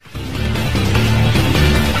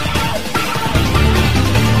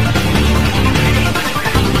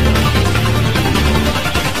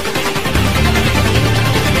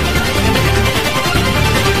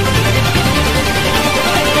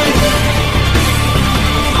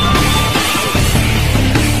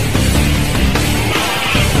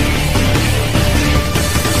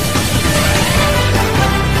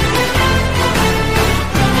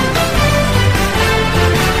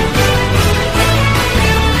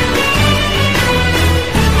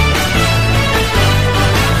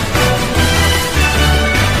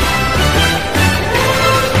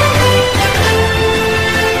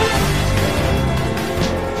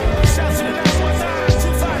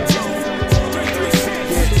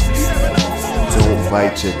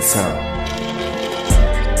bite your tongue.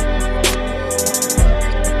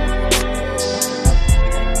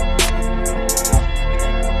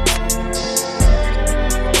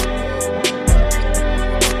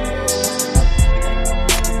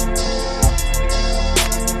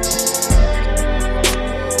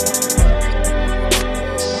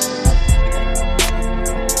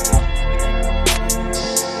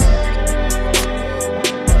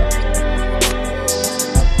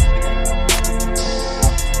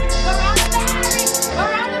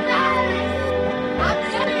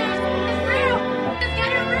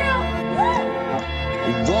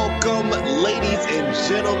 Welcome, ladies and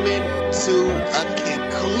gentlemen, to a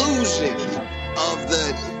conclusion of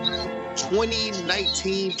the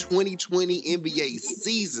 2019-2020 NBA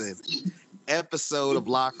season episode of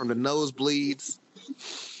Live from the Nosebleeds.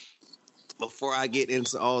 Before I get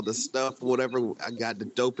into all the stuff, whatever, I got the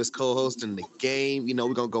dopest co-host in the game. You know,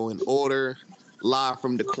 we're going to go in order. Live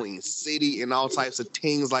from the Queen City and all types of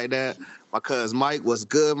things like that. My cousin Mike, what's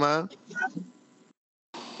good, man?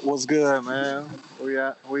 What's good, man? We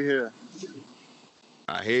here.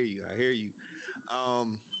 I hear you.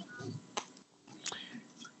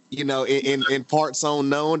 You know, in parts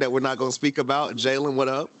unknown that we're not going to speak about, Jalen, what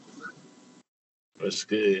up? What's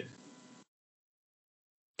good?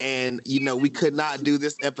 And, you know, we could not do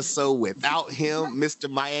this episode without him, Mr.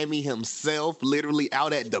 Miami himself, literally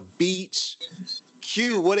out at the beach.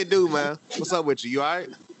 Q, what it do, man? What's up with you? You all right?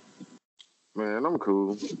 Man, I'm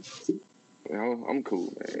cool. I'm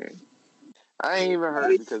cool, man. I ain't even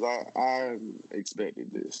hurt because I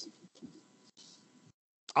expected this.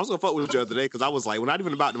 I was going to fuck with you the other day because I was like, we're not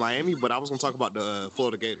even about the Miami, but I was going to talk about the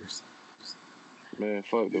Florida Gators. Man,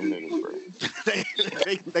 fuck them niggas, bro.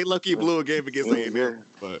 they lucky blew a game against A&M.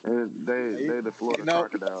 But they the Florida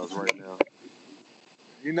Crocodiles right now.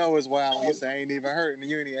 You know it's wild when you say I ain't even hurt and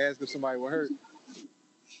you ain't even ask if somebody was hurt.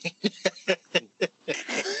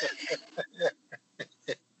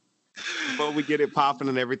 Before we get it popping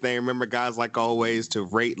and everything, remember, guys, like always, to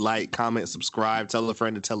rate, like, comment, subscribe, tell a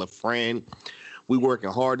friend to tell a friend. We working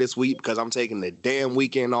hard this week because I'm taking the damn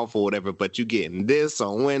weekend off or whatever, but you getting this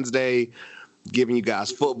on Wednesday, giving you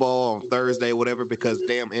guys football on Thursday, whatever, because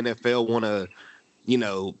damn NFL want to, you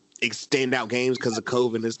know, extend out games because of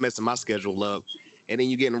COVID. It's messing my schedule up. And then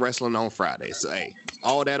you getting wrestling on Friday. So, hey,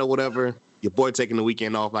 all that or whatever, your boy taking the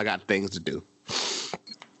weekend off. I got things to do.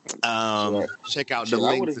 Check out the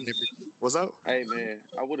links and everything. What's up? Hey, man,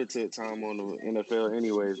 I would have took time on the NFL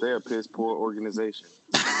anyways. They're a piss poor organization.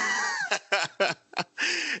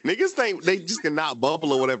 Niggas think they just cannot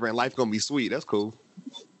bubble or whatever and life gonna be sweet. That's cool.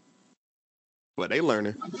 But they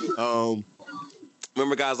learning.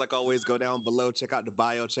 Remember, guys, like always, go down below, check out the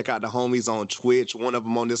bio, check out the homies on Twitch. One of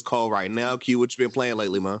them on this call right now. Q, what you been playing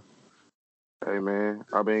lately, man? Hey, man,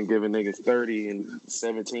 I've been giving niggas 30 and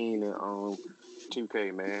 17 and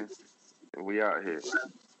 2K, man. And we out here.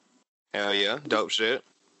 Hell yeah, dope shit.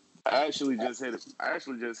 I actually just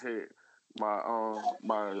hit my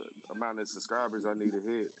my amount of subscribers I need to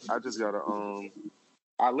hit. I just gotta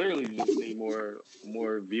I literally just need more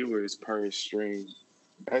viewers per stream.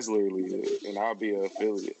 That's literally it, and I'll be an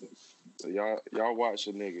affiliate. So y'all watch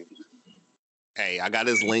a nigga. Hey, I got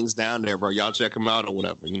his links down there, bro. Y'all check him out or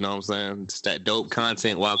whatever. You know what I'm saying? It's that dope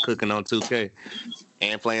content while cooking on 2K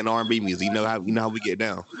and playing R&B music. You know how we get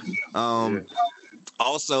down.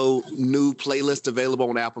 Also, new playlist available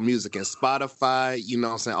on Apple Music and Spotify. You know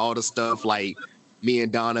what I'm saying? All the stuff like me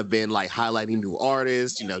and Don have been like highlighting new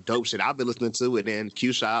artists, you know, dope shit I've been listening to. And then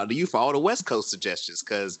Q, shout out to you for all the West Coast suggestions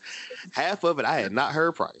because half of it I had not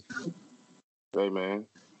heard prior. Hey, man.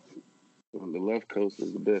 The left coast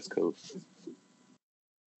is the best coast.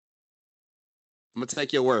 I'm going to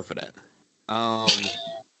take your word for that.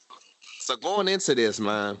 So going into this,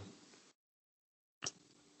 man,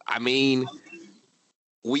 I mean,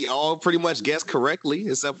 we all pretty much guessed correctly,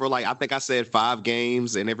 except for like, I think I said 5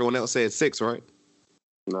 games and everyone else said 6, right?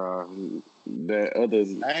 Nah, that other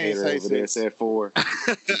hater over there said 4.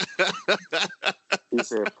 He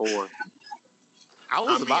said 4.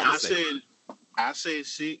 I said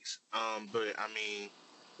 6, but I mean,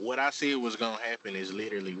 what I said was going to happen is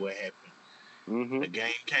literally what happened. Mm-hmm. The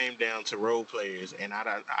game came down to role players, and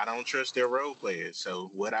I don't trust their role players.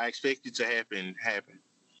 So what I expected to happen happened.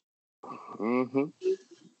 Mm-hmm.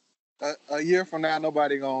 A year from now,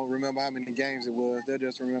 nobody gonna remember how many games it was. They'll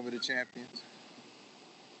just remember the champions.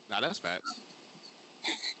 Nah, that's facts.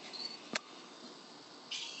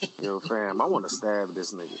 Yo, fam, I want to stab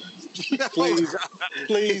this nigga.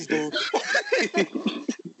 Please do.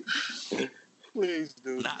 Please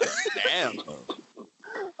do. Nah, stab.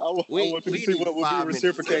 I want to see what will be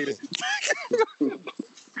reciprocated.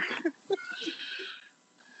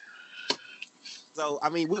 So I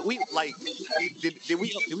mean, we like did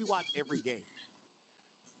we watch every game?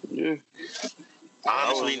 Yeah.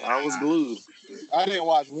 Honestly, I was glued. I didn't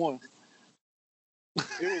watch one. It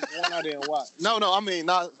was one I didn't watch. No, I mean,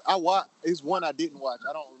 not I watched. It's one I didn't watch.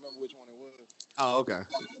 I don't remember which one it was. Oh, okay.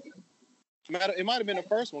 It might have been the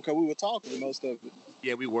first one because we were talking most of it.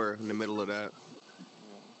 Yeah, we were in the middle of that.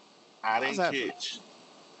 I didn't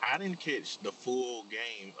catch the full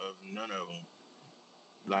game of none of them.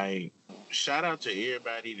 Like, shout out to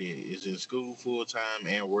everybody that is in school full time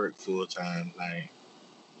and work full time. Like,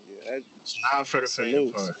 Yeah, it's not for the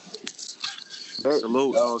fan part.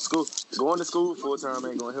 Salute. School going to school full time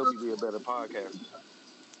ain't gonna help you be a better podcaster.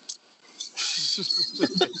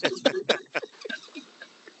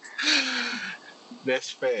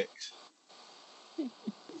 That's facts.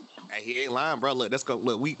 Hey, he ain't lying, bro. Look, let's go.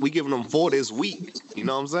 Look, we giving them 4 this week. You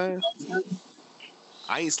know what I'm saying?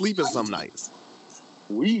 I ain't sleeping some nights.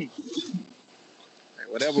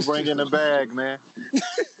 whatever bring in the bag, man.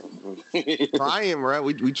 Trying, bro.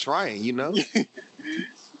 We trying, you know.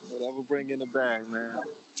 Whatever bring in the bag, man.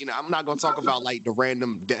 You know, I'm not gonna talk about like the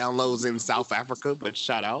random downloads in South Africa, but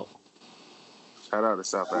shout out. Shout out to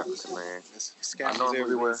South Africa, man. Scammers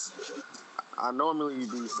everywhere. I normally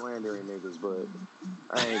be slandering niggas, but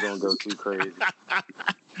I ain't gonna go too crazy.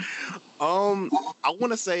 I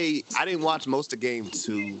want to say I didn't watch most of game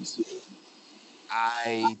 2.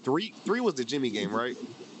 Three was the Jimmy game, right?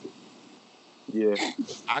 Yeah,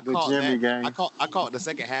 I The caught Jimmy that. game. I caught the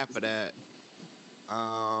second half of that.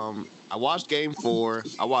 I watched game 4.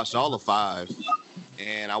 I watched all of 5,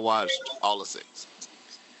 and I watched all of 6.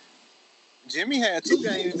 Jimmy had 2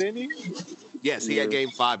 games, didn't he? Yes, he had game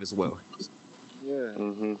 5 as well. Yeah.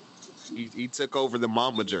 mm-hmm. He took over the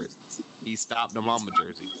Mamba jersey. He stopped the Mamba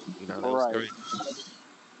jersey. You know, that was Right. great.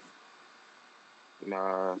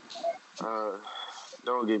 Nah,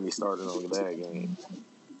 don't get me started on the bad game.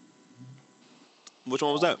 Which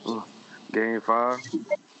one was that? Game 5.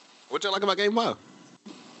 What you like about game 5?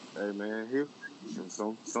 Hey man,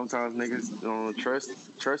 sometimes niggas don't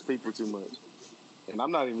trust people too much. And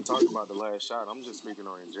I'm not even talking about the last shot. I'm just speaking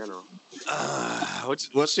on in general.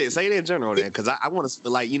 Well, shit, say it in general then, because I want to,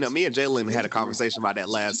 like, you know, me and Jalen had a conversation about that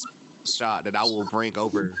last shot that I will bring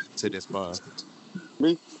over to this pod.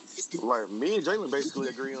 Me and Jalen basically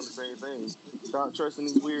agree on the same thing. Stop trusting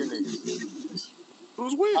these weird niggas.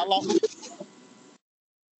 Who's weird? How long?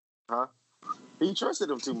 Huh? He trusted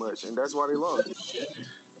them too much, and that's why they lost.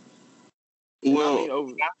 Well,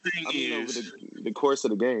 over my thing is, over the course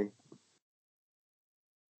of the game.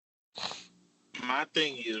 my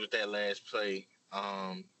thing is with that last play,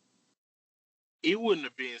 it wouldn't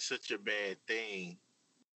have been such a bad thing.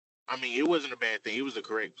 I mean, it wasn't a bad thing. It was the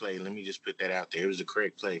correct play. Let me just put that out there. It was the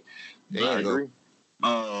correct play. There you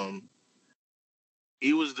go.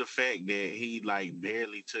 It was the fact that he like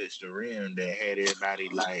barely touched the rim that had everybody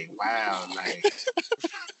like, wow, like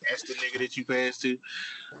that's the nigga that you passed to.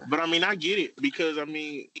 But I mean, I get it because I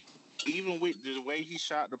mean, even with the way he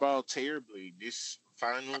shot the ball terribly this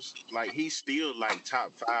finals, like he's still like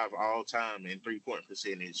top 5 all time in 3-point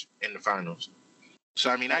percentage in the finals. So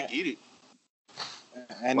I mean, I get it.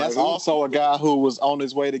 And that's also a guy who was on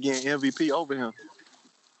his way to getting MVP over him.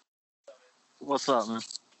 What's up, man?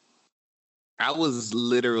 I was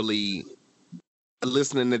literally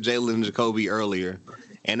listening to Jalen and Jacoby earlier,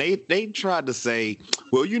 and they tried to say,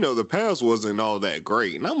 well, you know, the pass wasn't all that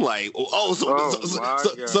great. And I'm like,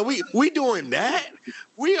 so we doing that?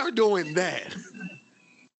 We are doing that.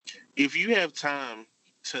 If you have time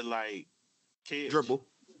to like Dribble,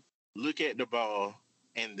 look at the ball,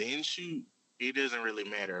 and then shoot, it doesn't really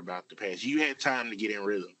matter about the pass. You had time to get in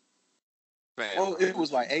rhythm. Oh, it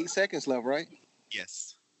was like 8 seconds left, right?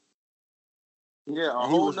 Yes. Yeah, a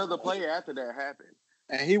whole nother play after that happened.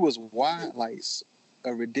 And he was wide, like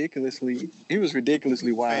ridiculously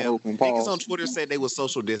wide open. Niggas on Twitter said they were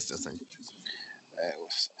social distancing.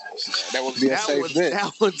 That would be a safe bet.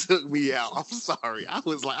 That one took me out. I'm sorry. I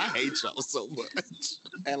was like, I hate y'all so much.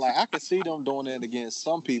 And like I could see them doing that against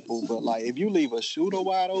some people, but like if you leave a shooter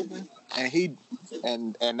wide open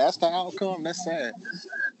and that's the outcome, that's sad.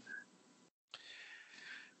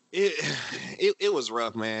 It was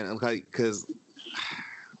rough, man. Because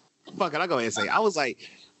fuck it, I'll go ahead and say I was like,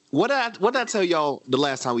 what did I tell y'all the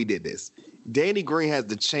last time we did this? Danny Green has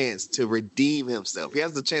the chance to redeem himself. He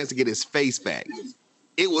has the chance to get his face back.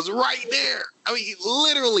 It was right there. I mean,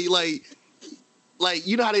 literally, like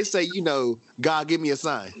you know how they say, you know, God give me a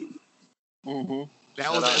sign. Mm-hmm.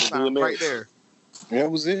 That was that sign right there.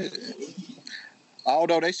 That was it.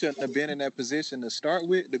 Although they shouldn't have been in that position to start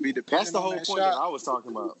with, to be dependent That's the on whole that point shot. that I was talking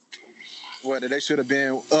about. Whether they should have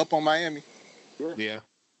been up on Miami. Yeah.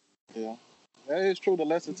 Yeah. That is true. The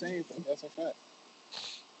lesser team, that's a fact.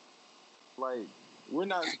 Like, we're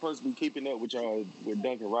not supposed to be keeping up with y'all with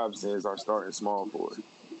Duncan Robinson as our starting small forward.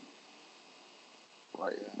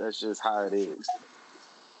 Like, that's just how it is.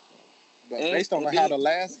 But based on how the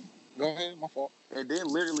last, go ahead, my fault. And then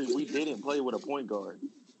literally we didn't play with a point guard,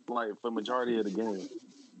 like for majority of the game.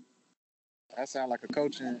 That sounds like a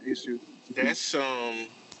coaching issue. That's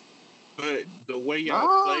but the way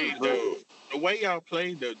y'all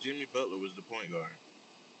played though, Jimmy Butler was the point guard.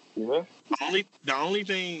 Yeah. The only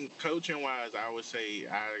thing coaching wise, I would say,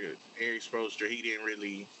 Eric Spoelstra, he didn't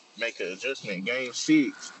really make an adjustment. Game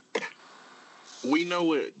 6, we know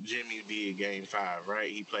what Jimmy did. Game 5,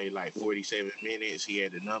 right? He played like 47 minutes. He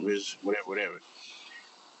had the numbers, whatever.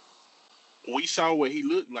 We saw what he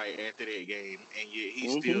looked like after that game, and yet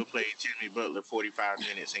he still played Jimmy Butler 45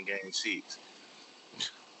 minutes in Game 6.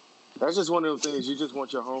 That's just one of those things. You just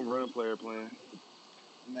want your home run player playing.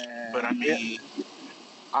 Man, but I mean,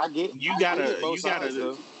 you gotta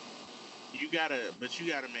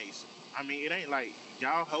make. I mean, it ain't like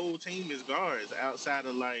y'all whole team is guards outside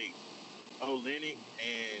of like Olynyk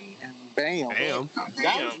and Bam. That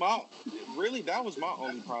was my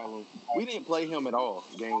only problem. We didn't play him at all.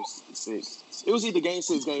 Game 6. It was either Game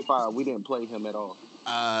 6, Game 5. We didn't play him at all.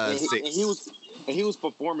 6. And he was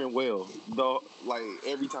performing well, though. Like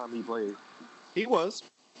every time he played, he was.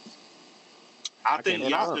 I think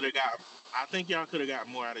y'all could have got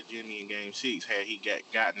more out of Jimmy in Game 6 had he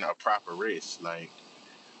gotten a proper rest. Like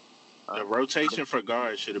the rotation for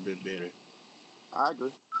guards should have been better. I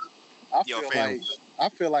agree. I feel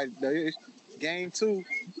like the Game 2,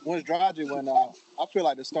 once Dragic went out, I feel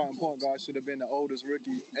like the starting point guard should have been the oldest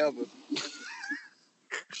rookie ever.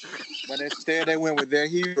 But instead, they went with their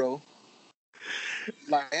hero.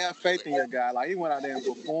 Like, have faith in your guy. Like, he went out there and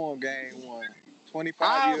performed Game 1.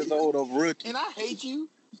 25 years old of rookie. And I hate you,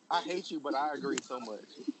 but I agree so much.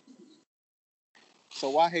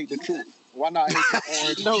 So why hate the truth? Why not hate your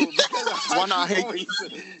orange? No, because why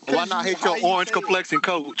not hate your orange complexion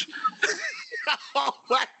coach? Oh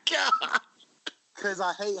my God! Because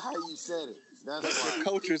I hate how you said it. That's why. The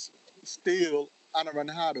coaches still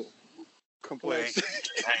Anaranjado complexion.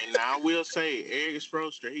 Hey, now I will say, Eric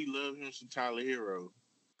Spoelstra, he loved him some Tyler Hero.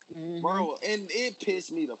 Mm-hmm. Bro, and it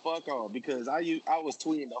pissed me the fuck off because I was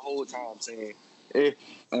tweeting the whole time saying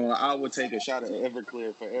I would take a shot at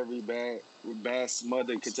Everclear for every bad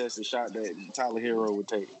smothered contested shot that Tyler Hero would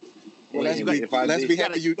take. Well, let's be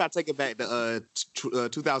happy you got to take it back to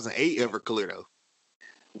 2008 Everclear though.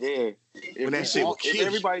 Yeah, if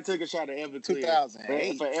everybody took a shot at Everclear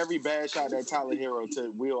 2008 for every bad shot that Tyler Hero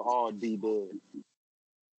took, we'll all be dead.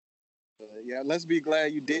 Yeah, let's be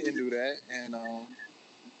glad you didn't do that, and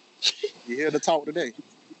you're here to talk today.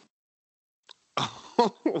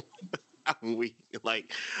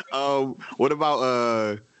 What about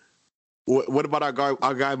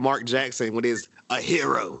our guy Mark Jackson with his "a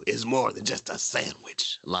hero is more than just a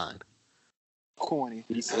sandwich" line? Corny.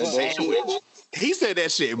 He said that. He said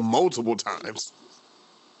that shit multiple times.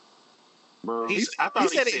 Bro, he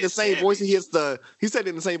said it in the same voice. He said it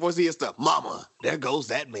in the same voice. He hits the "mama, there goes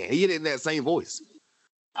that man." He hit it in that same voice.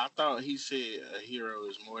 I thought he said a hero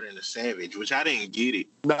is more than a savage, which I didn't get it.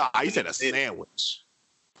 No, he said a sandwich.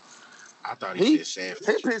 I thought he said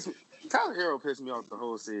savage. Tyler Hero pissed me off the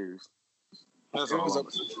whole series.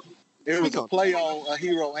 It was a play on a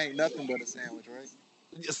hero ain't nothing but a sandwich, right?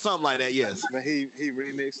 Something like that, yes. But he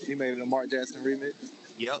remixed. He made it a Mark Jackson remix.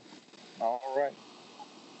 Yep. All right.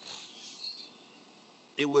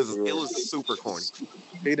 It was super corny.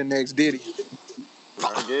 He the next Diddy.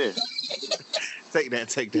 I guess. Take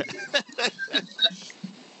that.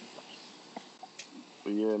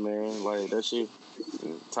 But yeah, man, like that shit.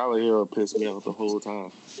 Tyler Hero pissed me off the whole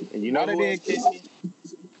time. And you know who else pissed me?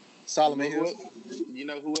 Solomon Hill. You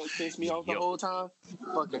know who else pissed me off the whole time?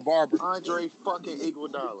 Fucking the barber. Andre fucking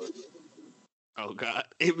Iguodala. Oh God,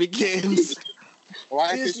 it begins.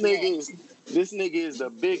 Why this nigga is the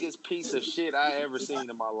biggest piece of shit I ever seen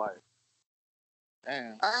in my life.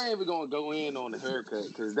 Damn. I ain't even gonna go in on the haircut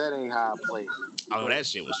because that ain't how I play. Oh, that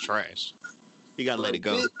shit was trash. You gotta let it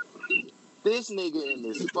go. This nigga in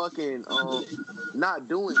this fucking not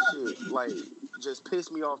doing shit, like just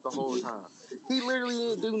pissed me off the whole time. He literally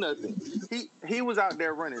didn't do nothing. He was out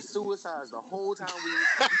there running suicides the whole time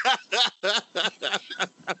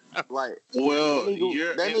like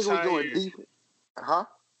that nigga was doing deep. Huh?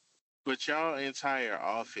 But y'all entire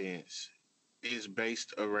offense is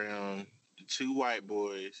based around the two white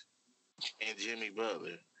boys and Jimmy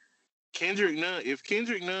Butler. If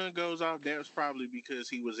Kendrick Nunn goes off, that's probably because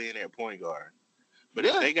he was in at point guard. But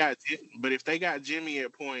if they got Jimmy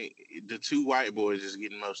at point, the two white boys is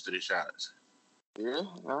getting most of the shots. Yeah,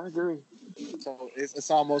 I agree. So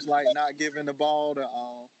it's almost like not giving the ball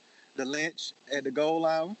to the Lynch at the goal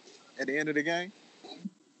line at the end of the game.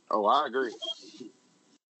 Oh, I agree.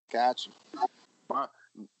 Gotcha. My,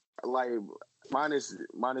 like minus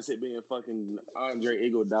it being fucking Andre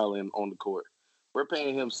Iguodala on the court. We're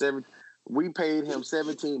paying him We paid him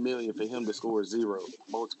 $17 million for him to score 0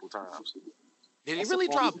 multiple times. Did he really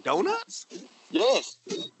drop donuts? Yes.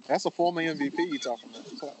 That's a former MVP you talking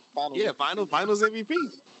about. Finals MVP.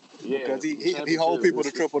 Yeah, because he holds people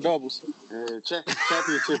to triple doubles.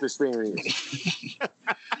 Championship experience.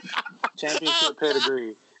 Championship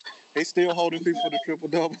pedigree. They still holding people to triple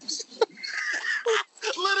doubles.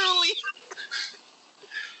 Literally.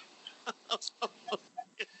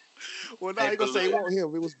 Well, now you gonna say it wasn't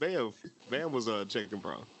him. It was Bam. Bam was chicken,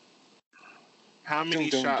 bro. How many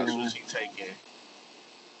shots was he taking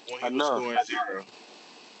when he was scoring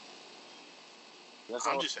 0?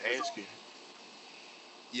 I'm just asking.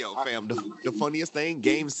 Yo, fam, the funniest thing,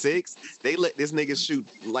 game 6, they let this nigga shoot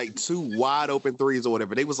like 2 wide open threes or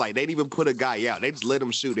whatever. They was like, they didn't even put a guy out. They just let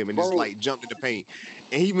him shoot him and just like jumped in the paint.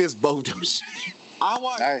 And he missed both of them. I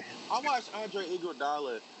watched Andre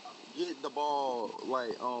Iguodala get the ball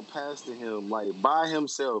like passed to him like by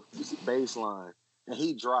himself baseline, and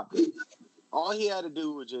he dropped it. All he had to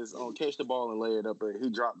do was just catch the ball and lay it up, but he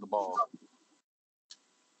dropped the ball.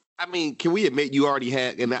 I mean, can we admit you already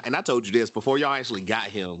had, and I told you this before y'all actually got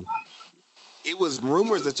him. It was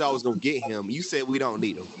rumors that y'all was gonna get him. You said we don't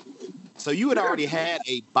need him, so you had already had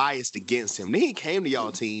a bias against him. Then he came to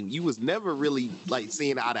y'all team. You was never really like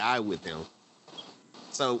seeing eye to eye with him.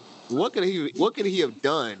 So what could he have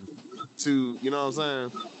done to, you know what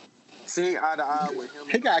I'm saying? Seeing eye to eye with him.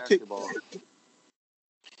 He got kicked.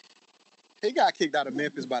 He got kicked out of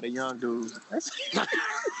Memphis by the young dudes. I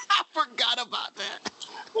forgot about that.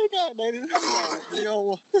 We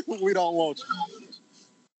don't want you.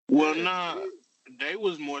 Well, nah, they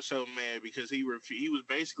was more so mad because he was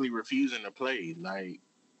basically refusing to play. Like,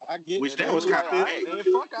 I get which that. That was kind of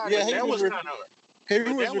he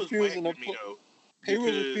was refusing to play. He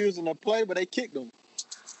was refusing to play, but they kicked him.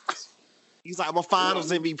 He's like, I'm a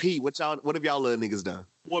Finals MVP. What have y'all little niggas done?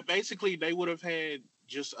 Well, basically, they would have had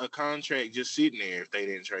just a contract just sitting there if they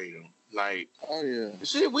didn't trade him. Like, oh yeah,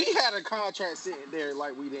 shit, we had a contract sitting there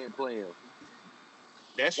like we didn't play him.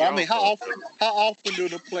 That's I mean, how often do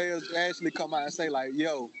the players actually come out and say like,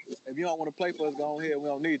 "Yo, if you don't want to play for us, go on here. We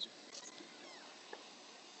don't need you."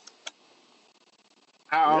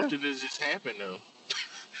 How often does this happen though?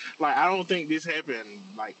 Like, I don't think this happened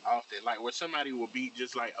like often. Like, where somebody will be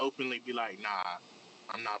just like openly be like, "Nah,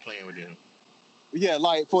 I'm not playing with them." Yeah,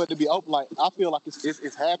 like for it to be open, like I feel like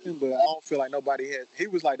it's happened, but I don't feel like nobody has. He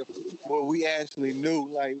was like where we actually knew.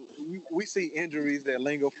 Like we see injuries that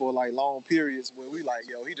linger for like long periods where we like,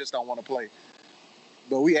 yo, he just don't want to play.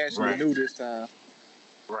 But we actually knew this time.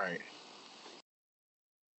 Right.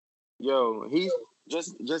 Yo, he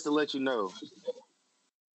just to let you know,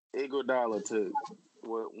 Iguodala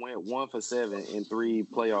went 1 for 7 in 3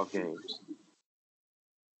 playoff games.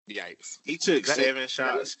 Yikes! He took 7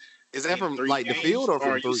 shots. Is that from like the field or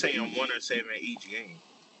from are you 3? saying 1 or 7 each game?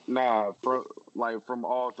 Nah, from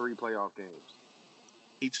all 3 playoff games.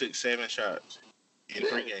 He took 7 shots in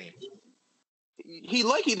 3 games. He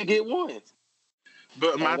lucky to get 1.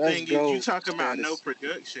 But my thing is, you talking about no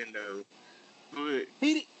production though. But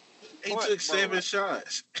he took 7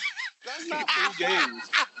 shots. That's not 3 games.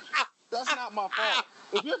 That's not my fault.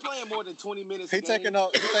 If you're playing more than 20 minutes, He taking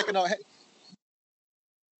out.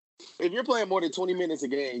 If you're playing more than 20 minutes a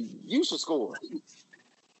game, you should score.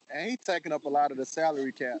 And he's taking up a lot of the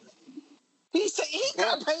salary cap. He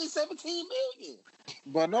got paid $17 million.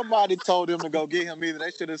 But nobody told him to go get him either.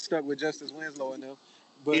 They should have stuck with Justice Winslow and them.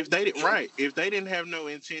 But if they didn't have no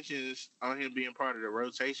intentions on him being part of the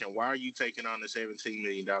rotation, why are you taking on the $17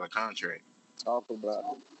 million contract? Talk about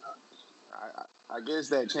it. I guess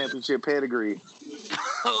that championship pedigree.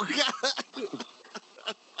 Oh God.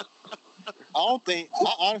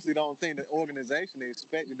 I honestly don't think the organization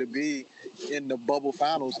expected to be in the bubble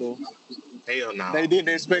finals though. Hell no. They didn't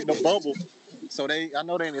expect the bubble. So I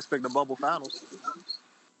know they didn't expect the bubble finals.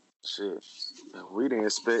 Shit. We didn't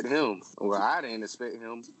expect him. Well, I didn't expect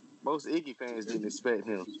him. Most Iggy fans didn't expect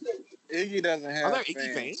him. Iggy doesn't have Are there fans.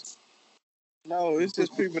 Iggy fans? No, it's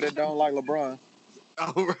just people that don't like LeBron.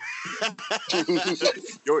 Oh, right.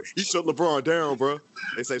 Yo, he shut LeBron down, bro.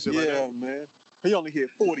 They say shit like that. Yeah, man. He only hit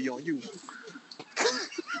 40 on you.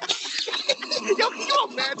 Yo,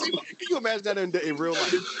 can you imagine that in real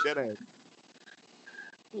life? That ass.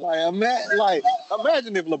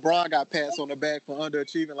 Imagine if LeBron got pats on the back for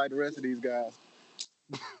underachieving like the rest of these guys.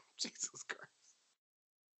 Jesus Christ.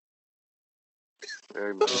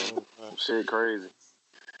 Hey, man. Shit crazy.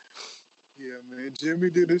 Yeah, man. Jimmy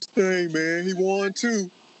did his thing, man. He won too.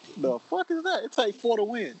 The fuck is that? It take 4 to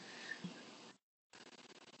win.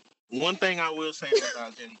 One thing I will say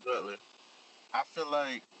about Jimmy Butler, I feel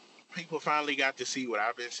like people finally got to see what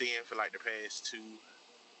I've been seeing for like the past 2,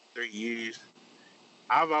 3 years.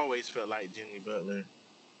 I've always felt like Jimmy Butler,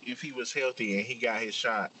 if he was healthy and he got his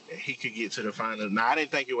shot, he could get to the finals. Now I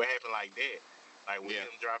didn't think it would happen like that. Like with him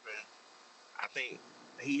dropping, I think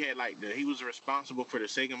he had he was responsible for the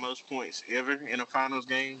second most points ever in a finals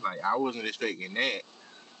game. Like I wasn't expecting that,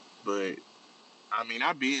 but I mean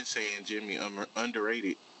I've been saying Jimmy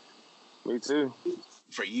underrated. Me too.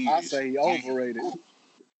 For years. I say he overrated.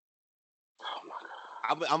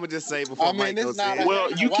 I'm gonna just say before Mike goes in.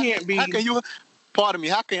 Well, you can't be. How can you? Pardon me.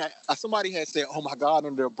 How can somebody had said, "Oh my God,"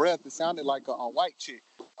 under their breath? It sounded like a white chick.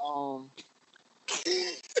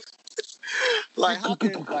 Like how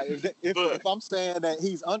can if I'm saying that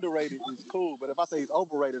he's underrated, it's cool. But if I say he's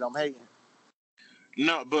overrated, I'm hating.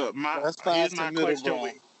 No, but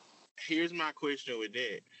here's my question with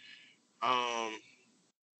that. I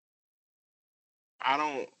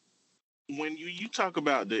don't. When you talk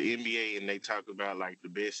about the NBA and they talk about like the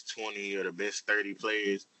best 20 or the best 30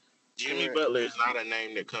 players, Jimmy Butler is not a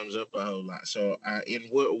name that comes up a whole lot. So, in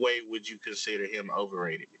what way would you consider him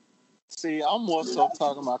overrated? See, I'm more so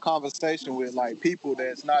talking about conversation with like people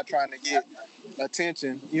that's not trying to get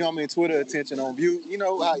attention. You know what I mean? Twitter attention on view. You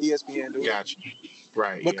know how ESPN do it. Gotcha.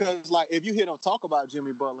 Right. Because like if you hear them talk about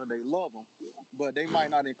Jimmy Butler, they love him, but they might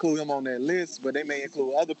not include him on that list. But they may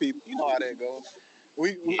include other people. You know how that goes.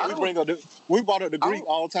 We brought up the Greek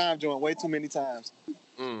all the time, Join way too many times.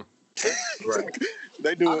 Right.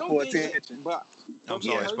 They do it for attention. But I'm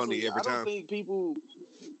sorry, it's funny every time.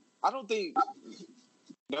 I don't think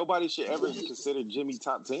nobody should ever consider Jimmy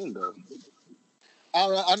top 10 though.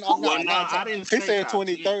 I didn't say he said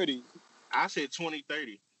 2030. I said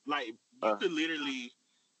 2030. Like you could literally,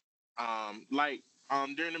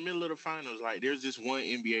 during the middle of the finals, like there's this one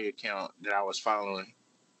NBA account that I was following.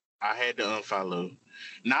 I had to unfollow,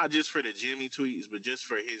 not just for the Jimmy tweets, but just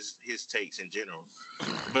for his takes in general.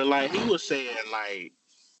 But like he was saying, like,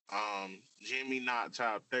 Jimmy not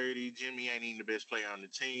top 30. Jimmy ain't even the best player on the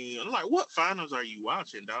team. I'm like, what finals are you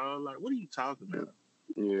watching, dog? Like, what are you talking about?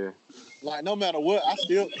 Yeah. Like no matter what,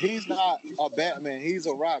 he's not a Batman. He's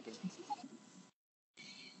a Robin.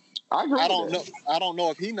 I agree. I don't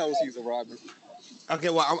know if he knows he's a Robin.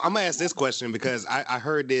 Okay, well, I'm gonna ask this question because I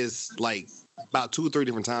heard this like about 2 or 3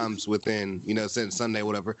 different times within, since Sunday,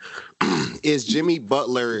 whatever. Is Jimmy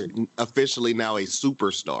Butler officially now a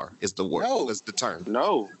superstar? Is the word? No. Is the term?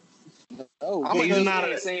 No. I'm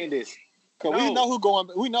not saying this. Cause we know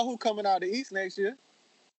who coming out of the East next year.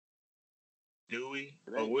 Do we?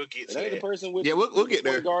 Oh, we'll get to that. The person with we'll get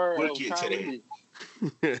there. We'll get to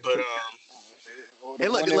that. But hey,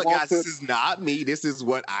 look, guys, this is not me. This is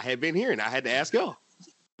what I have been hearing. I had to ask y'all.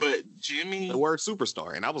 But Jimmy, the word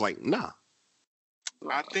superstar, and I was like, nah.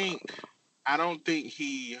 I don't think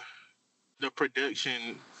the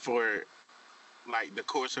production for like the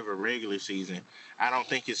course of a regular season, I don't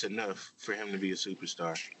think it's enough for him to be a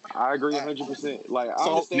superstar. I agree 100%. Like I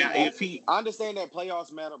understand that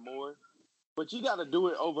playoffs matter more, but you got to do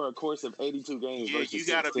it over a course of 82 games. Yeah, versus you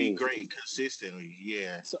got to 16. be great consistently.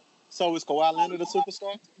 Yeah. So is Kawhi Leonard a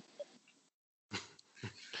superstar?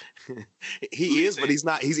 He is, but he's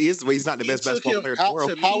not. He is, but he's not the best basketball player in the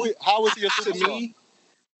world. How is he a superstar?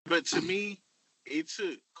 But to me, it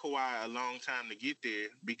took Kawhi a long time to get there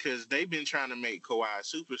because they've been trying to make Kawhi a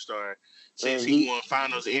superstar since he won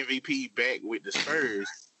Finals MVP back with the Spurs,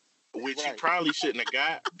 which he probably shouldn't have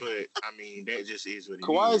got. But I mean, that just is what it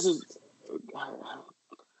is.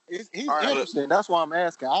 He's interesting. That's why I'm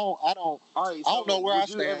asking. I don't know where I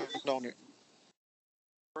stand on it.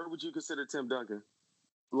 Where would you consider Tim Duncan?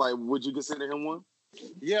 Like, would you consider him one?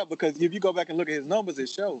 Yeah, because if you go back and look at his numbers, it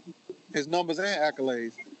shows his numbers and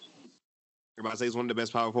accolades. Everybody says he's one of the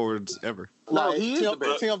best power forwards ever. No, he is the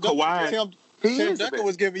best. Tim Duncan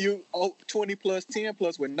was giving you 20 plus, 10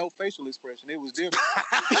 plus with no facial expression. It was different.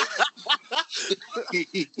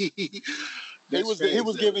 He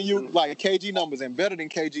was giving you like KG numbers and better than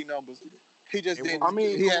KG numbers. He just didn't. I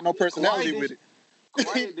mean, he had no personality with it.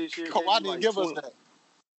 Kawhi this year Kawhi didn't give us that.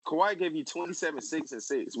 Kawhi gave you 27, 6, and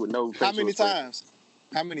 6 with no. How many times?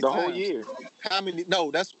 The whole year. How many?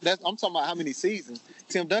 No, that's. I'm talking about how many seasons.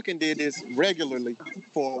 Tim Duncan did this regularly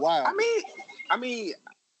for a while. I mean,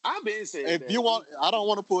 I've been saying. If you want, I don't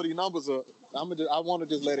want to pull these numbers up. I want to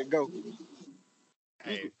just let it go.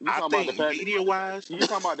 Hey, I think media-wise, you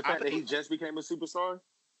talking about the fact that he just became a superstar?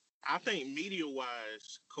 I think media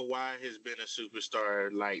wise, Kawhi has been a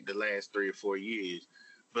superstar like the last 3 or 4 years,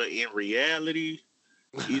 but in reality,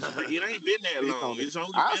 it ain't been that Speak long. on it. It's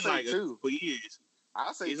only I'll been say like a two. couple years.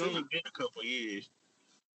 I'll say It's only two. been a couple years.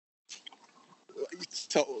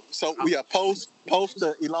 So we are post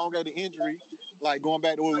the elongated injury, like going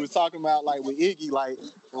back to what we were talking about, like with Iggy, like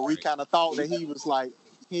when we kind of thought that he was like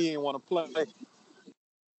he didn't want to play.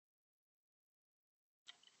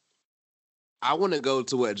 I want to go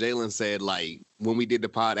to what Jalen said, like when we did the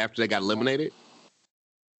pod after they got eliminated.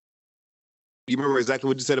 You remember exactly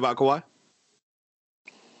what you said about Kawhi?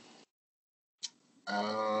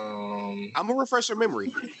 I'm gonna refresh your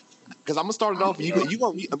memory because I'm gonna start it off. You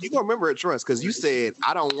gonna remember it, trust? Because you said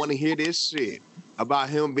I don't want to hear this shit about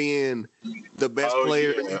him being the best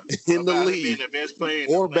player in the About him league being the best player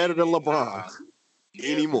in or the better than league. LeBron Nah,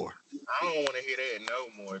 anymore. I don't want to hear that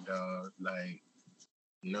no more, dog. Like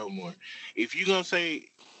no more. If you gonna say,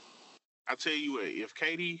 I tell you what,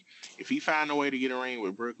 if he find a way to get a ring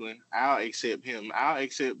with Brooklyn, I'll accept him. I'll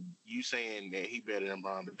accept you saying that he better than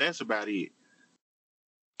Bron, but that's about it.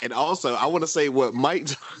 And also, I want to say what Mike.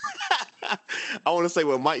 I want to say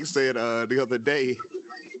what Mike said the other day,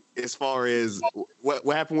 as far as what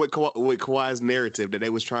happened with Kawhi's narrative that they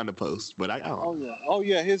was trying to post. But I don't. Oh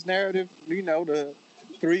yeah, his narrative. You know, the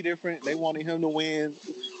three different. They wanted him to win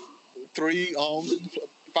 3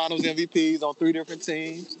 Finals MVPs on 3 different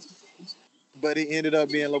teams, but it ended up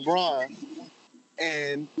being LeBron.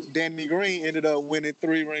 And Danny Green ended up winning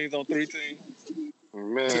 3 rings on 3 teams.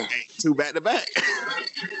 Man, 2 back to back.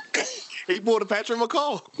 He pulled a Patrick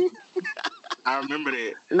McCall. I remember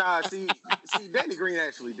that. nah. See, Danny Green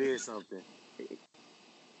actually did something.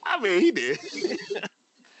 I mean, he did.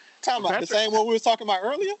 Talking about the same one we was talking about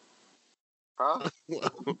earlier. Huh?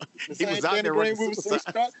 He was out there running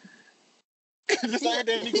suicide. The same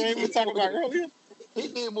Danny Green we was talking about earlier. He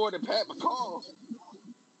did more than Pat McCall.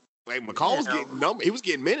 Like McCall was getting he was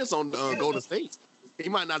getting minutes on Golden State. He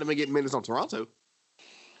might not have been getting minutes on Toronto.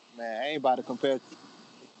 Man, I ain't about to compare.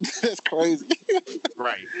 That's crazy.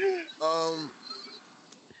 Right.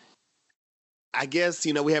 I guess,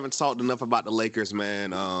 we haven't talked enough about the Lakers,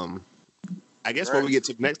 man. I guess when we get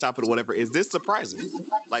to the next topic or whatever, is this surprising?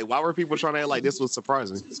 Like, why were people trying to act like this was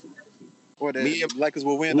surprising? Or the Lakers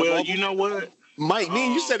will win. Well, you know what, Mike, me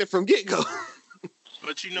and you said it from get go.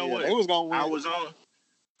 But you know what? They was gonna win. I was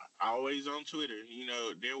always on Twitter.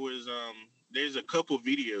 There's a couple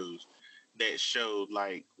videos that showed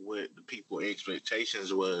like what the people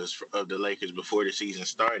expectations was of the Lakers before the season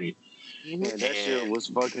started. Man, that shit was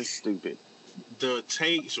fucking stupid. The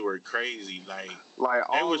takes were crazy. Like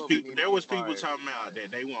there was people talking about that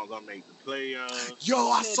they weren't gonna make the playoffs. Yo,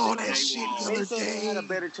 I saw that shit the other They day. had a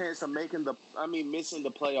better chance of missing the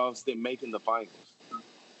playoffs than making the finals.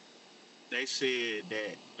 They said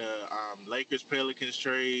that the Lakers Pelicans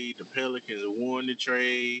trade, the Pelicans won the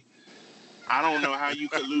trade. I don't know how you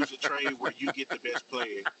could lose a trade where you get the best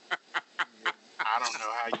player. I don't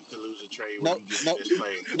know how you could lose a trade where you get the best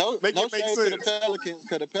player. No trade to the Pelicans,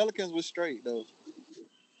 because the Pelicans was straight though.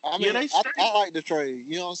 I mean, they I like the trade.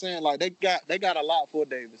 You know what I'm saying? Like they got a lot for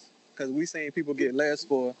Davis, because we seen people get less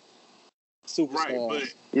for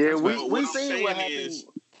superstars. Right, but we seen what happened.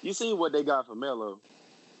 You seen what they got for Melo.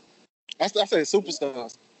 I said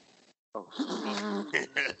superstars. Oh.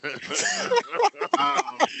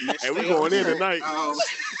 And we're going in tonight.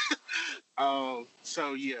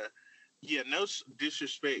 So no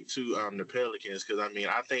disrespect to the Pelicans, because I mean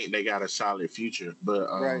I think they got a solid future, but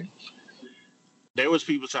there was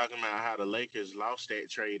people talking about how the Lakers lost that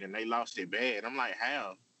trade and they lost it bad. I'm like,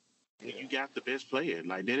 how? You got the best player.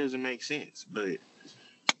 Like, that doesn't make sense. But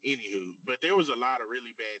anywho, but there was a lot of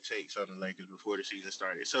really bad takes on the Lakers before the season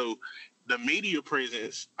started. So the media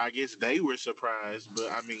presence, I guess they were surprised,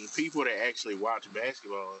 but I mean, people that actually watch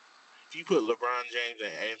basketball, if you put LeBron James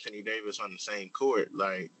and Anthony Davis on the same court,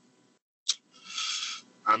 like,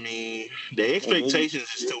 I mean, the expectations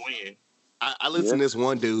is to win. I listen to this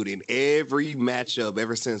one dude in every matchup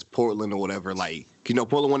ever since Portland or whatever. Like,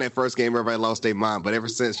 Portland won that first game, everybody lost their mind. But ever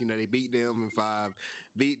since, they beat them in 5,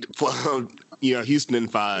 beat Houston in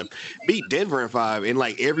 5, beat Denver in 5, and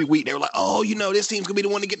like every week they were like, oh, this team's gonna be the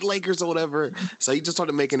one to get the Lakers or whatever. So he just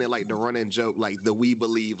started making it like the running joke, like the We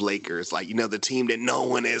Believe Lakers, like the team that no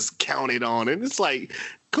one has counted on. And it's like,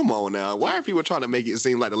 come on now, why are people trying to make it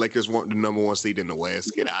seem like the Lakers weren't the number 1 seed in the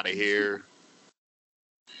West? Get out of here.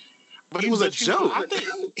 But it was a joke.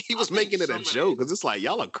 He was making it a joke because it's like,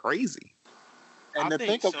 y'all are crazy. And I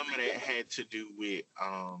think some of that had to do with,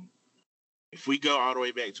 if we go all the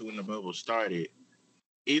way back to when the bubble started,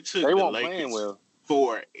 it took the Lakers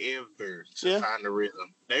forever to find the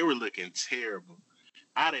rhythm. They were looking terrible.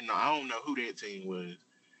 I didn't know. I don't know who that team was.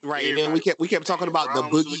 Right, and then we kept talking about the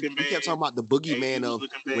Braun was boogie. looking We kept bad. talking about the AD boogeyman was of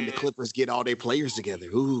looking when the bad. Clippers get all their players together.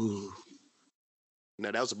 Ooh,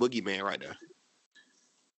 no, that was a boogeyman right there.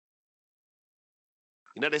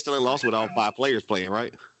 You know they still ain't lost with all 5 players playing,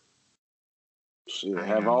 right? Shit, I ain't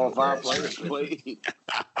have got all no 5 words. players played.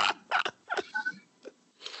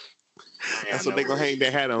 That's what they gonna hang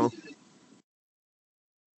their hat on.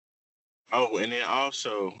 Oh, and then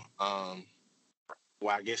also, well,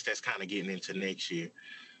 I guess that's kind of getting into next year.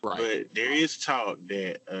 Right. But there is talk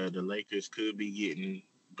that the Lakers could be getting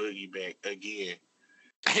Boogie back again.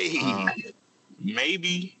 Hey,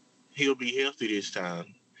 Maybe he'll be healthy this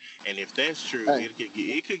time, and if that's true, Hey.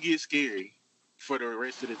 it could get scary for the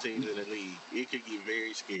rest of the teams in the league. It could get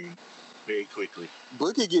very scary very quickly.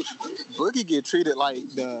 Boogie get treated like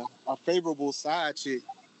a favorable side chick.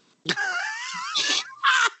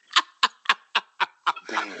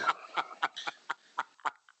 Damn.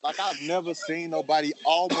 Like I've never seen nobody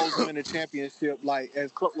almost win a championship like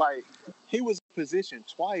he was positioned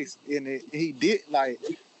twice in it. He did like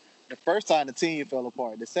the first time the team fell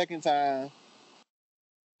apart. The second time,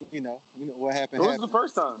 you know what happened. What was the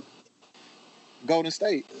first time? Golden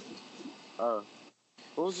State, What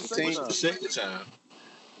was the The second team- time? The second time,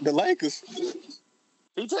 the Lakers.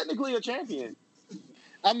 He technically a champion.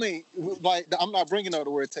 I mean, like I'm not bringing up the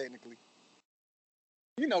word technically.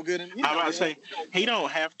 You know, good. And, you know, I was about to say he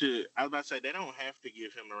don't have to. I was about to say they don't have to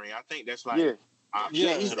give him a ring. I think that's like Yeah, optional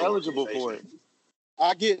yeah, to he's the eligible for organization. it.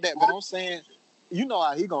 I get that, but I'm saying, you know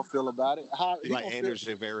how he gonna feel about it. How he like gonna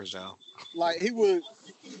Anderson Varejao. feel? Like he would,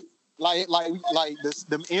 like this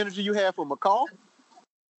the energy you have for McCall.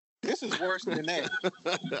 This is worse than that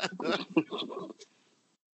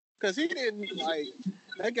because he didn't like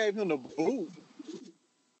they gave him the boot.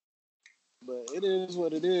 But it is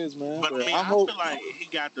what it is, man. But I mean, I I hope. feel like he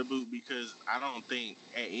got the boot because I don't think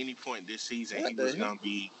at any point this season What he the was hell? gonna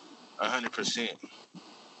be 100%.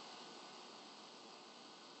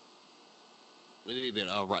 They needed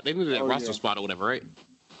that Oh, roster yeah. spot or whatever, right?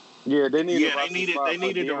 Yeah, they needed. Yeah, they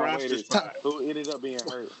needed the roster spot. who ended up being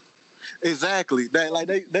hurt. Exactly. They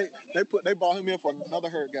brought him in for another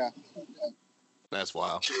hurt guy. That's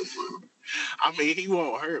wild. I mean, he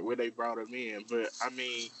won't hurt when they brought him in, but I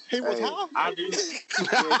mean, He was Hey. high. I do.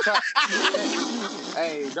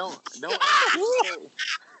 Hey, don't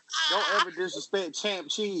ever disrespect Champ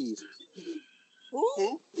Cheese.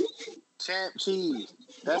 Who? Champ Cheese.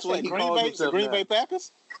 That's What's what that, he Green calls Bay, himself the Green now. Bay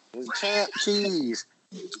Packers. It's Champ Cheese.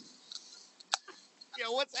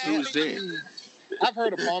 Yo, what's Who's that? I've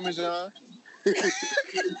heard of Parmesan.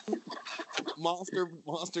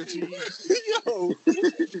 Monster cheese. Yo,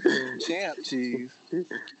 Champ Cheese.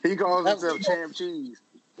 He calls himself Champ Cheese.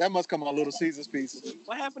 That must come on Little Caesars pieces.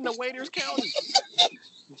 What happened to Waiters County?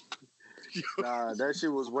 Nah, that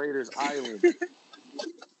shit was Waiters Island.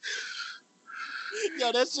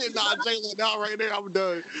 Yo, that shit not Jalen out right there. I'm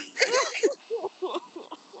done.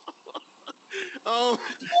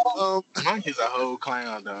 Mike is a whole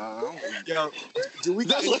clown, dog. Yo, do we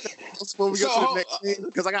got anything else before we go to the next thing?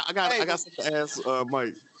 Because I got something to ask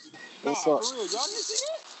Mike. What's Nah, up? for real, y'all didn't see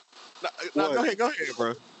that? No, What? go ahead,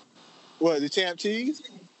 bro. What, the Champ Cheese?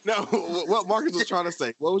 No, what Marcus was trying to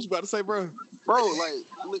say. What was you about to say, bro? Bro,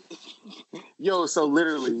 like, yo, so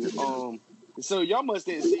literally, so y'all must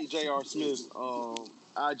didn't see J.R. Smith's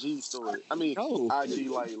IG story. I mean, No. IG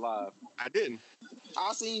like live. I didn't.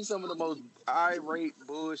 I seen some of the most irate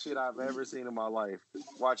bullshit I've ever seen in my life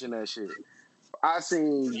watching that shit. I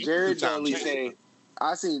seen Jared Dudley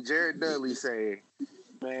say,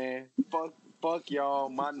 man, fuck y'all.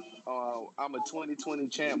 I'm a 2020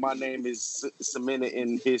 champ. My name is cemented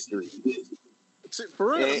in history.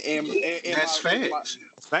 For real? And That's facts.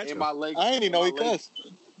 And my leg, I ain't even know he cussed.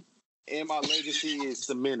 and my legacy is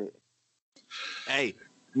cemented. Hey,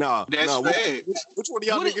 no. That's no. fact. Which one of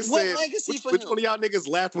y'all niggas what said? legacy for Which him? one of y'all niggas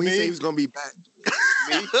laughed when he Me. said he was gonna be back?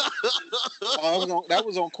 Me? That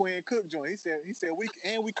was on Quinn Cook joint. He said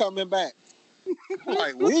we coming back. I'm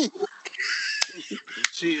like we.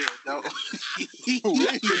 Chill, no. Can you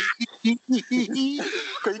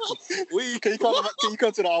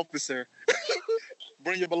come to the office, sir?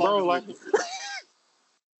 Bring your belongings. Bro, like,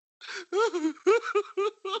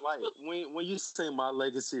 with like when you say my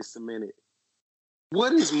legacy is cemented,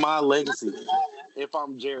 what is my legacy if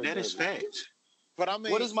I'm Jared That is Dudley? facts. But I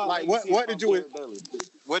mean, What is my like, legacy? what if did I'm you Jared Dudley?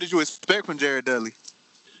 what did you expect from Jared Dudley?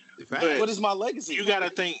 But What is my legacy? you gotta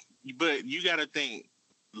think. But you gotta think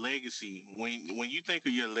legacy. When you think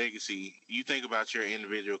of your legacy, you think about your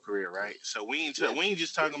individual career, right? So we ain't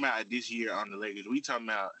just talking about this year on the Lakers. We talking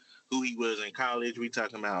about who he was in college. We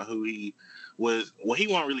talking about who he was. Well, he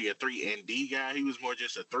wasn't really a 3 and D guy. He was more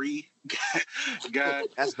just a 3 guy.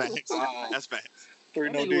 That's facts. That's facts. 3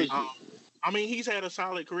 no D. I mean, he's had a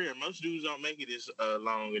solid career. Most dudes don't make it this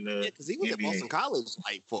long in the because he was at NBA. Boston College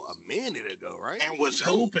like for a minute ago, right? And was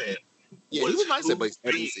hooping. Yeah, he was nice at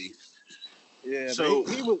BC. Yeah, So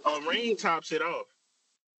he was. a ring tops it off.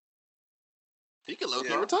 He could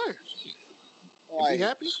low-key retire. Like, Is he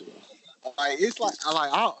happy? Like it's like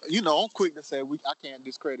I'm quick to say I can't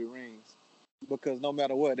discredit rings because no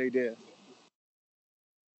matter what they did.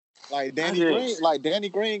 Like Danny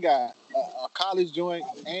Green got a college joint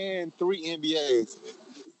and 3 NBAs.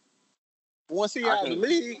 Once he out of the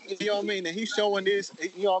league, you know what I mean, and he's showing this,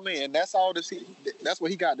 you know what I mean, and that's all that's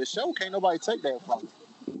what he got to show. Can't nobody take that from him.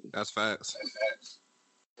 That's facts.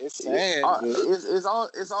 It's sad.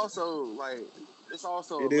 It's also like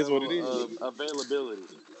It is what it is. Availability.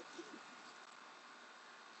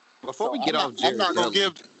 Before we get off, I'm not gonna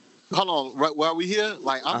give. Hold on, right while we here,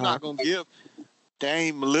 like I'm not gonna give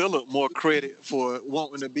Dame Lillard more credit for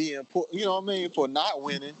wanting to be important. You know what I mean, for not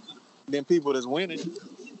winning than people that's winning.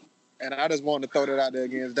 And I just wanted to throw that out there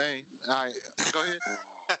against Dame. All right, go ahead.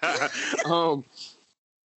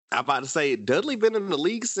 I'm about to say Dudley been in the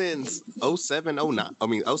league since 07, 09. I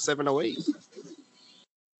mean 07, 08.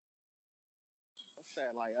 What's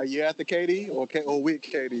that, like a year after KD or with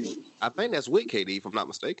KD? I think that's with KD, if I'm not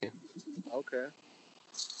mistaken. Okay.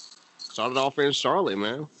 Started off in Charlotte,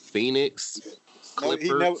 man. Phoenix,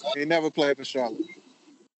 Clippers. He never played for Charlotte.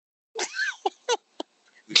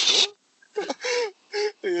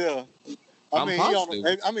 Yeah. I mean,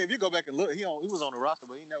 if you go back and look, he was on the roster,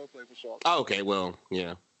 but he never played for Charlotte. Oh, okay, well,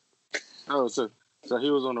 yeah. Oh, so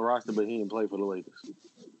he was on the roster, but he didn't play for the Lakers.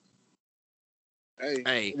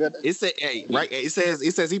 Hey,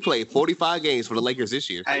 it says he played 45 games for the Lakers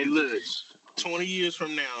this year. Hey, look, 20 years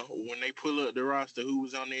from now, when they pull up the roster, who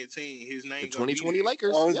was on their team, his name. The 2020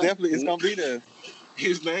 Lakers. Oh, it's gonna be there.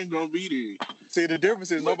 His name gonna be there. See, the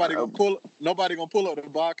difference is nobody gonna pull up the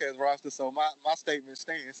Bobcats roster, so my statement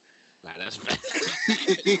stands. Nah, that's fair.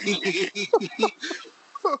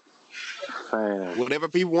 Fine. Whatever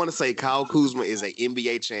people want to say, Kyle Kuzma is an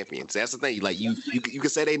NBA champion. So that's the thing. Like you can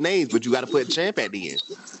say their names, but you got to put a champ at the end.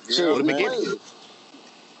 Sure,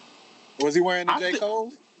 was he wearing the J.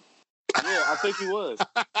 Cole? Yeah, I think he was.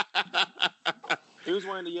 He was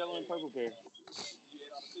wearing the yellow and purple pair.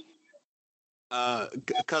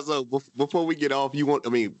 Cuz before we get off,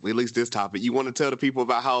 at least this topic, you want to tell the people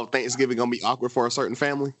about how Thanksgiving gonna be awkward for a certain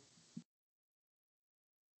family?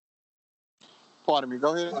 Pardon me,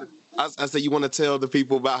 go ahead. I said you want to tell the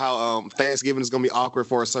people about how Thanksgiving is gonna be awkward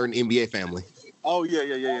for a certain NBA family. Oh yeah.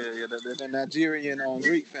 The Nigerian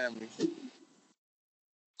Greek family.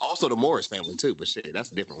 Also the Morris family too, but shit, that's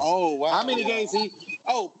different. Oh wow. How many games he?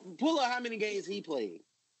 Oh, pull up how many games he played.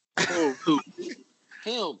 Who?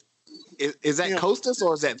 Him. Is that Costas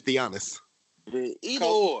or is that Theonis? Either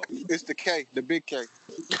or. It's the K, the big K.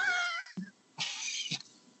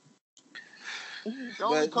 The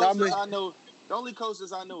only Costas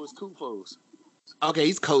I know is Kufos. Okay,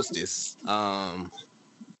 he's Costas.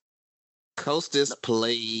 Costas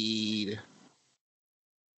played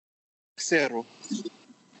Zero.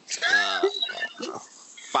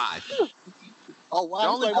 5. Oh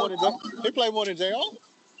wow! He played more than J.O.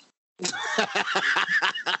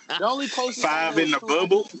 The only closest 5 in the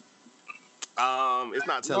bubble. It's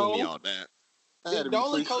not telling me all that. The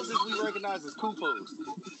only closest we recognize is Kufos.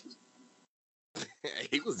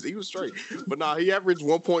 He was straight, but he averaged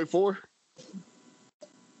 1.4.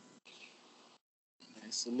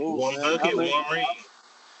 Salute. One bucket, one ring.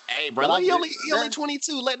 Hey, bro, he only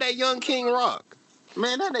 22. Let that young king rock.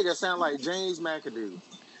 Man, that nigga sound like James McAdoo.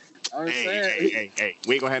 Hey,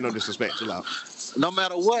 we ain't gonna have no disrespect. Chill out. No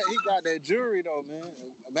matter what, he got that jury though, man.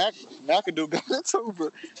 McAdoo got it too,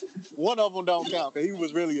 but one of them don't count because he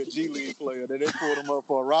was really a G League player. That they pulled him up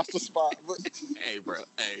for a roster spot. But hey, bro,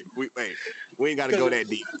 we ain't gotta go that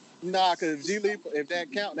deep. Nah, because G League, if that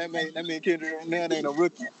count, that mean Kendrick Nunn ain't a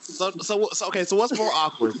rookie. So what's more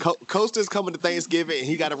awkward? Costa's coming to Thanksgiving and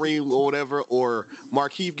he got a ring or whatever, or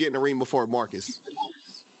Markieff getting a ring before Marcus?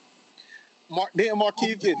 Didn't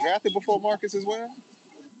Markieff get drafted before Marcus as well?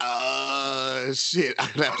 Shit. I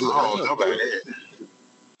don't know about that.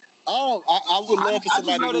 I would love for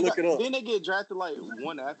somebody to look it up. Didn't they get drafted like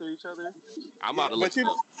one after each other? I'm out to look it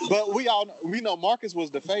up. But we know Marcus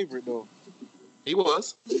was the favorite though. He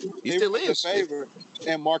was. He still is. The favorite.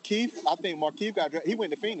 And Markieff, I think Markieff got drafted. He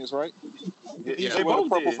went to Phoenix, right? Yeah, they both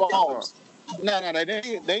did. No, they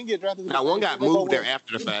didn't get drafted. Now one got moved there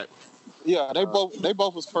after the fact. Yeah, they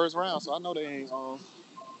both was first round, so I know they ain't.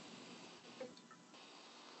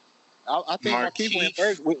 I think Marquise went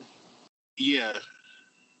first. Yeah.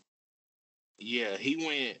 Yeah, he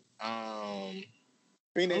went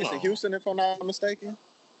Phoenix and Houston, if I'm not mistaken.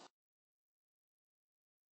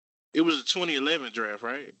 It was a 2011 draft,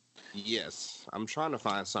 right? Yes, I'm trying to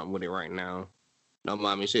find something with it right now. No,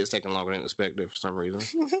 mommy, shit is taking longer than expected for some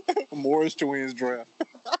reason. Morris Twins draft.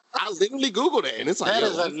 I literally Googled it, and it's like That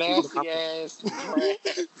is a nasty ass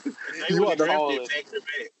draft. You are the drafted back to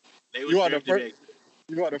back.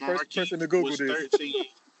 You are the first person to Google was this. 13.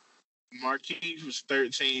 Marquise was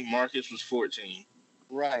 13. Marcus was 14.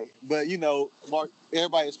 Right, but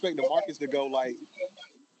everybody expected Marcus to go like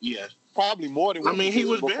probably more than. He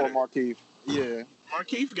was before better. Marquise. Yeah,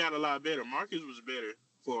 Marquise got a lot better. Marcus was better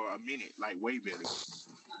for a minute, like way better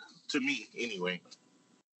to me, anyway.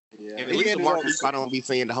 Yeah, and at least Marcus, I don't be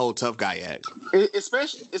saying the whole tough guy act.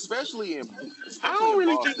 Especially in. I don't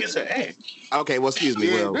really think it's an act. Okay, well, excuse me.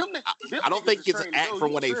 Yeah, Well, I don't think it's an act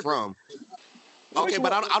from where they from. Okay,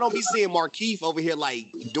 but I don't be seeing Markeith over here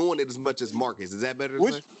like doing it as much as Marcus. Is that better?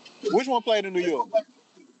 Which one played in New York?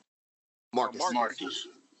 Marcus.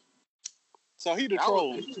 So he the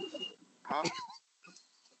troll. Huh?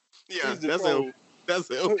 Yeah, that's him. That's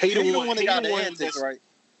him. He the one that got the antics, right?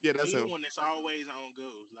 Yeah, that's He's him. the one that's always on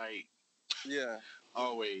goes, like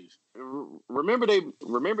always. Remember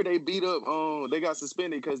they beat up. They got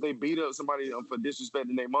suspended because they beat up somebody for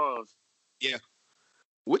disrespecting their moms. Yeah.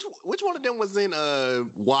 Which one of them was in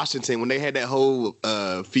Washington when they had that whole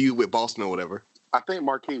feud with Boston or whatever? I think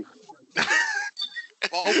Marquise.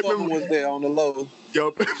 Both of them was there on the low.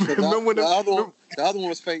 Yo, remember when the other one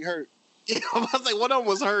was fake hurt. Yeah, I was like, one of them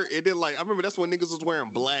was hurt, and then I remember that's when niggas was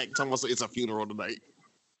wearing black, talking about it's a funeral tonight.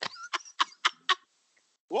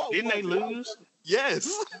 Didn't they lose?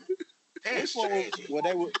 Yes. Which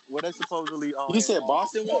one were they supposedly on? You said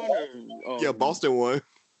Boston won, or yeah, Boston won.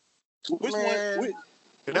 Which one?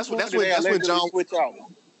 And that's when John switch out.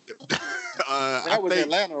 That was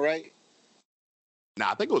Atlanta, right?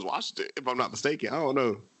 Nah, I think it was Washington, if I'm not mistaken. I don't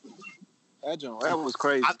know. That was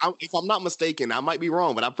crazy. If I'm not mistaken, I might be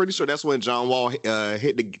wrong, but I'm pretty sure that's when John Wall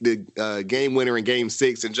hit the game winner in Game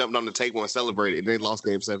 6 and jumped on the table and celebrated. And they lost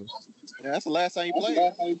Game 7. Yeah, that's the last time he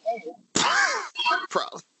played.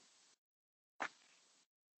 Probably.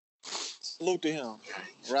 Salute to him,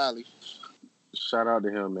 Riley. Shout out to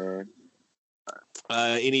him, man.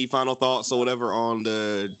 Any final thoughts or whatever on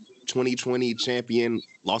the 2020 champion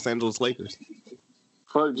Los Angeles Lakers?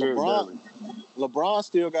 Fuck Jared Dudley. LeBron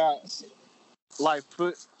still got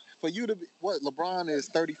for you to be LeBron is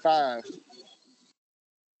 35.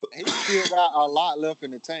 He still got a lot left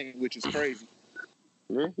in the tank, which is crazy.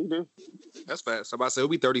 Yeah, he do. That's fast. Somebody said he'll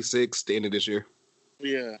be 36 at the end of this year.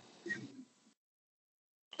 Yeah.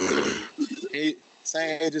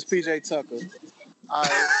 Same age as PJ Tucker. All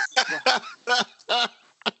right.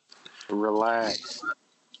 Relax.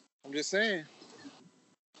 I'm just saying.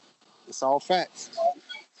 It's all facts.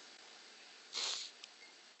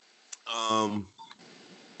 Let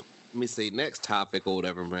me see. Next topic or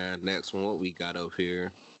whatever, man. Next one. What we got up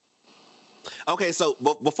here? Okay, so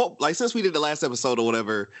before, since we did the last episode or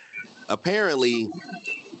whatever, apparently,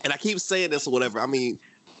 and I keep saying this or whatever. I mean,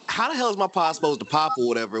 how the hell is my pod supposed to pop or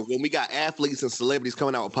whatever when we got athletes and celebrities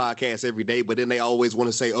coming out with podcasts every day, but then they always want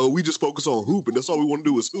to say, "Oh, we just focus on hoop, and that's all we want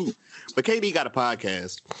to do is hoop." But KD got a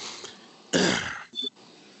podcast,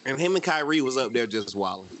 and him and Kyrie was up there just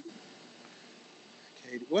wilding.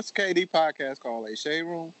 What's KD podcast called? A Shade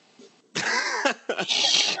Room?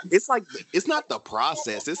 It's not the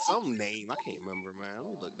process. It's some name. I can't remember, man.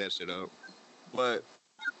 Let me look that shit up. But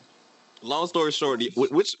long story short,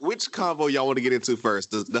 which convo y'all want to get into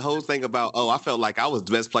first? The whole thing about, I felt like I was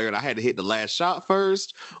the best player and I had to hit the last shot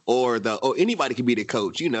first, or anybody could be the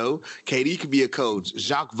coach. KD could be a coach.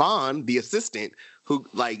 Jacques Vaughn, the assistant, who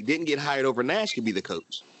didn't get hired over Nash, could be the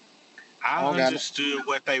coach. I understood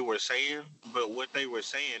what they were saying, but what they were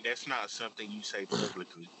saying, that's not something you say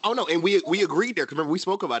publicly. Oh, no, and we agreed there, because remember, we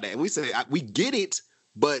spoke about that, and we said, we get it,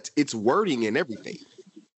 but it's wording and everything.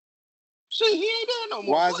 Shit, he ain't there no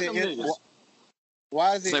more.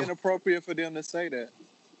 Why is it inappropriate for them to say that?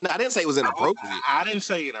 No, I didn't say it was inappropriate. I didn't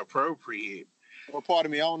say inappropriate. Well,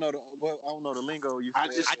 pardon me, I don't know the lingo you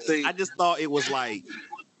said. I just thought it was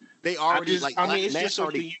they already, it's Nash just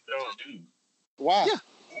something already. you don't do. Why? Yeah.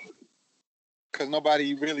 Because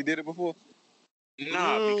nobody really did it before?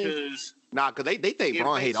 Because they think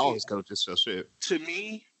Braun hate all his coaches, so shit. To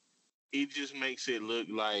me, it just makes it look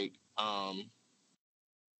like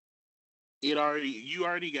you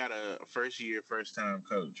already got a first time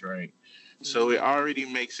coach, right? Mm-hmm. So it already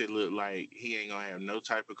makes it look like he ain't gonna have no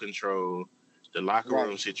type of control. The locker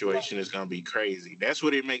room situation is gonna be crazy. That's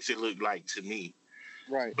what it makes it look like to me.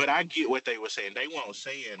 Right. But I get what they were saying. They weren't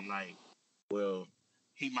saying like, well,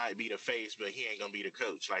 he might be the face, but he ain't gonna be the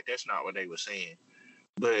coach. Like that's not what they were saying.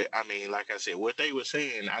 But I mean, like I said, what they were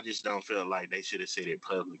saying, I just don't feel like they should have said it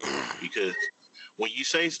publicly because when you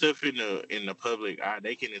say stuff in the public eye,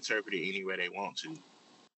 they can interpret it any way they want to.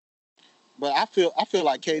 But I feel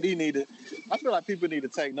like KD needed. I feel like people need to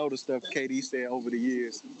take note of stuff KD said over the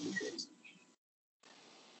years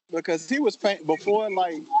because he was before,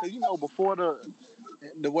 like, cause before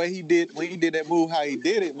the way he did when he did that move, how he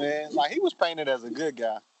did it, man. Like he was painted as a good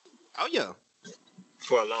guy. Oh yeah.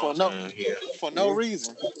 For a long time, yeah. For no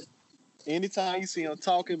reason. Anytime you see him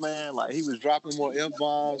talking, man, like he was dropping more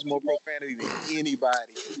F-bombs, more profanity than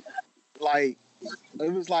anybody. Like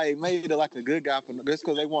it was like made it like a good guy for just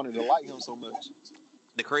because they wanted to like him so much.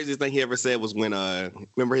 The craziest thing he ever said was when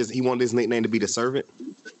remember he wanted his nickname to be the servant.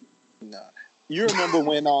 Nah. You remember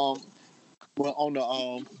when on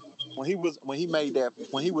the when he was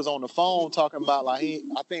on the phone talking about like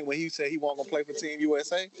I think when he said he wasn't gonna play for Team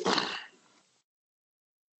USA.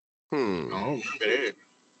 I don't remember that.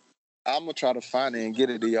 I'm gonna try to find it and get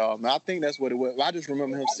it to y'all. Man, I think that's what it was. I just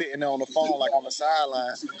remember him sitting there on the phone like on the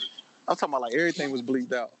sideline. I'm talking about like everything was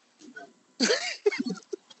bleeped out.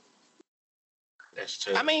 That's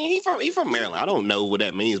tough. I mean, he from Maryland. I don't know what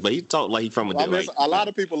that means, but he talked like he from a lot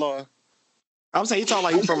of people are. I'm saying he talk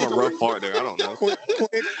like he's from a rough part there. I don't know.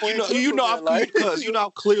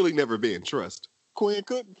 I've clearly never been. Trust. Quinn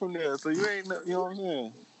Cook from there, so you ain't. You know what I'm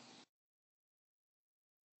saying?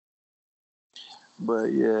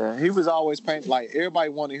 But yeah, he was always painted like everybody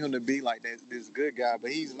wanted him to be like that, this good guy,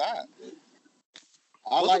 but he's not.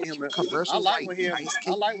 I like him. I like when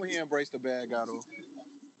he embraced the bad guy though.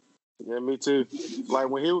 Yeah, me too. Like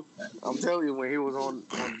I'm telling you, when he was on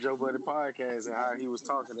Joe Budden podcast and how he was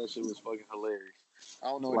talking, that shit was fucking hilarious. I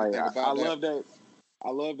don't know anything about that. I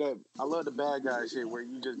love that. I love the bad guy shit where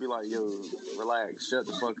you just be like, yo, relax, shut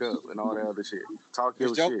the fuck up, and all that other shit. Talk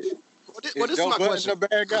your shit. This is my question. The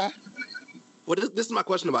bad guy? Well, this is my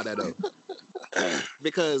question about that though,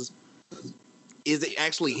 because is it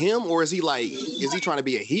actually him or is he trying to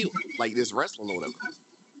be a heel like this wrestling or whatever?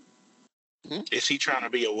 Is he trying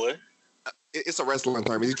to be a what? It's a wrestling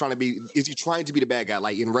term. Is he trying to be the bad guy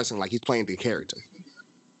like in wrestling, like he's playing the character?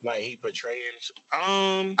 Like he portraying?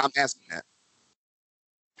 I'm asking that.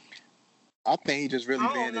 I think he just really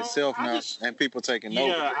being himself now, and people taking note.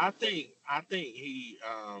 Yeah, I think he.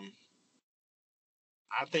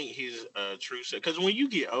 I think his true self. Because when you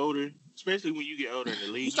get older, especially when you get older in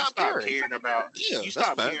the league, you stop caring about. You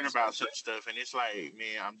stop caring about such stuff, and it's like,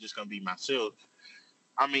 man, I'm just gonna be myself.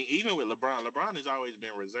 I mean, even with LeBron has always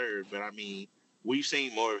been reserved, but I mean, we've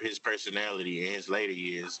seen more of his personality in his later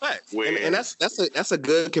years. And that's a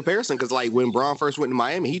good comparison because like when Bron first went to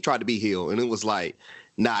Miami, he tried to be heel, and it was like,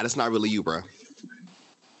 nah, that's not really you, bro.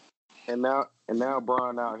 And now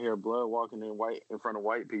Bron out here blood walking in front of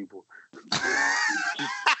white people.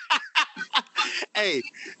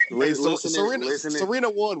 Serena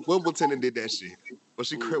won Wimbledon and did that shit. But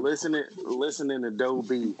she listening to Doe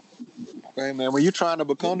B. Hey man, when you trying to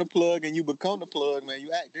become the plug and you become the plug, man,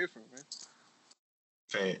 you act different, man.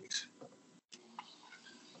 Thanks.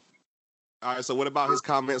 All right, so what about his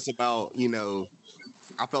comments about,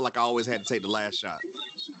 I felt like I always had to take the last shot.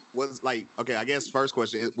 Was like, okay, I guess first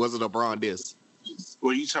question, was it a Bron diss?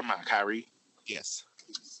 What are you talking about, Kyrie? Yes.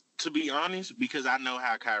 To be honest, because I know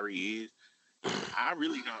how Kyrie is, I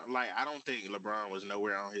really don't I don't think LeBron was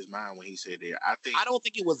nowhere on his mind when he said that. I don't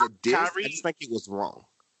think it was a diss. Kyrie, I just think it was wrong.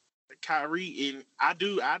 Kyrie, and I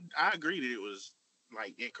agree that it was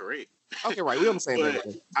incorrect. Okay, right. We understand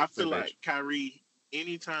that. I feel like Kyrie,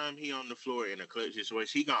 anytime he on the floor in a clutch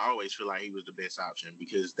situation, he gonna always feel like he was the best option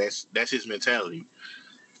because that's his mentality.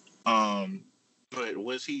 But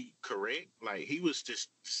was he correct? Like he was just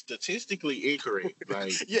statistically incorrect.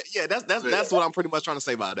 Like yeah, that's what I'm pretty much trying to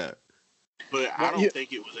say about that. But I don't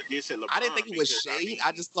think it was a diss at LeBron. I didn't think it was shade.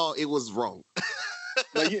 I just thought it was wrong.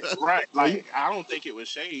 Right. Like I don't think it was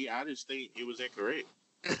shade. I just think it was incorrect.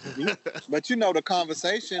 But the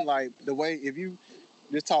conversation, like the way if you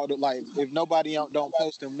just talk to if nobody don't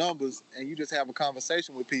post them numbers and you just have a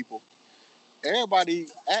conversation with people, everybody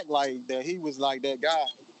act like that he was like that guy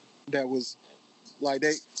that was like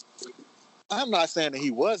they. I'm not saying that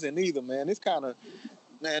he wasn't either, man. It's kind of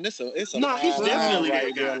it's a no. He's definitely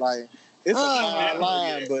that guy. Like it's a fine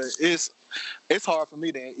line, but it's hard for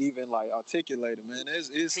me to even articulate it, man.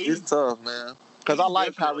 It's tough, man. Because I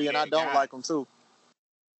like Kyrie and I don't like him too.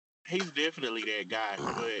 He's definitely that guy,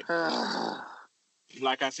 but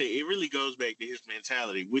like I said, it really goes back to his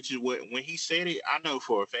mentality, which is what when he said it, I know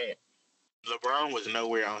for a fact, LeBron was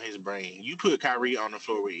nowhere on his brain. You put Kyrie on the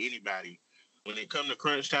floor with anybody, When it come to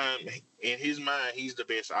crunch time, in his mind, he's the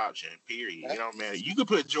best option. Period. It don't matter. You could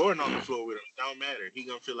put Jordan on the floor with him. It don't matter. He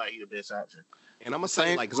gonna feel like he the best option. And I'm gonna say,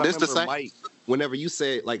 Same. like, because I This the remember same. Mike, whenever you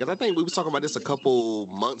said, like, 'cause I think we was talking about this a couple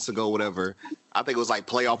months ago, whatever. I think it was like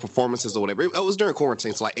playoff performances or whatever. It was during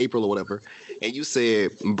quarantine, so like April or whatever. And you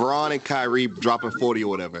said Bron and Kyrie dropping 40 or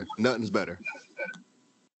whatever. Nothing's better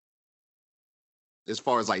as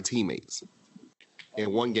far as like teammates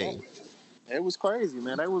in one game. It was crazy,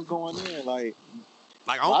 man. They was going in like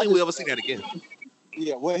Like, I don't think we'll ever see that again.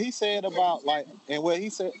 yeah. What he said about like and what he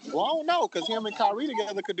said. Well, I don't know because him and Kyrie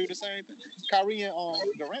together could do the same thing. Kyrie and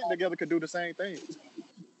Durant together could do the same thing.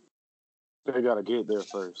 They gotta get there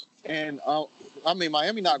first. And I mean,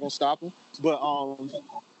 Miami not gonna stop him, but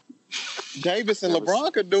Davis and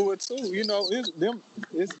LeBron could do it too. You know, it's them.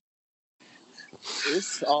 It's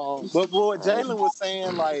But what Jalen was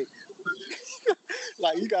saying, like,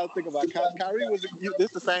 like you gotta think about Kyrie was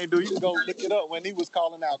this the same dude. You can go look it up when he was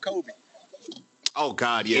calling out Kobe. Oh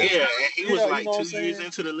God, Yeah, yeah. and he was Yeah, you like know what I'm 2 years saying?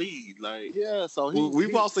 into the league. Like, Yeah, so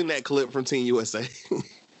We've all seen that clip from Team USA.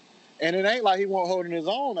 and it ain't like he wasn't holding his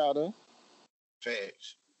own out of,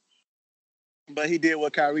 facts. but he did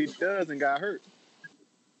what Kyrie does and got hurt.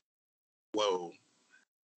 Whoa.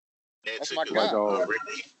 That That's took my a, guy. a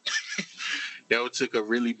really, that took a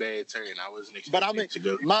really bad turn. I wasn't expecting But I mean, it to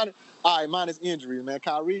go. minus injury, man.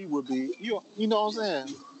 Kyrie would be, you know what I'm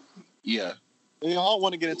saying? Yeah. You know, I don't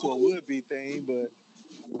want to get into a would-be thing, but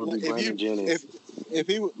Would be if Brandon Jennings. if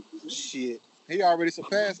he would, shit, he already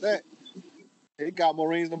surpassed that. He got more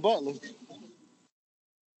rings than Butler.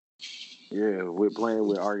 Yeah, we're playing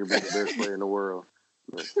with arguably the best player in the world.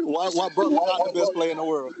 Why Butler not the best player in the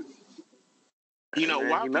world? You know, Man,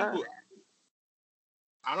 why he not. people...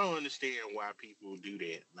 I don't understand why people do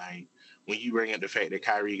that. Like, when you bring up the fact that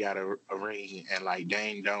Kyrie got a ring and, like,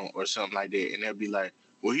 Dame don't or something like that, and they'll be like,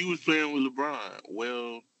 well, he was playing with LeBron.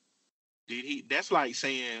 Well, did he? That's like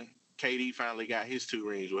saying KD finally got his 2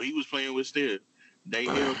 rings. Well, he was playing with Steph. They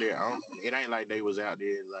held their own. It ain't like they was out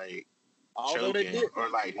there, like, Although they choking did, or,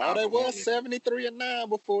 like, all not they was performing. 73-9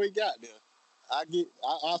 before he got there.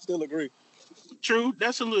 I still agree. True,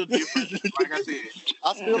 that's a little different. Like I said,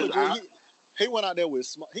 I still because agree. He went out there with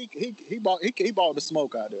smoke. He bought the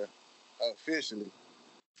smoke out there officially.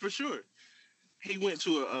 for sure, he went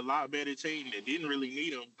to a lot better team that didn't really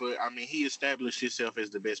need him. But I mean, he established himself as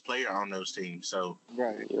the best player on those teams. So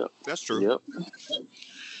Right. Yep. That's true. Yep.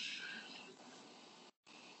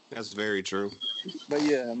 That's very true. But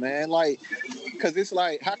yeah, man, like, cause it's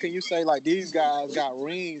like, how can you say like these guys got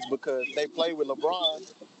rings because they play with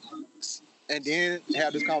LeBron, and then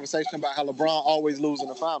have this conversation about how LeBron always loses in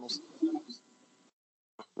the finals?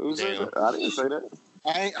 Who said Damn. that? I didn't say that.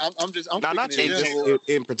 I'm No, not speaking you. in Just general.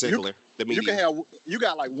 in particular, the You can media. have, you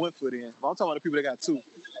got like 1 foot in. But I'm talking about the people that got 2.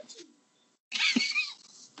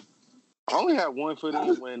 I only have 1 foot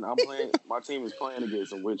in when I'm playing. My team is playing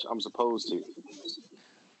against them, which I'm supposed to.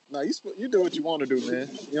 No, you do what you want to do, man.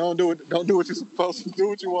 You don't do what you're supposed to do.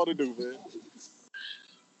 What you want to do, man.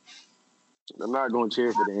 I'm not going to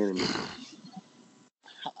cheer for the enemy.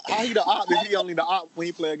 How he the op if he only the op when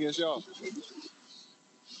he play against y'all?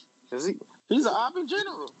 Cause he's an op in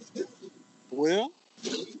general. Well,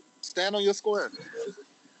 stand on your square.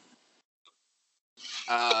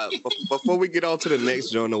 Before we get on to the next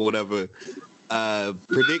joint or whatever,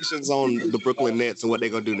 predictions on the Brooklyn Nets and what they're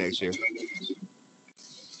gonna do next year.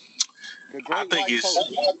 The great I think white it's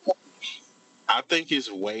coat. I think it's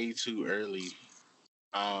way too early.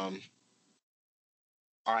 All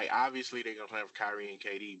right, obviously they're gonna play with Kyrie and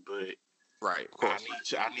KD, but Right, of course.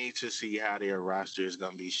 I need to see how their roster is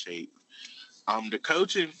gonna be shaped. The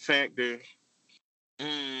coaching factor,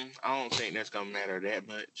 I don't think that's gonna matter that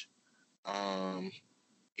much.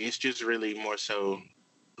 It's just really more so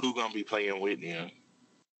who gonna be playing with them.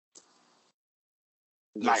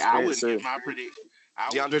 Like I wouldn't give my prediction.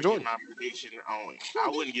 DeAndre Jordan. I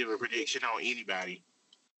wouldn't give a prediction on anybody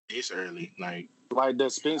this early. Like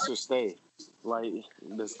does Spencer stay? Like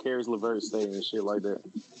does Caris LeVert stay and shit like that?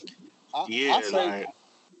 I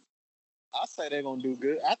say they're gonna do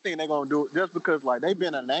good. I think they're gonna do it just because like they've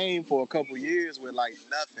been a name for a couple years with like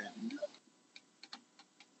nothing.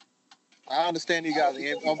 I understand you guys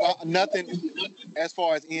nothing as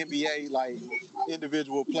far as NBA like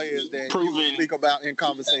individual players that you speak about in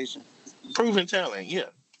conversation. Proven talent, yeah.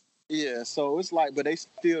 Yeah, so it's like, but they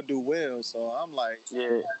still do well. So I'm like,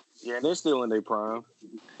 yeah, they're still in their prime.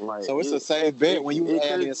 Like, so it's a safe bet when you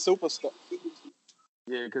add in superstar.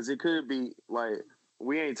 Yeah, because it could be like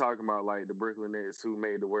we ain't talking about like the Brooklyn Nets who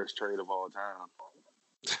made the worst trade of all time.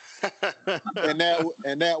 and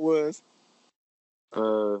that was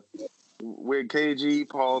with KG,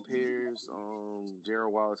 Paul Pierce,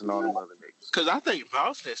 Gerald Wallace, and all them other niggas. Because I think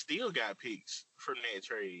Boston still got picks from that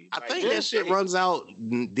trade. I Like, think that shit runs out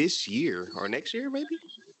this year or next year, maybe.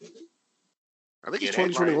 I think it's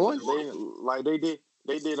 2021.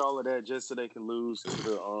 They did all of that just so they can lose to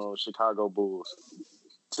the Chicago Bulls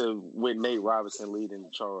with Nate Robinson leading the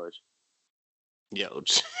charge. Yo,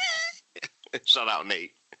 shout out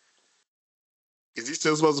Nate. Is he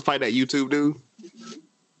still supposed to fight that YouTube dude?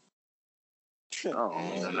 Oh,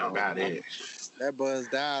 I don't know about it. That buzz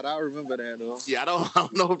died. I remember that though. Yeah, I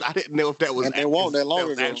don't know. I didn't know if that was And it wasn't that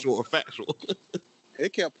long ago. actual or factual.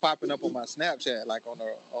 It kept popping up on my Snapchat, like on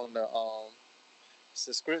the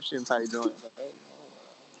subscription type joint.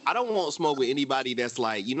 I don't want smoke with anybody that's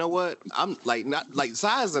like, you know what? I'm like not like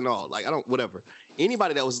size and all. Like I don't whatever.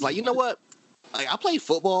 Anybody that was like, you know what? Like I play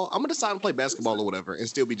football. I'm gonna decide to play basketball or whatever and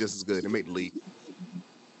still be just as good and make the league.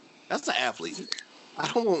 That's an athlete.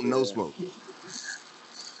 I don't want no smoke.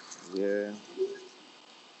 Yeah.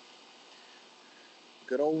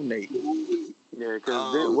 Good old Nate. Yeah,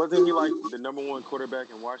 because wasn't he like the number one quarterback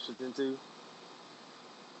in Washington too?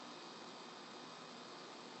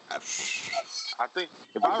 I think,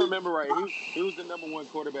 if I remember right, he was the number one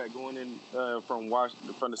quarterback going in from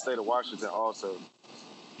the state of Washington also.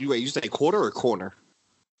 You say quarter or corner?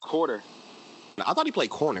 Quarter. No, I thought he played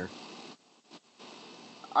corner.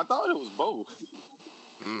 I thought it was both.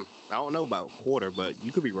 I don't know about quarter, but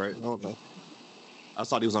you could be right. I don't know. I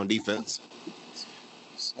thought he was on defense.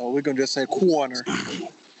 So we're going to just say corner.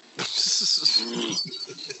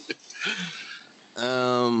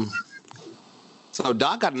 So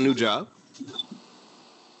Doc got a new job.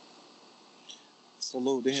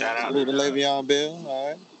 Salute to him. Shout out Salute to to Doc. Le'Veon Bell. All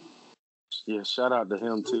right. Yeah, shout out to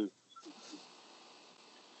him too.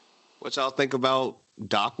 What y'all think about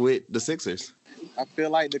Doc with the Sixers? I feel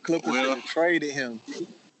like the Clippers should have traded him.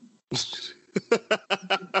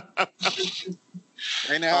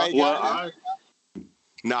 Ain't that how he got it?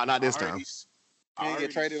 No, not this time. He didn't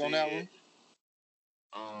get traded on that one?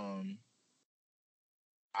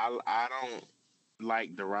 I don't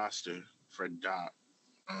like the roster for Doc.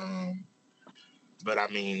 But I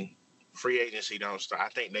mean, free agency don't start. I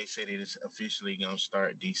think they said it is officially gonna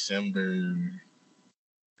start December.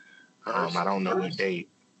 I don't know what date.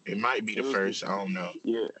 It might be the first. I don't know.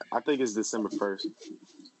 Yeah, I think it's December 1st.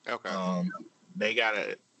 Okay. They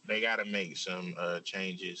gotta make some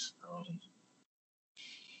changes.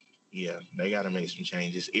 Yeah, they gotta make some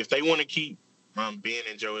changes. If they want to keep Ben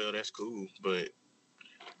and Joel, that's cool. But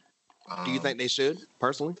do you think they should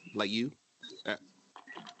personally, like you?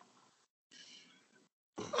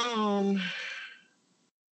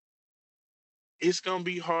 It's gonna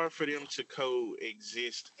be hard for them to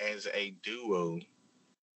coexist as a duo.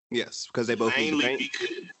 Yes, because they both need to paint.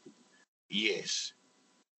 Yes.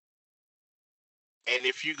 And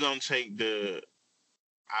if you're gonna take the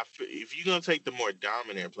more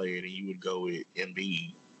dominant player, then you would go with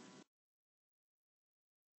Embiid.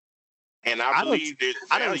 And I believe there's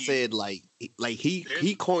value. I done said like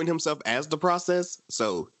he coined himself as the process,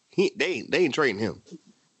 so they ain't trading him.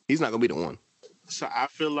 He's not gonna be the one. So I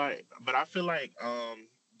feel like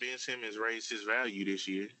Ben Simmons raised his value this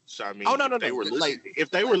year. So I mean,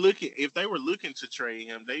 if they were looking to trade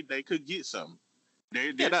him, they could get something.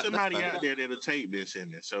 There's somebody out there that'll take Ben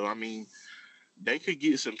Simmons. So I mean, they could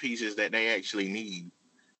get some pieces that they actually need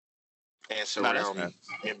and surround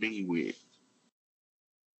Embiid with.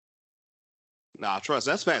 Nah, trust,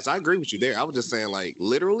 that's facts. I agree with you there. I was just saying, like,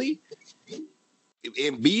 literally,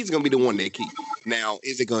 Embiid's gonna be the one they keep. Now,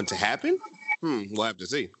 is it going to happen? We'll have to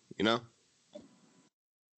see. You know.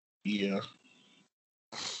 Yeah.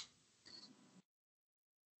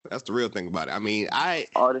 That's the real thing about it. I mean,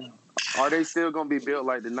 Are they still gonna be built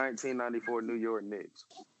like the 1994 New York Knicks?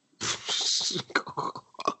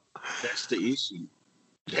 That's the issue.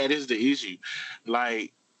 That is the issue.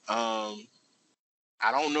 Like,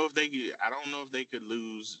 I don't know if they could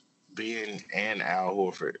lose Ben and Al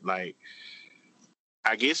Horford. Like,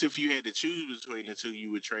 I guess if you had to choose between the two,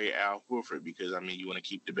 you would trade Al Horford because I mean you want to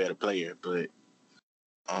keep the better player. But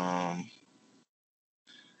I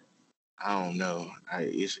don't know.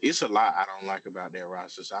 It's a lot I don't like about that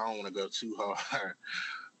roster, so I don't want to go too hard.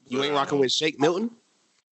 You ain't rocking with Shake Milton?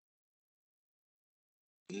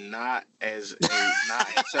 Not as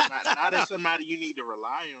somebody you need to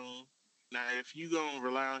rely on. Now, if you gonna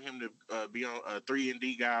rely on him to be on a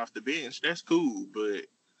 3-and-D guy off the bench, that's cool. But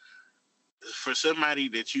for somebody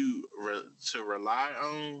that you to rely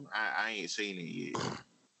on, I ain't seen it yet.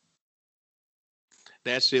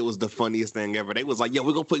 That shit was the funniest thing ever. They was like, "Yo,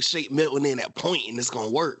 we're gonna put Shake Milton in at point, and it's gonna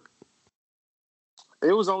work."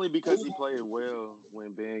 It was only because he played well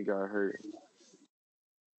when Ben got hurt.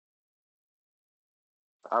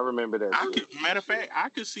 I remember that. Matter of fact, I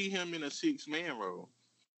could see him in a 6-man role.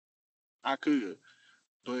 I could,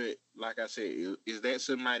 but like I said, is that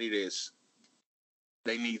somebody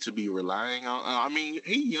they need to be relying on? I mean,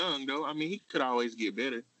 he's young though. I mean, he could always get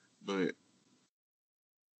better, but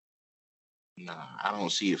nah, I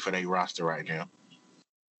don't see it for their roster right now.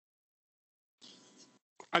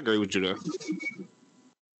 I agree with you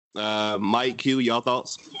there. Mike Q, y'all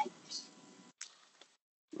thoughts?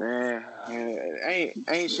 Man,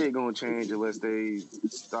 ain't shit gonna change unless they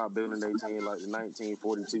stop building their team like the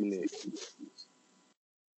 1942 Knicks.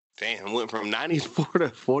 Damn, went from 94 to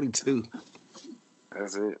 42.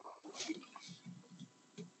 That's it.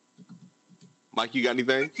 Mike, you got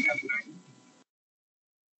anything?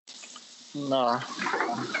 Nah.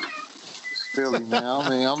 Philly, man. I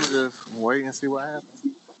mean, I'm gonna just wait and see what happens.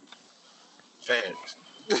 Facts.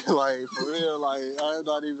 Like, for real, like, I'm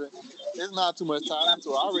not even, it's not too much time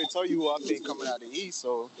into it. I already told you who I think coming out of the East,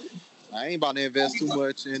 so I ain't about to invest too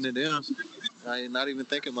much into them. I ain't not even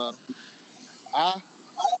thinking about them.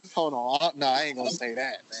 Hold on. No, I ain't gonna say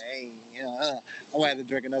that. Man. I'm gonna have to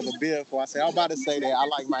drink another beer before I say. I'm about to say that I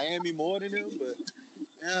like Miami more than them, but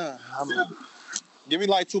yeah, give me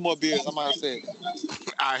like 2 more beers. I might say it.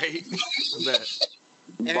 I hate that.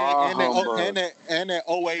 And that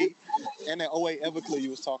 08 Everclear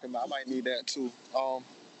you was talking about. I might need that too.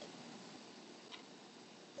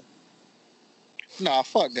 Nah,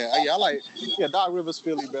 fuck that. I like Doc Rivers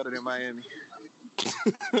Philly better than Miami.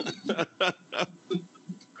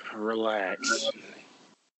 Relax.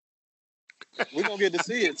 We're gonna get to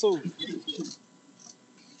see it too.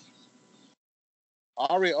 I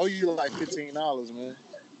already owe you like $15, man.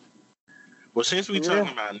 Well, since we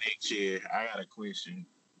talking about next year, I got a question.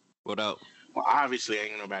 What up? Well, obviously,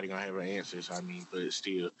 ain't nobody gonna have an answer. So I mean, but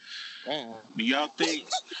still, Damn. do y'all think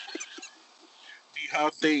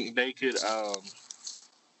they could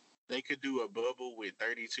do a bubble with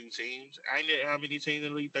 32 teams? I know how many teams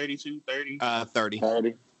in the league? 32, 30? 30.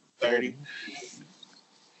 30.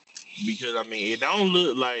 Because I mean, it don't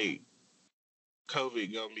look like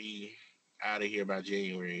COVID gonna be out of here by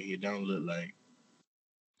January. It don't look like.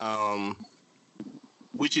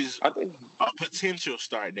 Which is a potential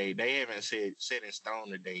start date. They haven't set in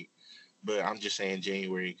stone the date, but I'm just saying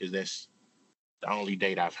January because that's the only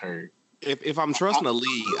date I've heard. If I'm trusting a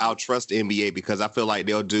league, I'll trust the NBA because I feel like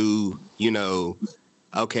they'll do,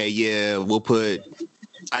 okay, yeah, we'll put,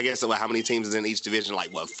 I guess, how many teams is in each division?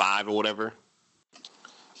 Like, 5 or whatever?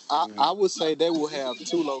 I would say they will have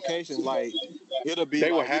 2 locations. Like, it'll be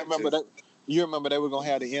They will like, have you remember they were going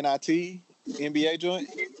to have the NIT NBA joint?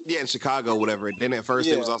 Yeah, in Chicago, whatever. Then at first,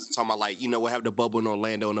 it was also talking about, like, we'll have the bubble in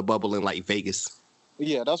Orlando and the bubble in, like, Vegas.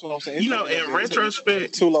 Yeah, that's what I'm saying. In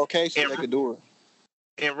retrospect, 2 locations they could do it.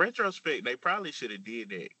 In retrospect, they probably should have did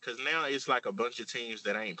that because now it's like a bunch of teams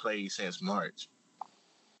that ain't played since March.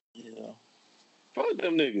 Yeah. Fuck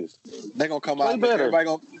them niggas. They gonna come out. Everybody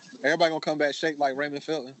gonna come back shaped like Raymond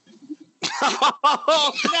Felton.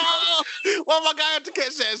 Oh no! Why my guy have to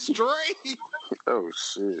catch that straight? Oh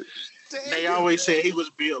shit! Damn. They always said he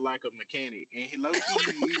was built like a mechanic, and he low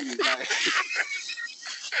key he was like.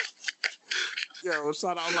 Yo,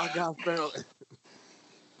 shout out my guy Felton.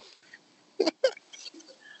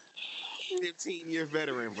 15-year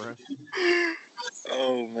veteran, bro.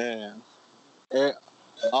 Oh man.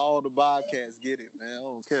 All the Bobcats get it, man. I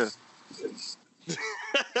don't care.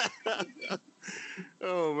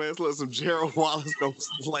 Oh man, let's let some Gerald Wallace go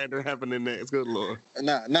slander happening next. Good lord.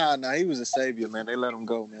 Nah. He was a savior, man. They let him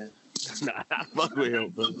go, man. Nah, I fuck with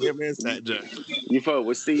him, but him and Sat Jack. You fuck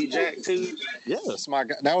with Steve Jack too? Yeah, that's my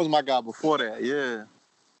guy. That was my guy before that. Yeah.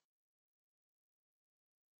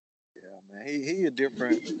 Yeah, man. He a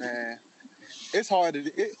different man. It's hard to.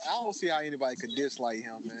 I don't see how anybody could dislike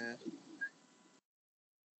him, man.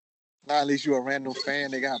 Not at least you're a random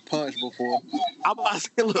fan that got punched before. I'm about to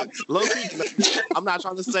say, look, I'm not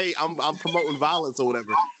trying to say I'm promoting violence or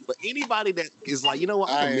whatever, but anybody that is like, you know what,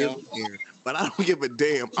 I'm a millionaire, but I don't give a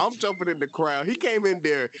damn. I'm jumping in the crowd. He came in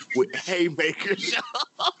there with haymakers.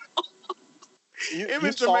 Him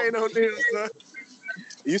and Jermaine O'Neal, son.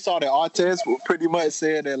 You saw that Artest pretty much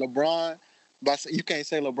said that LeBron, but you can't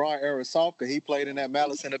say LeBron era soft because he played in that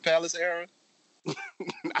Malice in the Palace era.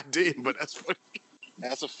 I did, but that's funny.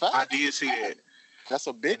 That's a fact. I did see that. That's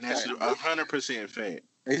a big fact. That's 100% fact.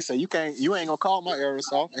 He said you ain't gonna call my era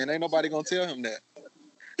soft, and ain't nobody gonna tell him that.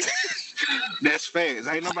 That's facts.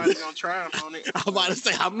 Ain't nobody gonna try him on it. I'm about to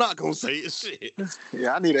say I'm not gonna say it. Shit.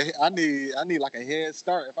 Yeah, I need like a head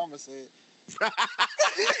start if I'm gonna say it.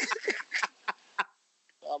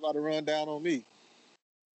 I'm about to run down on me.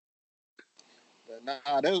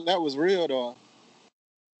 Nah, that was real though.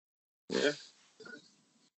 Yeah.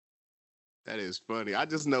 That is funny. I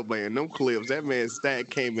just know, man, them clips, that man's stat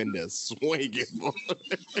came in there swinging.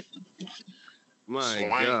 My Swing.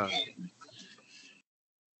 God.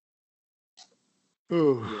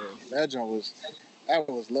 Yeah, that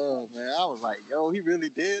was love, man. I was like, yo, he really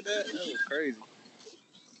did that? That was crazy.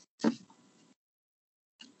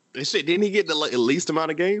 And shit, didn't he get the least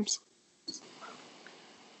amount of games?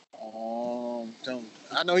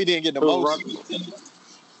 I know he didn't get the Who, most.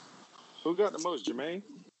 Who got the most, Jermaine?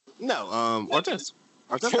 No, Artest.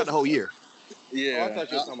 Artest got the whole year. Yeah. Oh, I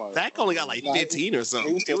thought you were talking about Zach only got like Nah, 15 or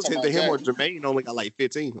something. he It was talking either him or about Jermaine only got like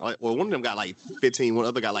 15. Well, one of them got like 15, one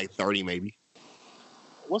other got like 30 maybe.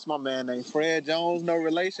 What's my man named Fred Jones? No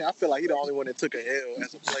relation. I feel like he the only one that took a L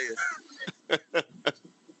as a player.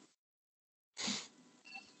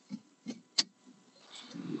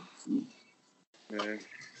 Man.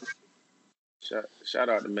 Shout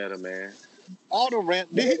out to Meta, man. All the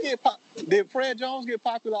rant. Did Fred Jones get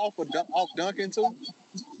popular off Duncan too?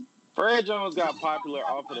 Fred Jones got popular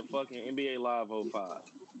off of the fucking NBA Live 05.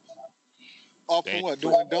 Off of what?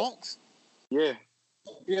 Doing dunks? Yeah.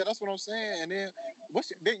 Yeah, that's what I'm saying. And then,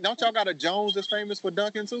 don't y'all got a Jones that's famous for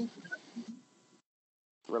dunking too?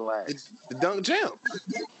 Relax. The dunk champ. I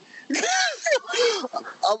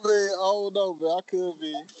mean, I don't know, man. I could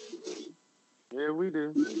be. Yeah, we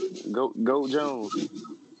do. Go Jones.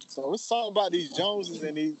 So it's something about these Joneses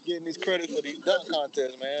and he's getting these credit for these dunk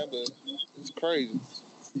contests, man. But it's crazy.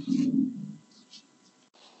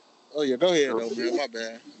 Oh yeah, go ahead though, man. My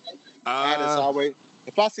bad. I just always,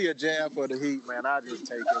 if I see a jab for the Heat, man, I just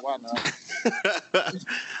take it. Why not?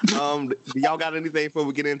 Do y'all got anything before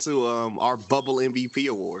we get into our bubble MVP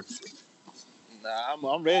awards? Nah,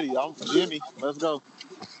 I'm ready. I'm Jimmy. Let's go.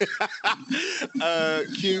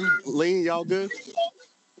 Q, Lean, y'all good?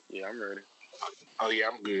 Yeah, I'm ready. Oh yeah,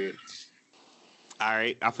 I'm good. All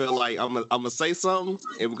right. I feel like I'm gonna say something,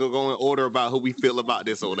 and we're gonna go in order about who we feel about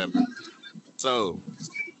this or whatever. So,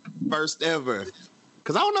 first ever,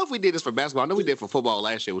 because I don't know if we did this for basketball. I know we did for football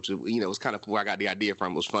last year, which was kind of where I got the idea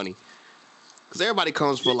from. It was funny because everybody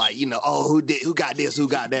comes for like oh who got this, who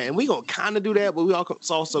got that, and we gonna kind of do that, but we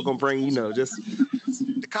also gonna bring just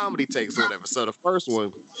the comedy takes or whatever. So the first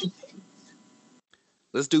one,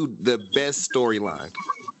 let's do the best storyline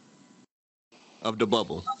of the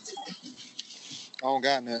bubble. I don't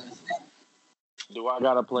got nothing. Do I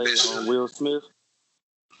gotta play on Will Smith?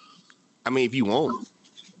 I mean, if you want.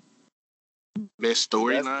 Best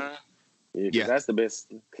storyline. Yeah, that's the best.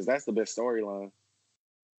 Because that's the best storyline.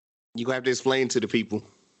 You gonna have to explain to the people.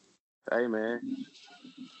 Hey man,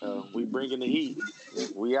 we bringing the heat.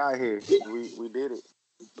 We out here. We did it.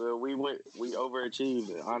 Well, we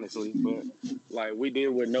overachieved, honestly. But like we did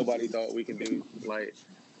what nobody thought we could do. Like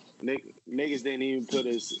niggas didn't even put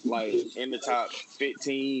us like in the top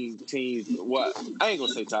 15 teams. What? I ain't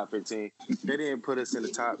gonna say top 15. They didn't put us in the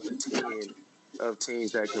top 10 of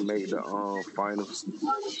teams that can make the finals.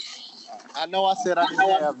 I know I said I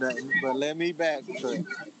didn't have nothing, but let me backtrack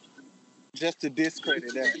just to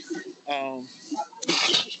discredit that.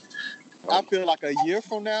 I feel like a year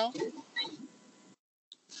from now,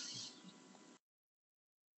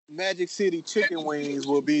 Magic City chicken wings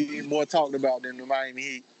will be more talked about than the Miami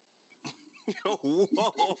Heat. Whoa.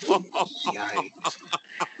 Yikes.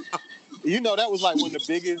 That was like one of the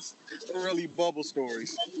biggest early bubble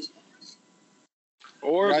stories.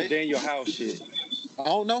 Or right? the Daniel House shit. I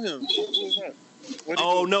don't know him. Who was that?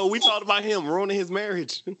 Oh no, we talked about him ruining his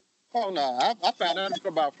marriage. Oh no, I found out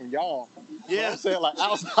about from y'all. Yeah, I'm saying like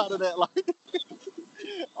outside of that, like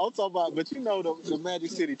I'm talking about. But the Magic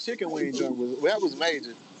City chicken wing joint was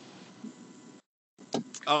major.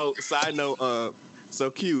 Oh, side note, so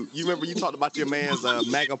cute. You remember you talked about your man's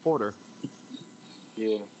Maga Porter?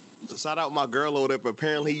 Yeah. Shout out my girl over there, but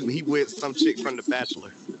apparently he with some chick from The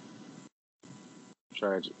Bachelor.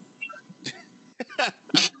 Tragic. I'm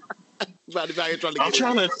trying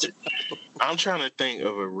to think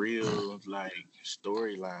of a real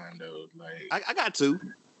storyline though. I got two.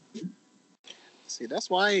 See, that's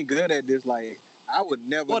why I ain't good at this. Like, I would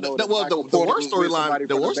never know. The worst storyline.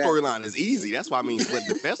 The worst storyline is easy. That's why I mean, but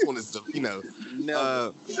the best one is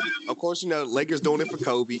of course, Lakers doing it for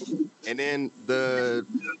Kobe, and then the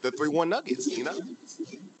 3-1 Nuggets.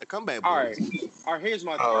 The comeback. All right. Here's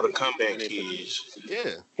my. Oh, the comeback kids.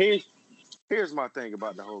 Yeah. Here's my thing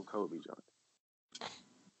about the whole Kobe joint.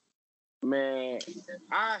 Man,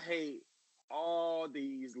 I hate all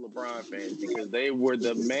these LeBron fans because they were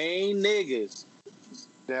the main niggas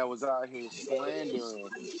that was out here slandering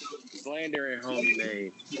homie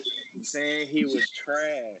name, saying he was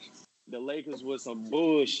trash. the Lakers was some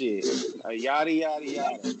bullshit, yada yada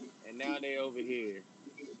yada, and now they over here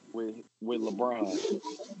with LeBron.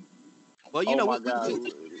 Well, you Oh know, my God!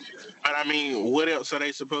 But I mean, what else are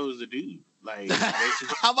they supposed to do? Like,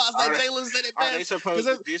 how about I say Jalen said it are they best? supposed to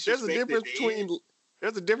There's a disrespect difference the between dead?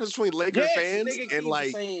 there's a difference between Laker Yes, fans nigga, and keep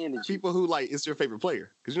like saying energy. people who like it's your favorite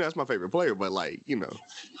player, because you know that's my favorite player. But like, you know,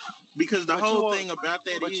 Because the But you whole want- thing about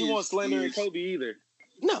that But you won't slander is Kobe either.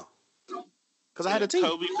 no, because I had a team.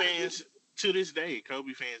 Kobe fans to this day,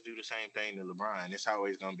 Kobe fans do the same thing to LeBron. It's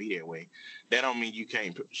always gonna be that way. That don't mean you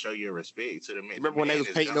can't show your respect to the man. Remember when they was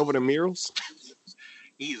painting over the murals?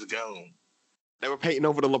 He's gone. They were painting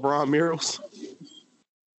over the LeBron murals.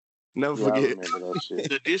 Never Yeah, I forget. remember that shit.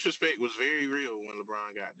 The disrespect was very real when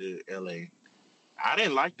LeBron got to LA. I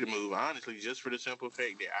didn't like the move, honestly, just for the simple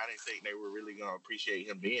fact that I didn't think they were really gonna appreciate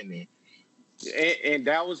him being there. And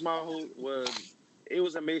that was my whole it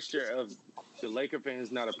was a mixture of the Laker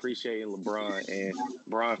fans not appreciating LeBron and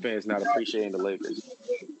LeBron fans not appreciating the Lakers.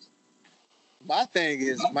 My thing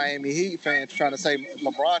is Miami Heat fans trying to say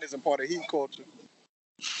LeBron isn't part of Heat culture.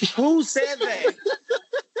 Who said that?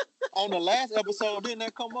 On the last episode, didn't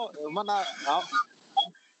that come up? Am I not?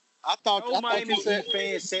 I thought Miami you said. Heat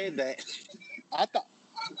fans said that. I thought.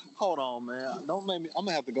 Hold on, man. Don't make me. I'm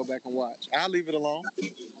gonna have to go back and watch. I'll leave it alone.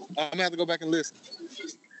 I'm gonna have to go back and listen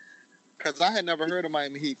because I had never heard of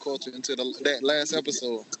Miami Heat culture until that last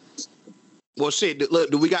episode. Well, shit.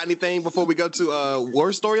 Look, do we got anything before we go to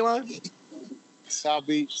worst storyline? South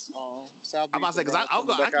Beach. South Beach. I'm about to say because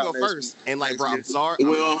I can go first. And like, bro, I'm sorry.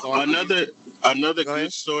 Well, I'm sorry. another Go good ahead.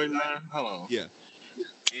 storyline. Hold on. Yeah.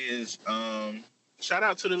 Is shout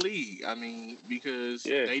out to the league. I mean, because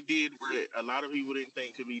they did what a lot of people didn't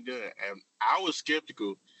think could be done, and I was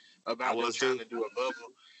skeptical about them trying to do a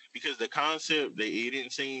bubble because the concept it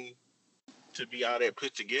didn't seem to be all that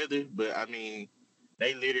put together. But I mean,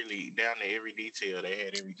 they literally down to every detail. They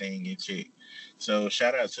had everything in check. So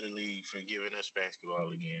shout out to the league for giving us basketball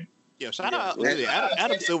again. Yeah, shout out.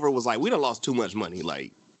 Adam Silver was like, we done lost too much money.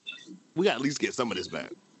 Like, we got to at least get some of this back.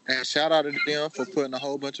 And shout out to them for putting a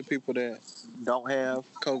whole bunch of people that don't have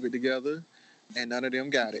COVID together, and none of them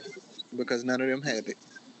got it because none of them had it.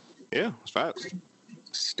 Yeah, it's facts.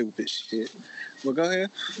 Stupid shit. Well, go ahead.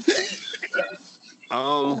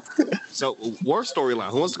 So worst storyline.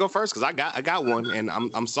 Who wants to go first? Because I got one, and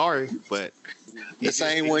I'm sorry, but The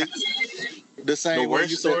same way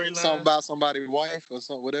you said something about somebody's wife or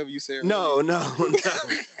something, whatever you said. no.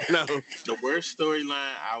 The worst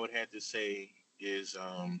storyline I would have to say is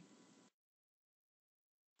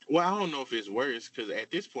well, I don't know if it's worse because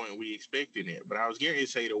at this point we expecting it, but I was getting to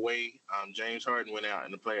say the way James Harden went out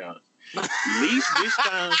in the playoffs. At least this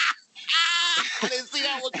time, I didn't see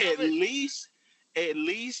that one coming. At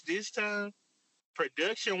least this time,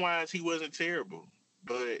 production-wise, he wasn't terrible.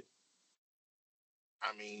 But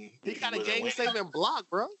I mean, He got a game-saving block,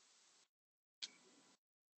 bro.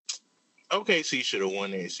 OKC should have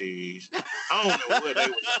won that series. I don't know what they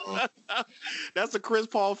was on. That's a Chris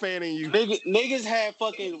Paul fan in you. Niggas had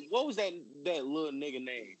fucking what was that little nigga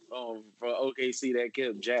name for OKC that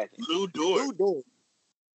kept jacking? Lou Dort.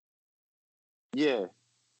 Yeah.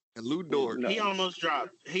 And Lou Dort. No. He almost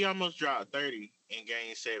dropped 30 in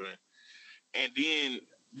game 7. And then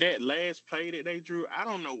that last play that they drew, I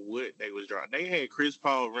don't know what they was drawing. They had Chris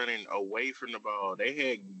Paul running away from the ball. They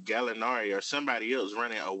had Gallinari or somebody else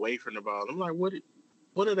running away from the ball. I'm like,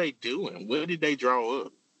 what are they doing? What did they draw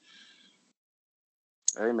up?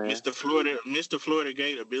 Hey man. Mr. Florida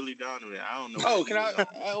Gator, Billy Donovan. I don't know. Oh, can I?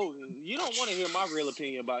 Oh, you don't want to hear my real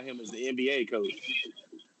opinion about him as the NBA coach.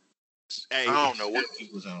 Hey, I don't know what he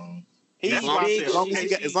was on. He's That's why I big.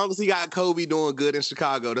 said as long as he got Kobe doing good in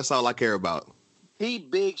Chicago, that's all I care about. He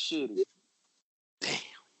big shitty.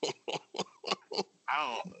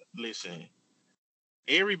 I don't listen.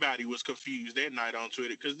 Everybody was confused that night on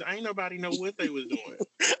Twitter because ain't nobody know what they was doing.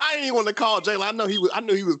 I didn't even want to call Jalen. I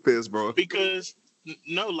knew he was pissed, bro. Because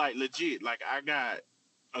no, like legit, like I got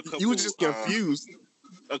a couple. You was just confused.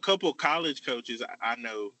 A couple college coaches I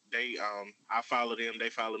know. They I follow them.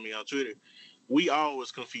 They follow me on Twitter. We all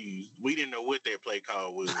was confused. We didn't know what that play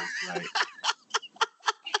call was. Like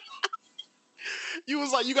You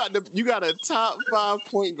was like, you got a top 5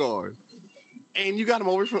 point guard, and you got him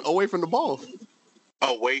away from the ball.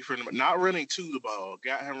 away from the, not running to the ball.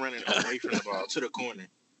 Got him running away from the ball to the corner.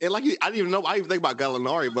 And like, I didn't even know. I didn't even think about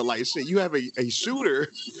Gallinari, but like, shit, you have a shooter.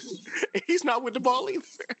 He's not with the ball either.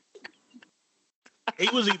 He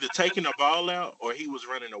was either taking the ball out or he was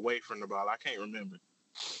running away from the ball. I can't remember.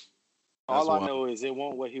 All I know is it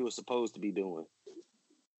wasn't what he was supposed to be doing.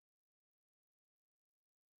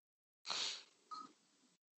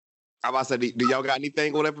 I'm about to say, do y'all got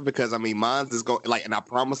anything, whatever? Because I mean, mine's is going like, and I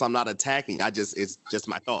promise I'm not attacking. It's just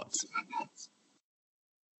my thoughts.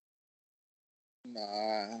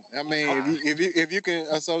 Nah, I mean, if you can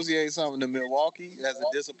associate something to Milwaukee as a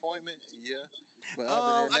disappointment, yeah. But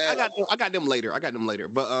other than that, I got them later.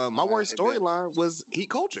 But my worst storyline was Heat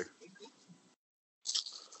culture.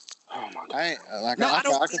 Oh my god! I ain't like No, I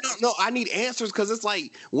no, I need answers because it's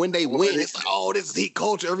like when they win, it's like, oh, this is Heat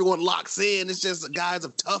culture. Everyone locks in. It's just guys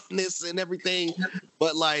of toughness and everything.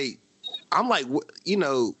 But like, I'm like, you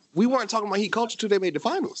know, we weren't talking about Heat culture till they made the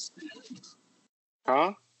finals.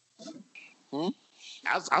 Huh?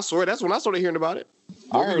 I swear that's when I started hearing about it.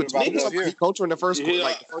 I heard about it Heat here. culture in the first, Yeah,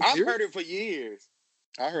 like, the first I've year. heard it for years.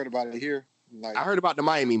 I heard about it here. Like I heard about the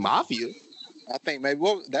Miami Mafia. I think maybe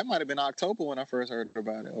that might have been October when I first heard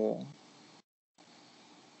about it.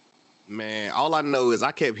 Man, all I know is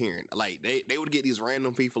I kept hearing like they would get these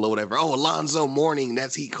random people or whatever. Oh, Alonzo Mourning,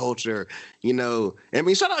 that's Heat culture, you know. I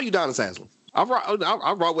mean, shout out Udonis Haslem. I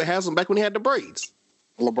rocked with Haslem back when he had the braids.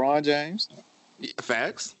 LeBron James. Yeah,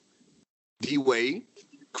 facts. D Wade.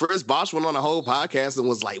 Chris Bosh went on a whole podcast and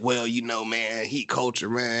was like, "Well, you know, man, Heat culture,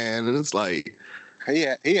 man," and it's like He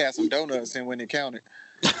had some donuts in when it counted,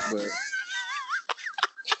 but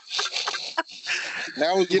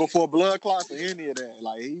that was before blood clots or any of that.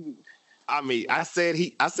 Like I mean, I said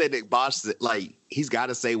that Bosh like he's got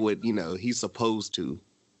to say what you know he's supposed to.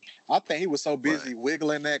 I think he was so busy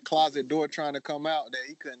wiggling that closet door trying to come out that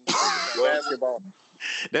he couldn't play basketball.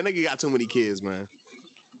 That nigga got too many kids, man.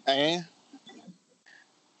 And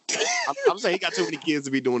I'm saying he got too many kids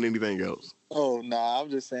to be doing anything else. oh nah, I'm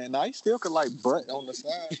just saying, he still could like butt on the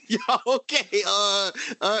side. Yo, okay.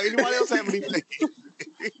 Anybody else have anything?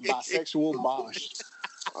 Bisexual Bosh.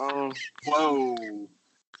 Whoa.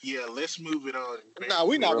 Yeah, let's move it on. Nah,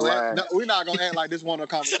 we're not gonna act like this one a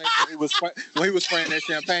conversation. When he was spraying that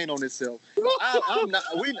champagne on himself. I'm not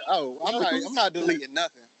deleting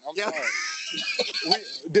nothing. I'm sorry.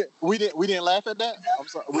 We didn't laugh at that. I'm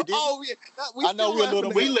sorry. We did. Oh yeah, I know we're a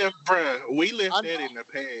little. We left that in the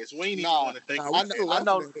past. We ain't even want to think about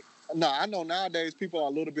that. I know nowadays people are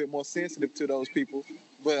a little bit more sensitive to those people,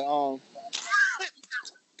 but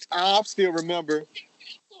I still remember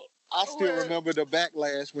the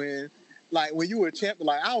backlash when you were a champion.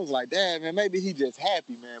 Like I was like, damn man, maybe he just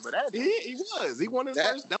happy, man. But that he was. He won his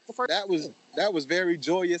first. That was the first. That was very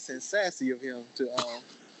joyous and sassy of him to.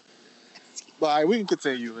 But all right, we can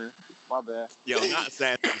continue, man. My bad. Yo, not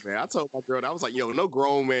sassy, man. I told my girl, I was like, yo, no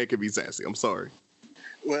grown man can be sassy. I'm sorry.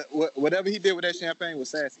 Whatever he did with that champagne was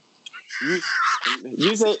sassy.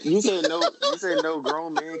 You said no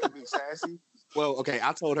grown man can be sassy. Well, okay,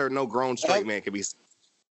 I told her no grown straight man can be sassy.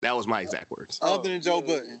 That was my exact words. Other than Joe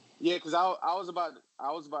Budden. Yeah, because I was about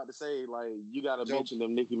to say like you got to mention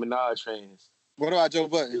them Nicki Minaj fans. What about Joe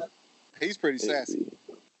Budden? He's pretty sassy.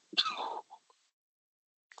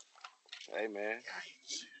 Hey man,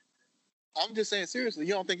 I'm just saying seriously.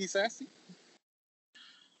 You don't think he's sassy?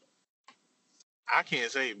 I can't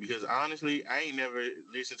say because honestly, I ain't never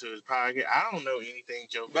listened to his podcast. I don't know anything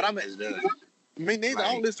Joe Budden has done. Me neither.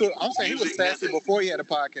 I don't listen to it. I'm saying he was sassy before he had a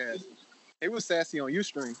podcast. He was sassy on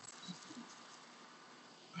Ustream.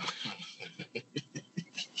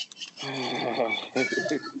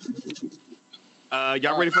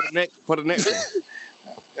 Y'all ready for the next one?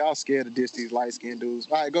 Y'all scared to dish these light skinned dudes.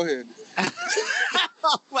 All right, go ahead.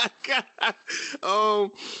 Oh my god.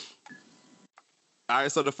 All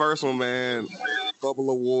right, so the first one, man, Bubble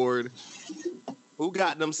Award. Who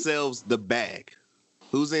got themselves the bag?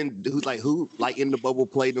 Who in the bubble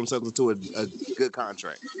played themselves into a good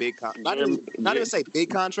contract? Not even say big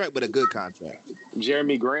contract, but a good contract.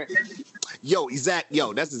 Jeremy Grant. Yo,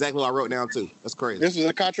 that's exactly what I wrote down too. That's crazy. This was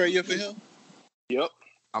a contract year for him? Yep.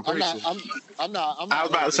 I'm pretty sure. I'm not. I was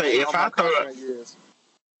about to say, if I throw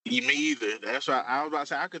me either. That's right. I was about to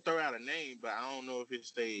say I could throw out a name, but I don't know if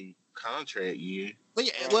it's a contract year. But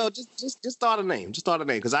yeah, well, just thought a name. Just thought a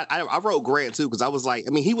name because I wrote Grant too because I was like, I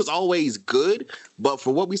mean, he was always good, but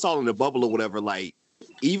for what we saw in the bubble or whatever, like,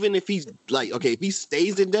 even if he's like, okay, if he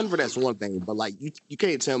stays in Denver, that's one thing. But like, you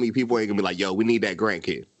can't tell me people ain't gonna be like, yo, we need that Grant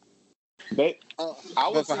kid. I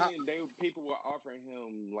was seeing people were offering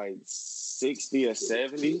him like 60 or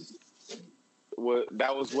 70.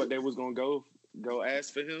 That was what they was gonna go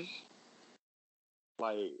ask for him.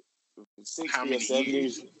 Like 60 or 70.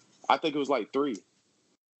 Years? I think it was like 3.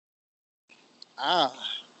 I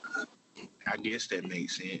guess that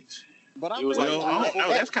makes sense. But it was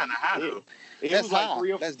that's kind of high though. It was high. Like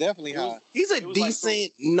 3 or 4. That's definitely high. He's a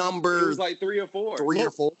decent number. It was like 3 or 4. 3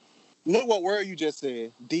 or 4. Look what word you just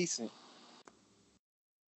said. Decent.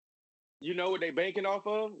 You know what they banking off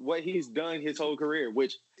of? What he's done his whole career,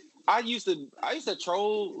 which I used to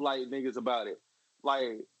troll like niggas about it.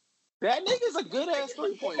 Like that nigga's a good ass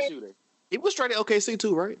 3-point shooter. He was straight at OKC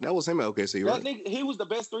too, right? That was him at OKC, That right? nigga, he was the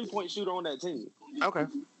best 3-point shooter on that team. Okay.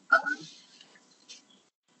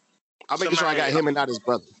 I'm making sure I got him and not his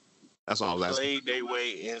brother. That's all I was asking. Played their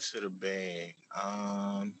way into the bag.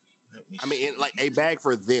 I mean, like a bag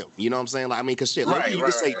for them. You know what I'm saying? Like, I mean, cause shit, like, you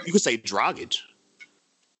could say Dragic.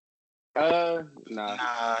 Nah. Nah,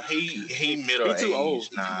 he middle He too old.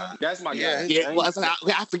 Nah, That's my guy. Yeah. Well,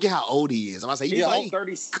 I forget how old he is. I'm gonna say he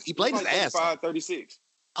played his ass off. 36.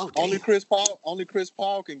 Oh, damn. Only Chris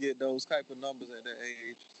Paul can get those type of numbers at that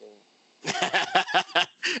age. So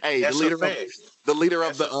Hey, that's the leader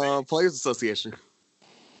of the Players Association,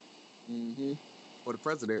 or the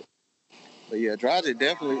president. But yeah, Dragic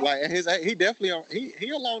definitely like he definitely he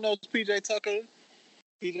along those PJ Tucker,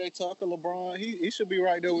 LeBron. He should be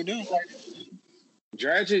right there with them.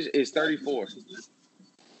 Dragic is 34.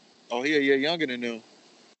 Oh, he a year younger than them.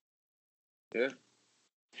 Yeah.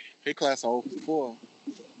 He class of 04.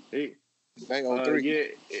 They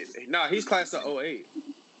 03. He's class of 08.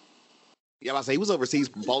 Yeah, I say he was overseas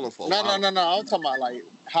bowling for a while. No. I'm talking about like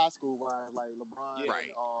high school wise, like LeBron. Yeah,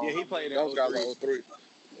 right. He played in those guys like 03.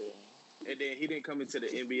 And then he didn't come into the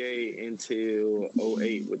NBA until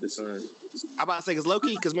 08 with the Suns. I'm about to say, because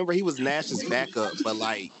low-key, because remember, he was Nash's backup, but,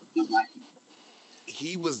 like,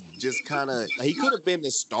 he was just kind of, he could have been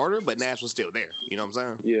the starter, but Nash was still there. You know what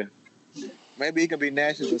I'm saying? Yeah. Maybe he could be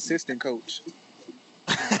Nash's assistant coach.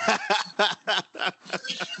 I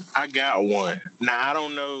got one. Now, I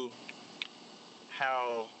don't know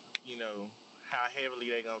how heavily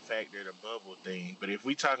they're going to factor the bubble thing, but if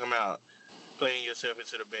we talking about playing yourself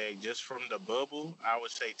into the bag just from the bubble, I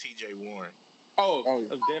would say TJ Warren. Oh,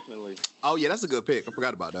 definitely. Oh, yeah, that's a good pick. I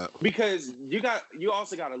forgot about that. Because you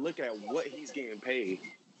also got to look at what he's getting paid.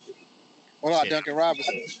 What about Duncan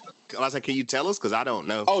Robinson? I was like, can you tell us? Because I don't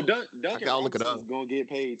know. Oh, Duncan I'll look it Robinson's up. going to get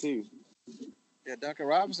paid too. Yeah, Duncan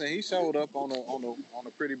Robinson, he showed up on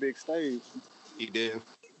a pretty big stage. He did.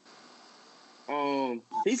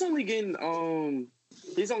 He's only getting 11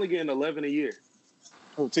 a year.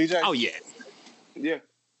 Oh, TJ? Oh, yeah. Yeah.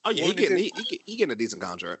 Oh, yeah, he getting a decent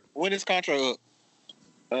contract. When is contract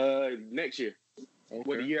up? Next year. Okay.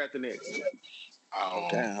 What, the year after next?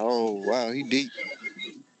 Oh, wow, he deep.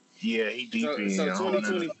 Yeah, he deep in. So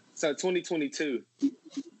 2020. So 2022. Yeah,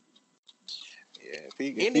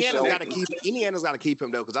 Indiana's got to keep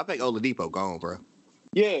him though, because I think Oladipo gone, bro.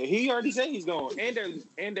 Yeah, he already said he's gone, and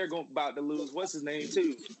they're about to lose. What's his name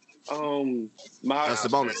too? That's the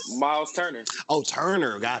bonus. Miles Turner. Oh,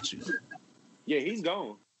 Turner, got you. Yeah, he's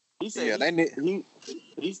gone. He said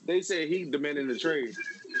they said he demanded the trade.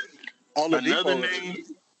 Another name,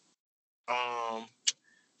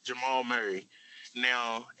 Jamal Murray.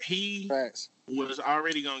 Now he was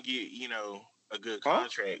already gonna get a good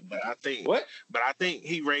contract, but I think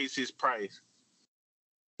he raised his price.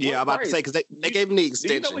 Yeah, I'm about to say because they gave him the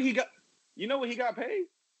extension. Do you know what he got? You know what he got paid?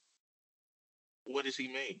 What does he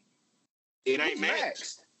make? It ain't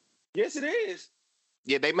maxed. Yes, it is.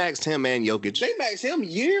 Yeah, they maxed him and Jokic. They maxed him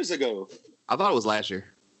years ago. I thought it was last year.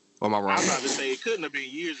 Or am I wrong? I'm about to say it couldn't have been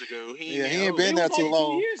years ago. He ain't been there too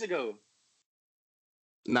long. Years ago.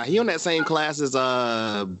 Nah, he on that same class as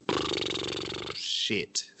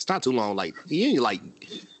shit. It's not too long. Like he ain't like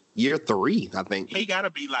year 3, I think. He gotta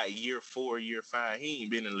be like year 4, year 5. He ain't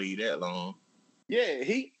been in the league that long. Yeah,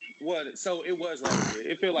 so it was last year.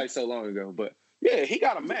 It feel like so long ago, but yeah, he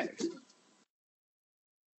got a max.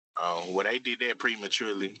 Oh, well, they did that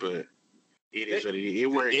prematurely, but it is what it is.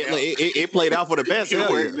 It worked out. It played out for the best. It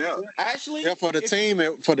worked out. Actually, yeah, for the team,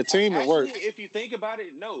 it worked. If you think about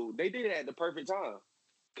it, no, they did it at the perfect time.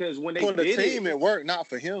 Because when they for the did team, it worked, not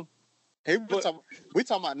for him. We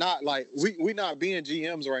talking about not like we not being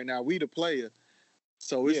GMs right now. We the player,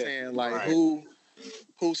 so we're saying like who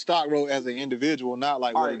stock wrote as an individual, not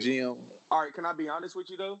like what a GM. All right, can I be honest with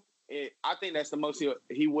you though? I think that's the most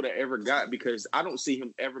he would have ever got because I don't see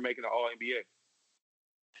him ever making an All NBA.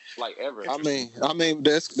 Like ever. I mean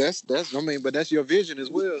that's but that's your vision as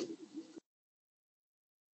well.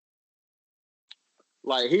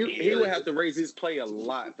 Like he would have to raise his play a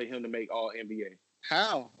lot for him to make All NBA.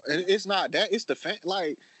 How? It's not that. It's the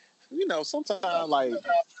like, sometimes like,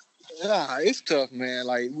 it's tough, man.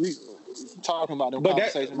 Like we talking about them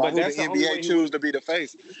conversations about who the NBA choose to be the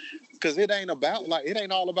face, because it ain't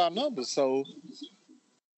all about numbers. So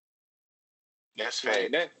that's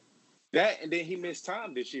fact. That and then he missed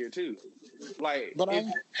time this year too. Like, but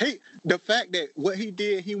the fact that what he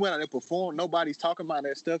did, he went out and performed. Nobody's talking about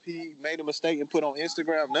that stuff. He made a mistake and put on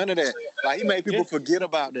Instagram. None of that. Like he made people forget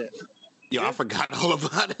about that. Yo, I forgot all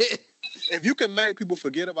about it. If you can make people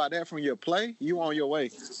forget about that from your play, you on your way.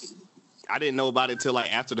 I didn't know about it till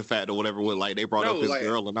like after the fact or whatever. When like they brought No, up his like-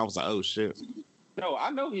 girl, and I was like, oh shit. No,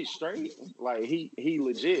 I know he's straight. Like he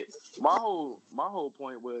legit. My whole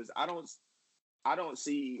point was I don't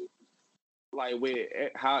see like with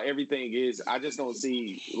how everything is. I just don't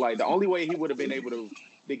see like the only way he would have been able to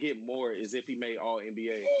get more is if he made All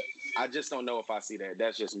NBA. I just don't know if I see that.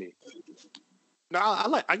 That's just me. No,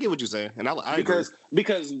 I get what you're saying, and I agree.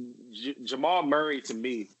 because Jamal Murray to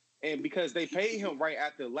me, and because they paid him right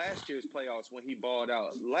after last year's playoffs when he balled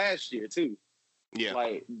out last year too. Yeah,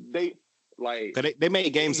 Like they. Like 'cause they made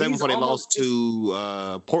Game 7 before they lost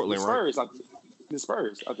to Portland, right? The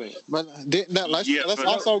Spurs, I think. But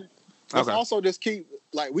let's also just keep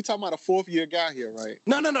like we talking about a 4th-year guy here, right?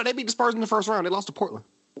 No. They beat the Spurs in the first round. They lost to Portland.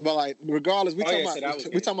 But like regardless, we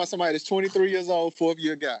talking about somebody that's 23 years old,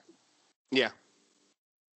 4th-year guy. Yeah.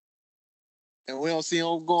 And we don't see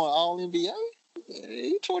him going All NBA.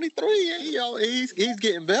 He's 23 and he's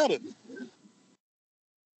getting better.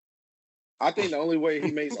 I think the only way he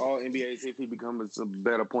makes All NBA is if he becomes a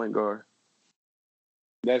better point guard.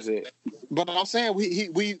 That's it. But I'm saying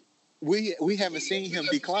we haven't seen him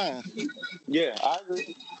decline. Yeah, I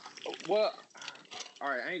agree. Well, all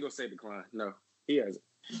right, I ain't gonna say decline. No, he hasn't.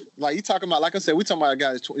 Like you talking about, like I said, we talking about a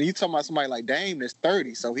guy that's you talking about somebody like Dame that's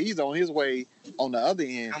 30, so he's on his way on the other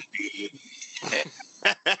end. He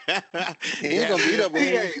ain't gonna beat up. He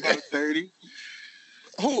ain't got 30.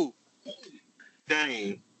 Who?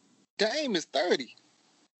 Dame. Dame is 30.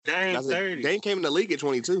 Dame 30. Dame came in the league at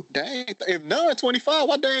 22. Dame, if none 25,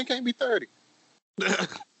 why Dame can't be 30?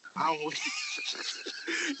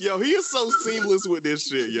 Yo, he is so seamless with this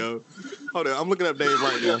shit, yo. Hold on, I'm looking up Dame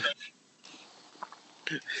right now.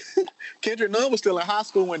 Kendrick Nunn was still in high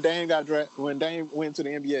school when Dame went to the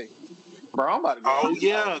NBA. Bro, I'm about to go. Oh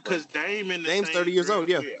yeah, because Dame's 30 years old.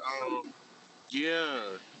 Yeah. Yeah.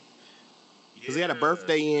 Because he had a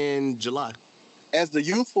birthday in July. As the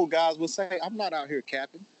youthful guys would say, I'm not out here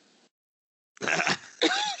capping.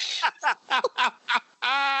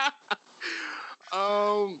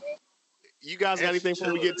 You guys got anything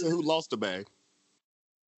before we get to who lost the bag?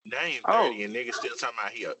 Dame 30 and niggas still talking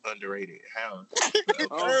about he underrated. How?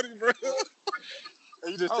 30, bro.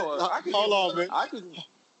 You just hold on, man. I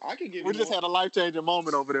could give. We just had a life-changing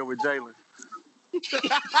moment over there with Jalen.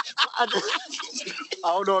 I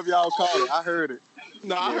don't know if y'all caught it. I heard it.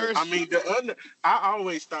 No, I heard. I mean, I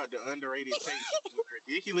always thought the underrated takes was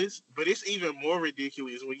ridiculous, but it's even more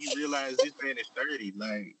ridiculous when you realize this man is 30.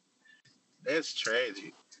 Like, that's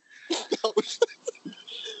tragic. It's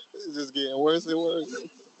just getting worse and worse.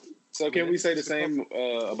 So can we say the same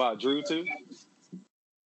about Drew too?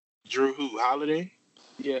 Drew who? Holiday?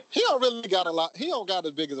 Yeah. He don't really got a lot. He don't got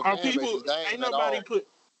as big as a fan base as Dame. Ain't nobody put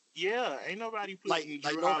Drew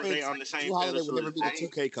Holiday on the same Drew Holiday would never be the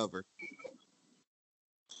 2K cover.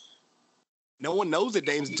 No one knows that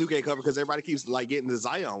Dame's a 2K cover because everybody keeps like getting the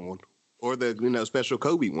Zion one or the special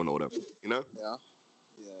Kobe one or whatever. You know? Yeah.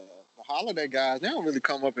 The Holiday guys, they don't really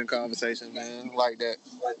come up in conversation, man, like that.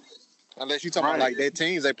 Unless you talking about like their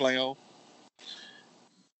teams they play on.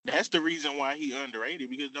 That's the reason why he underrated,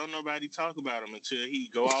 because don't nobody talk about him until he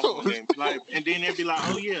go off and then they'll be like,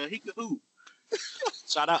 oh yeah, he could hoop.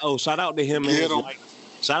 Shout out to him and his wife.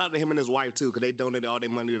 Shout out to him and his wife too, because they donated all their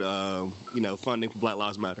money to funding for Black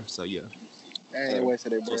Lives Matter. So yeah. Ain't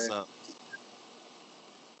wasted their bread. What's up?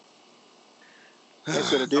 They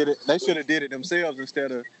should have did it. They should have did it themselves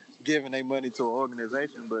instead of giving their money to an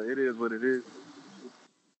organization. But it is what it is.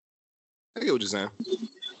 I get what you're saying.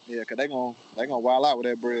 Yeah, because they gonna wild out with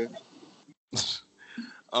that bread.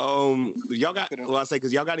 Y'all got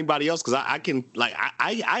because y'all got anybody else? Because I can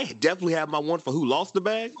I definitely have my one for who lost the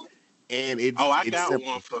bag, and it's got simple.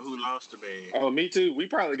 one for who lost the bag. Oh, me too. We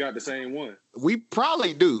probably got the same one. We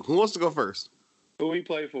probably do. Who wants to go first? Who we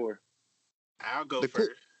play for? I'll go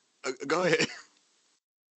first. Go ahead.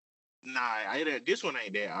 Nah, this one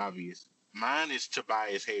ain't that obvious. Mine is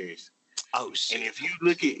Tobias Harris. Oh shit! And if you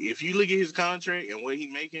look at his contract and what he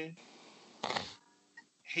making,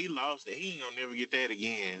 he lost it. He ain't gonna never get that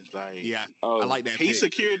again. Like, yeah, I like that. He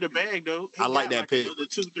secured the bag though. I like that pick. Another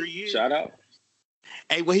 2-3 years. Shout out.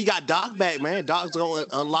 Hey, well, he got Doc back, man. Doc's gonna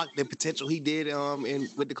unlock the potential he did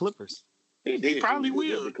with the Clippers. He probably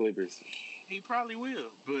will. The Clippers. He probably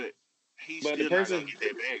will, but he's still the person, not gonna get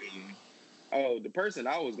that bag again. Oh, the person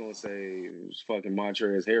I was gonna say was fucking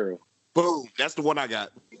Montrezl Harrell. Boom, that's the one I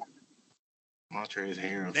got. Montrezl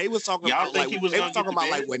Harrell. They was talking Y'all about think he was they was talking about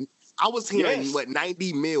like when I was hearing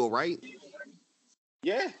 90 mil, right?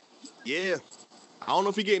 Yeah. I don't know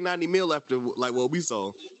if he getting 90 mil after like what we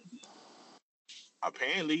saw.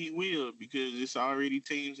 Apparently he will because it's already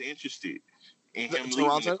teams interested in him leaving the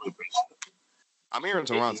Toronto? Clippers. I'm here in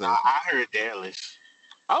Toronto. I heard Dallas.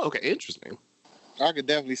 Oh, okay, interesting. I could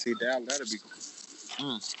definitely see Dallas. That'd be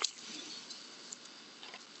cool.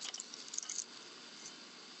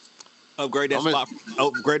 Upgrade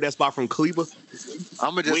that spot from Cleveland.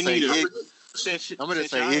 I'm gonna just say Iggy. Since I'm gonna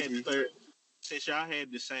just say y'all had Iggy. since y'all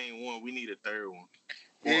had the same one, we need a third one.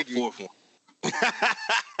 Or a Iggy. fourth one.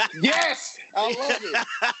 Yes, I love it.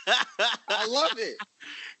 I love it.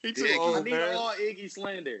 He too Iggy. old, I need man. all Iggy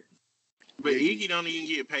slander. But Iggy don't even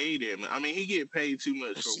get paid that much. I mean, he get paid too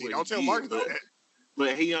much for Shit, what don't he tell did, Marcus but, that.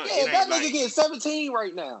 but he don't. Yeah, it that ain't nigga like, getting 17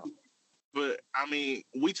 right now. But I mean,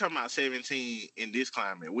 we talking about 17 in this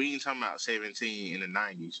climate. We ain't talking about 17 in the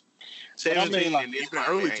 90s. 17 like, in this The climate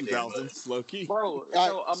early ain't that much. 2000s, low key. Bro,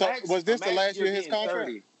 So, a max, was this a the max last you're year of his getting contract?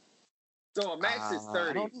 30. So a max is I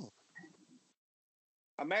 30. don't know.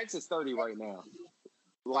 A max is 30 right now.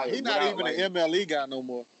 He's not without, even an MLE guy no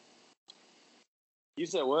more. You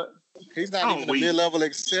said what? He's not Oh, even a wait. mid-level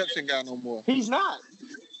exception guy no more. He's not.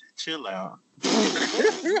 Chill out.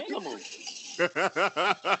 That's minimal.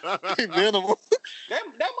 Minimal.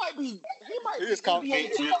 That might be. He might He be just called-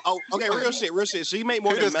 NBA too. Oh, okay, real shit. So you make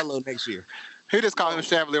more He than just- Melo next year. He just called him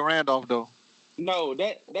Shavely Randolph though. No,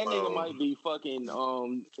 that nigga might be fucking. He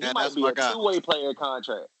Yeah, might that's be my a guy. two-way player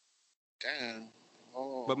contract. Damn.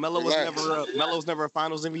 Oh, But Melo relax. was never a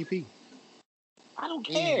Finals MVP. I don't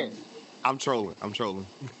care. I'm trolling.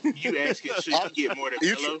 You asking should he get more than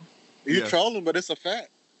You Melo? You Yeah. trolling, but it's a fact.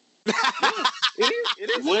 It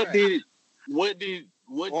is. What a did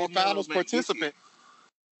Or Melo finals make this year? participant.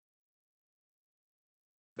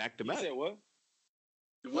 Back to You back. said what?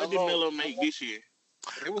 What did Melo make this year?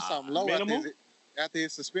 It was something low after minimal?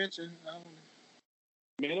 his suspension. I don't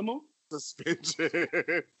know. Minimal.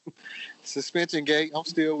 Suspension. Suspension gate. I'm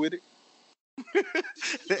still with it.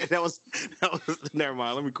 that was. Never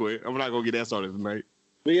mind. Let me quit. I'm not gonna get that started tonight.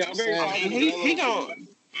 But yeah, I'm very I confident. He Melo- don't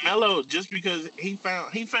Melo just because he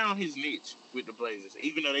found his niche with the Blazers,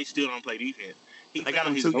 even though they still don't play defense. He They got found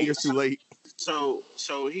him his 2 niche. years too late. So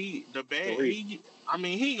he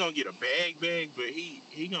ain't gonna get a bag, but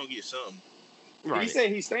he gonna get something. He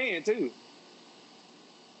said he's staying too.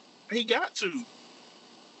 He got to.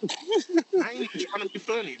 I ain't even trying to be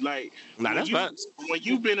funny. Like Nah, that's facts. when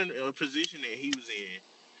you've been in a position that he was in,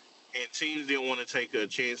 and teams didn't want to take a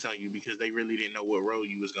chance on you because they really didn't know what role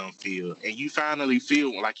you was gonna fill, and you finally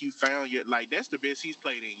feel like you found your that's the best he's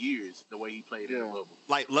played in years. The way he played in the bubble.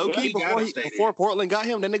 Like low Well, key he gotta stay before there. Portland got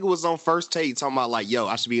him, that nigga was on first take talking about like, yo,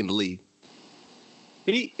 I should be in the league.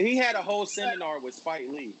 He had a whole seminar with Spike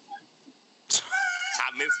Lee.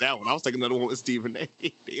 I missed that one. I was taking another one with Stephen A.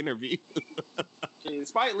 The interview. And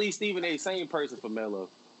Spike Lee, Stephen A. Same person for Melo.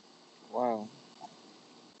 Wow.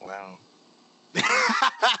 Wow.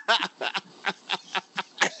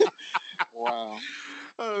 Wow.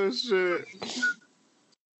 Oh shit.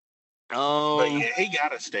 But yeah, he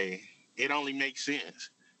gotta stay. It only makes sense.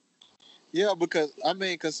 Yeah, because I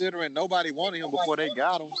mean, considering nobody wanted him before they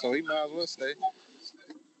got him, so he might as well stay.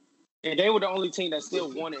 And they were the only team that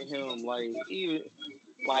still wanted him,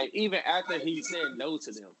 even after he said no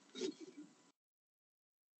to them.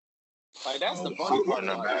 Like that's the funny part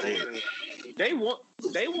about it. They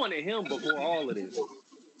wanted him before all of this.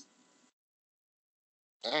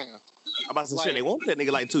 Damn. I'm about to say Like- shit. They wanted that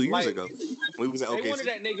nigga like 2 years like- ago. When he was at They wanted OKC.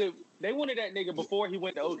 that nigga. They wanted that nigga before he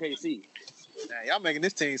went to OKC. Damn, y'all making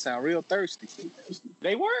this team sound real thirsty.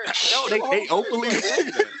 They were. No, they openly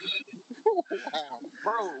said that. Wow.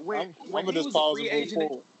 Bro, when I'm he gonna just was a pause free and move agent,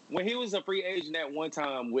 forward. when he was a free agent at one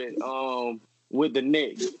time with the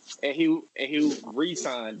Knicks, and he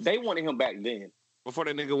re-signed, they wanted him back then. Before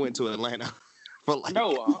that nigga went to Atlanta. For like,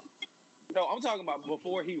 No, I'm talking about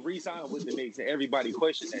before he re-signed with the Knicks, and everybody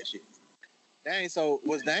questioned that shit. Dang, so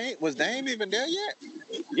was Dame even there yet?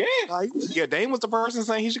 Yeah, Dame was the person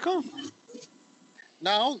saying he should come.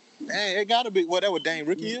 No. Dang, it gotta be that was Dame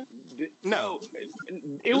rookie year? No.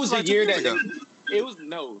 it was the like 2 year years that ago. it was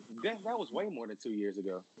that was way more than 2 years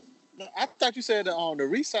ago. No, I thought you said on the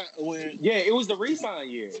resign when Yeah, it was the re-sign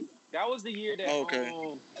year. That was the year that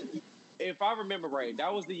Okay. if I remember right,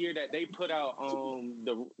 that was the year that they put out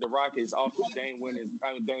the Rockets off of Dame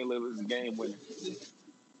Lillard's game winner.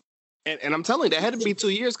 And I'm telling you, that had to be 2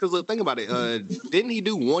 years because look, think about it. Didn't he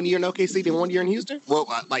do 1 year in OKC, then 1 year in Houston? Well,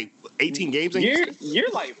 like 18 games in Houston? You're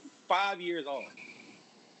like 5 years off.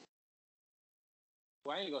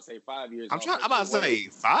 Well, I ain't gonna say 5 years. I'm off, trying. but I'm about to you're say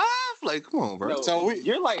 5. Like, come on, bro. No, So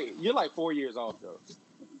you're like 4 years off though.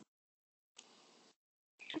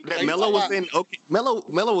 That Melo was in. Okay,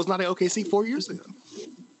 Melo was not in OKC 4 years ago.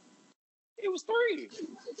 It was 3.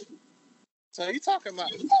 So you talking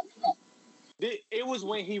about? It was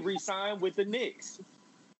when he re-signed with the Knicks.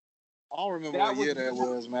 I don't remember That what was year that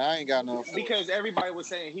was, man. I ain't got no. because everybody was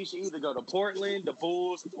saying he should either go to Portland, the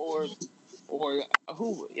Bulls, or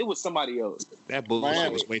who? It was somebody else. That bullshit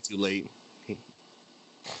Miami. was way too late.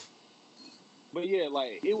 But yeah,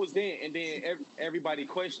 like it was then, and then everybody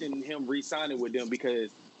questioned him re-signing with them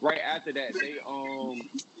because right after that they who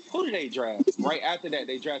did they draft? Right after that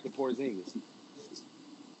they drafted Porzingis.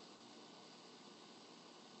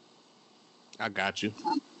 I got you.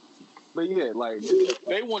 But yeah, like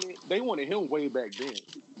they wanted him way back then.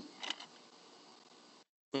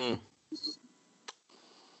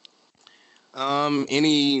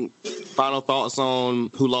 Any final thoughts on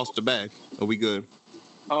who lost the bag? Are we good?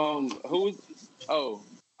 Who's? I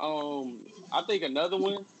think another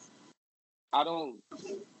one. I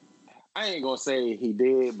ain't gonna say he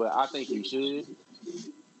did, but I think he should.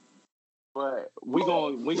 But we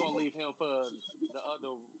gonna leave him for the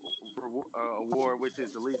other award, which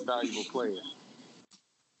is the least valuable player.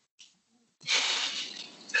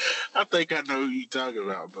 I think I know who you talking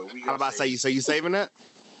about, but we. How about say you? So you saving that?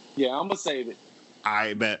 Yeah, I'm gonna save it.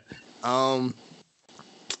 I bet.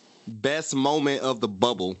 Best moment of the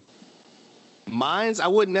bubble. Mine's I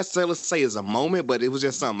wouldn't necessarily say is a moment, but it was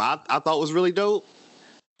just something I thought was really dope.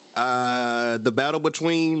 The battle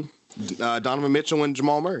between Donovan Mitchell and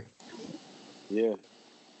Jamal Murray. Yeah,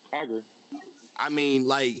 I agree. I mean,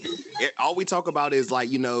 like, all we talk about is, like,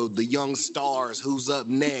 you know, the young stars, who's up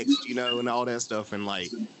next, you know, and all that stuff. And, like,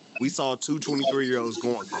 we saw two 23-year-olds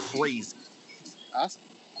going crazy.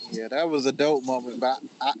 Yeah, that was a dope moment. But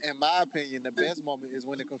in my opinion, the best moment is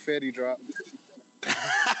when the confetti dropped.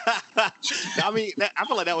 I mean, I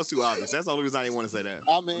feel like that was too obvious. That's the only reason I didn't want to say that.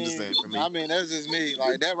 I mean, I'm just saying, for me. I mean, that's just me.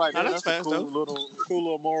 Like that right there. That's That's a fast, cool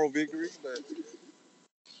little moral victory. But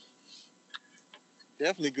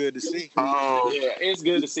definitely good to see. Yeah, it's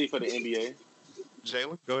good to see for the NBA.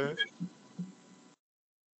 Jalen, go ahead.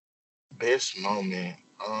 Best moment.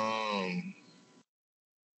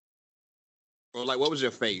 Or, like, what was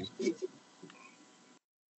your fave?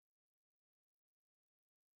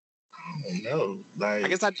 I don't know. Like,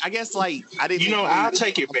 I guess, like, I didn't. you know, I'll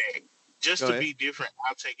take it back. Just Go to ahead. be different,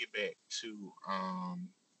 I'll take it back to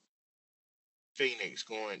Phoenix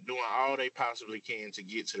doing all they possibly can to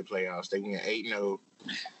get to the playoffs. They went 8-0.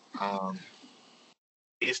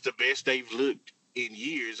 It's the best they've looked in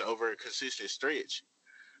years over a consistent stretch.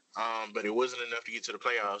 But it wasn't enough to get to the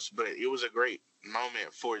playoffs. But it was a great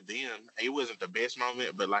moment for them. It wasn't the best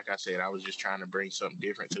moment, but like I said, I was just trying to bring something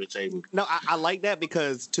different to the table. No, I like that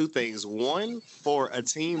because two things. One, for a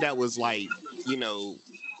team that was like, you know,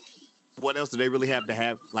 what else do they really have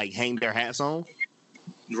to like hang their hats on?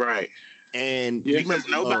 Right. And Because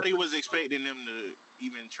nobody was expecting them to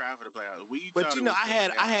even try for the playoffs. But you know, I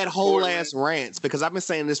had whole ass rants because I've been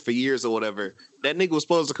saying this for years or whatever. That nigga was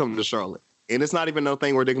supposed to come to Charlotte. And it's not even no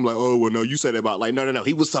thing where they can be like, oh, well, no, you said it about. Like, no.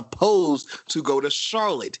 He was supposed to go to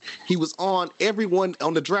Charlotte. He was on, everyone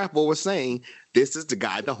on the draft board was saying, this is the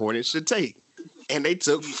guy the Hornets should take. And they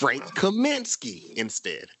took Frank Kaminsky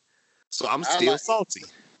instead. So I'm still salty.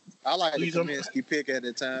 I like the Kaminsky pick at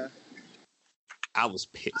the time. I was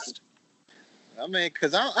pissed. I mean,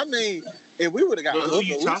 because if we would have got Booker,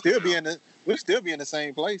 we'd still be in the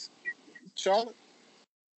same place. Charlotte?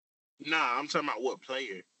 Nah, I'm talking about what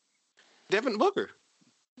player? Devin Booker.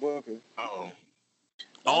 Oh.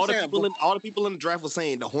 All the people in the draft were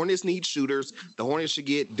saying the Hornets need shooters. The Hornets should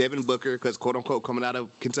get Devin Booker because, quote unquote, coming out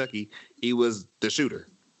of Kentucky, he was the shooter.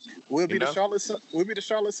 We'll be the Charlotte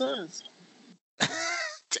Suns. Damn.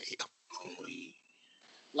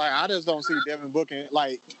 Like, I just don't see Devin Booker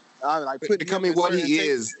becoming what he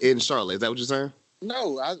is in Charlotte. Is that what you're saying?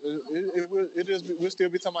 No, we'll still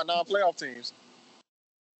be talking about non-playoff teams.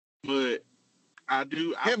 But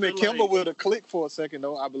him and Kimber would have clicked for a second,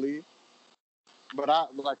 though, I believe. But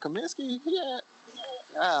Kaminsky,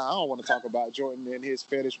 I don't want to talk about Jordan and his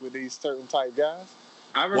fetish with these certain type guys.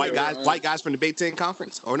 White guys from the Big Ten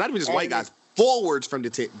Conference, or not even just white guys, forwards from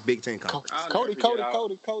the Big Ten Conference. Cody.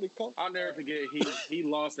 I'll never forget he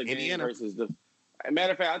lost a game versus the.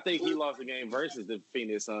 Matter of fact, I think he lost a game versus the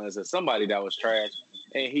Phoenix Suns or somebody that was trash,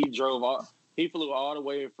 and he flew all the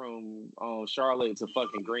way from Charlotte to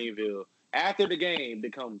fucking Greenville after the game to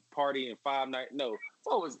come party in 5 nights. No,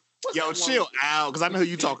 what's yo, chill out, because I know who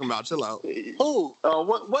you talking about. Chill out. Who?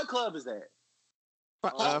 What club is that?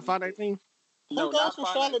 519. Who goes from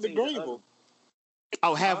Charlotte to Greenville?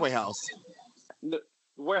 Oh, Halfway House.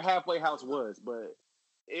 Where Halfway House was, but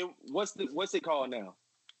what's it called now?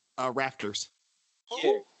 Rafters.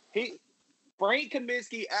 Yeah, Frank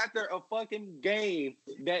Kaminsky after a fucking game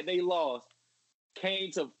that they lost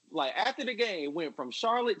came to like after the game went from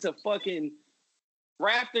Charlotte to fucking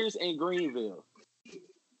Raptors and Greenville.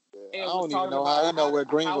 And I was don't even talking know about how I know where how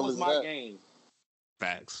Greenville was is my at. game.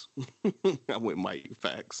 Facts. I went Mike.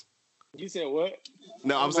 Facts. You said what?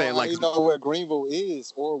 No, I I'm don't saying know how like you know where Greenville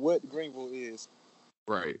is or what Greenville is.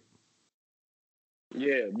 right.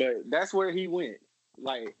 Yeah, but that's where he went.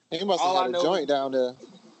 Like He must all have I had a know, joint down there.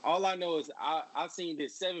 all I know is I seen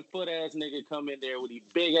this 7-foot ass nigga come in there with these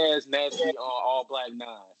big ass nasty all black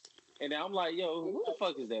nines, and then I'm like, yo, who the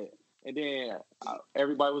fuck is that? And then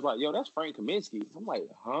everybody was like, yo, that's Frank Kaminsky. I'm like,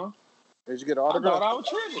 huh? Did you get an I autograph? thought I was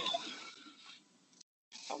tripping.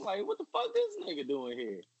 I'm like, what the fuck this nigga doing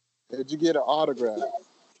here? Did you get an autograph?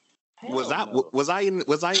 Was Hell I no. was I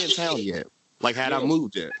in town yet? Like had I Yes.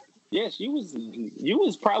 moved yet? Yes, you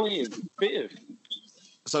was probably in fifth.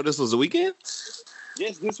 So this was a weekend?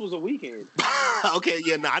 Yes, this was a weekend. Okay,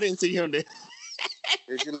 yeah, no, I didn't see him there.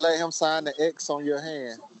 Did you let him sign the X on your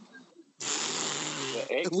hand? The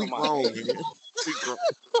X We on my grown, head. man. We grown.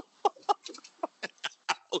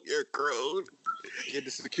 Oh, you're grown. Get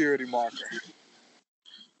the security marker.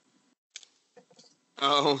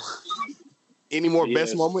 Any more Yes.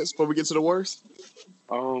 best moments before we get to the worst?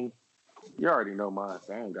 You already know mine,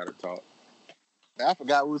 so I ain't gotta talk. I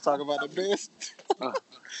forgot we was talking about the best. But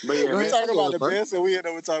yeah, Go We ahead. were man, talking about the bro. best, and we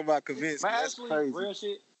ended up talking about Kaminsky. man, That's actually, crazy. real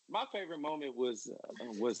shit. My favorite moment was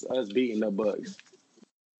us beating the Bucks.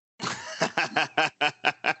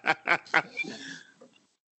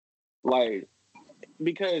 Like,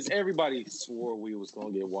 because everybody swore we was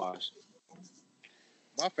gonna get washed.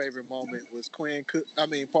 My favorite moment was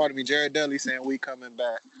Jared Dudley saying we coming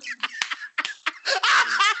back.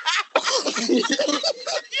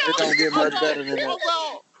 It don't get much better than that.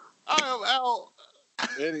 I am out.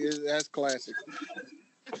 That's classic.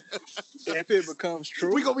 If it becomes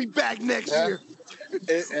true, We gonna be back next Yeah. year.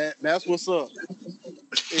 that's what's up.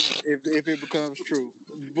 If it becomes true,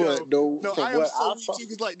 but No, from I am what so I saw,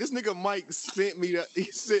 weak. Like this nigga Mike sent me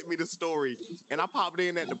the story, and I popped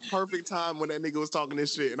in at the perfect time when that nigga was talking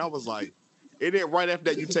this shit, and I was like, and then right after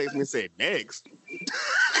that you text me and said next.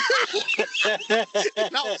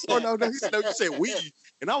 And I was, no, he said, no, you said we,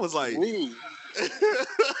 and I was like, we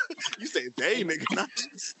you said they nigga, not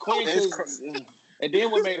Quinn It's Cook, and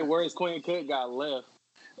then what made it worse, Quinn Cook got left.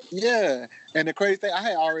 yeah. And the crazy thing, I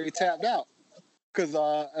had already tapped out because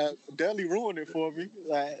Dudley ruined it for me.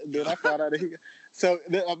 Like, then I found out that he. So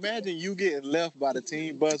imagine you getting left by the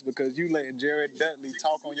team bus because you letting Jared Dudley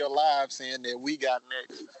talk on your live saying that we got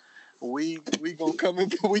next. We gonna come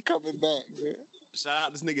in. We coming back, man. Shout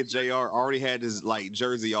out this nigga JR already had his like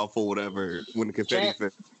jersey off or whatever when the confetti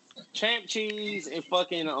fit. Champ Cheese and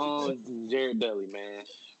fucking Jared Dudley, man.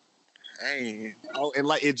 Dang. Oh, and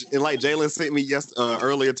like Jalen sent me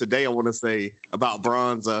earlier today. I want to say about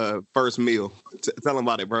Bron's first meal. Tell him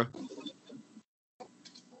about it, bro.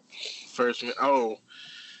 First, I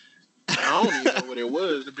don't even know what it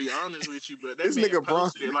was, to be honest with you. But that This man nigga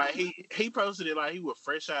posted it like he posted it like he was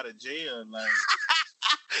fresh out of jail. Like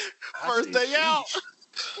First day out.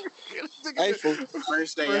 Hey,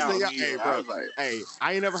 First day First out. day out. Yeah, Hey, I bro. was like, Hey,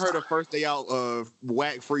 I ain't never heard of first day out of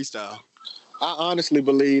whack freestyle. I honestly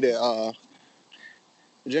believe that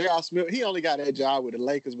J.R. Smith, he only got that job with the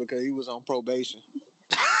Lakers because he was on probation.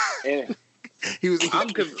 And He was. I'm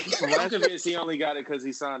convinced he only got it because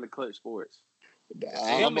he signed to Clutch Sports.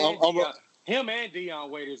 I'm Him and Deion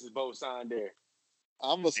Waiters is both signed there.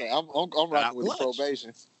 gonna say I'm rocking with the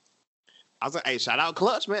probation. I was like, hey, shout out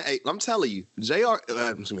Clutch, man. Hey, I'm telling you,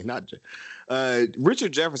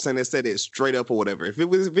 Richard Jefferson has said it straight up or whatever. If it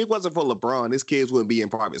wasn't for LeBron, his kids wouldn't be in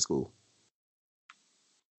private school.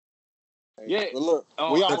 Yeah. But look,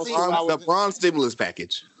 Oh, we I almost see. 2 The hours. Bron stimulus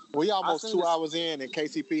package. We almost I 2 seen hours in, and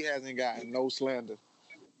KCP hasn't gotten no slander.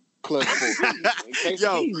 Clutch Sports.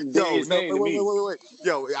 Yo, his name to me. wait.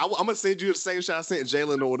 Yo, I'm gonna send you the same shot I sent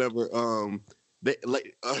Jalen or whatever.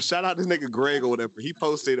 Shout out this nigga Greg or whatever. He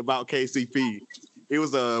posted about KCP. It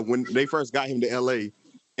was when they first got him to LA,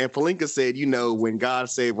 and Pelinka said, you know, when God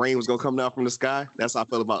said rain was gonna come down from the sky, that's how I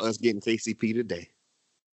felt about us getting KCP today.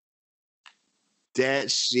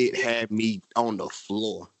 That shit had me on the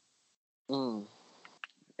floor. Mm.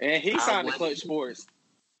 And he signed to Clutch Sports.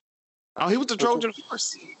 Oh, he was the Trojan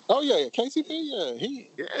horse. Oh yeah, KCP. Yeah,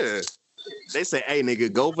 Yeah. They say, hey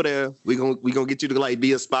nigga, go over there. We gonna get you to like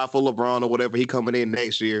be a spot for LeBron or whatever. He coming in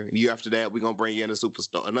next year. And year after that, we gonna bring you in another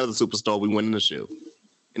superstar. We winning the show.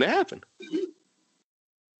 And it happened.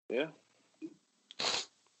 Yeah.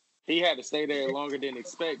 He had to stay there longer than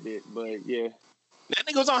expected, but yeah. That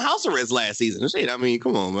nigga was on house arrest last season. Shit, I mean,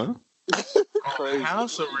 come on, man. Crazy.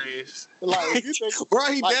 house arrest. Like if you think,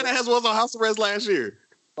 Bro, he Like- dead ass was on house arrest last year.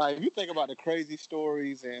 Like, if you think about the crazy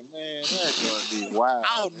stories, and man, that's gonna be wild.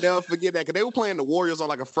 I'll never forget that because they were playing the Warriors on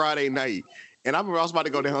like a Friday night, and I remember I was about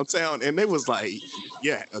to go downtown, and they was like,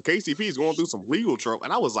 "Yeah, KCP is going through some legal trouble,"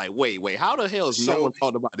 and I was like, "Wait, how the hell is no one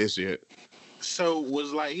talking about this shit?" So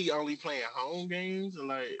was like he only playing home games?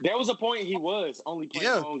 Like There was a point he was only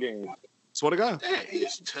playing home games. Swear to God, that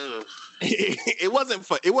is tough. it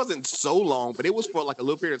wasn't so long, but it was for like a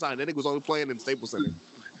little period of time. Then it was only playing in Staples Center.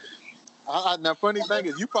 Now, funny thing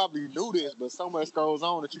is, you probably knew this, but so much goes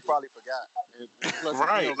on that you probably forgot. And plus,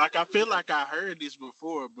 Right. you know, Like I feel like I heard this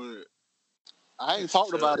before, but I ain't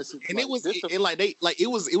talked about it since. And like, it was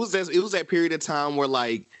this it was that period of time where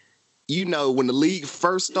like, you know, when the league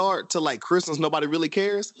first start to like Christmas, nobody really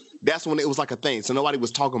cares. That's when it was like a thing, so nobody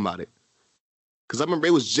was talking about it. Because I remember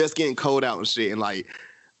it was just getting cold out and shit, and like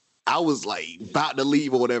I was like about to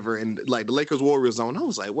leave or whatever, and like the Lakers Warriors on. I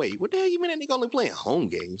was like, wait, what the hell you mean that nigga only playing home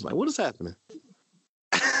games? Like, what is happening?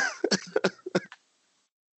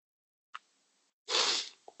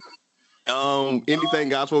 Anything,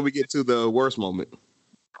 guys, before we get to the worst moment?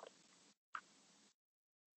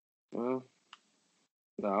 No,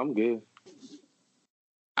 I'm good.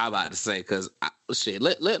 I'm about to say, because shit,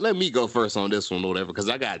 let me go first on this one or whatever, because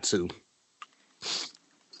I got two.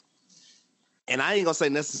 And I ain't gonna say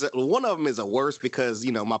necessarily one of them is the worst because,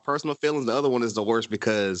 you know, my personal feelings. The other one is the worst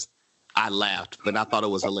because I laughed, but I thought it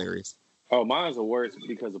was hilarious. Oh, mine's the worst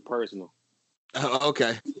because of personal.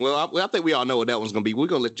 Okay. Well, I think we all know what that one's gonna be. We're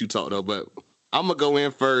gonna let you talk though, but I'm gonna go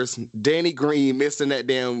in first. Danny Green missing that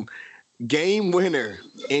damn game winner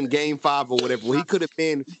in Game 5 or whatever. Well, he could have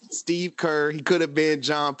been Steve Kerr. He could have been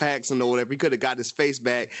John Paxson or whatever. He could have got his face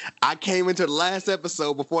back. I came into the last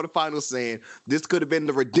episode before the finals saying this could have been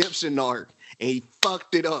the redemption arc, and he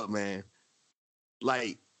fucked it up, man.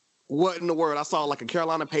 Like, what in the world? I saw like a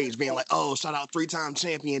Carolina page being like, oh, shout out 3-time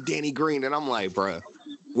champion Danny Green. And I'm like, bruh,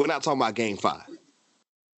 we're not talking about Game 5.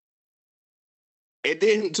 And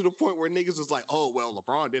then to the point where niggas was like, oh, well,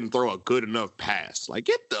 LeBron didn't throw a good enough pass. Like,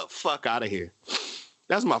 get the fuck out of here.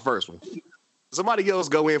 That's my first one. Somebody else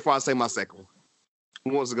go in before I say my second one.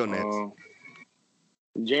 Who wants to go next?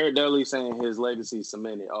 Jared Dudley saying his legacy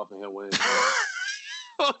cemented off of him winning.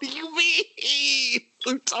 What do you mean?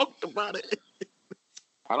 We talked about it.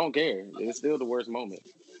 I don't care. It's still the worst moment.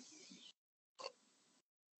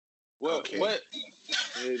 Well, Okay. what?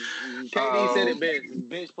 KD said it best.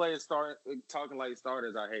 Bench players start talking like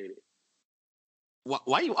starters. I hate it.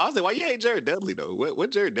 Why you? I was like, why you hate Jared Dudley though? What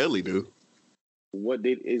Jared Dudley do? What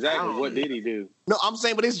did he do? No, I'm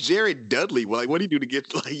saying, but it's Jared Dudley. Like, what did he do to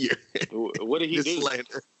get like your What did he do?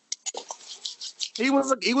 slander? He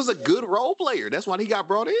was a good role player. That's why he got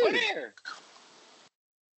brought in.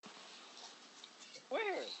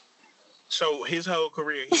 Where? so his whole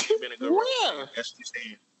career he's been a good role player. That's what he's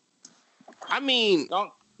saying. I mean, The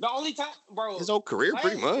only time, bro. his whole career,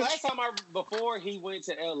 pretty much. Last time before he went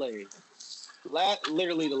to LA,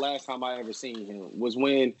 literally the last time I ever seen him was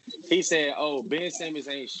when he said, "Oh, Ben Simmons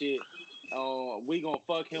ain't shit. We gonna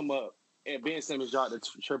fuck him up." And Ben Simmons dropped the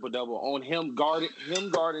triple double on him guarding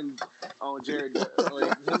on Jared.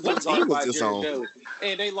 What team was this on? Dudley.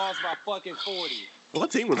 And they lost by fucking 40.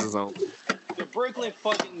 What team was this on? The Brooklyn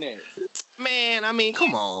fucking Nets. Man, I mean,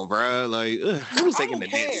 come on, bro. Like, who's taking the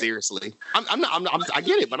Nets seriously? I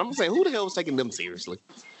get it, but I'm saying, who the hell was taking them seriously?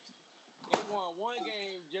 They won one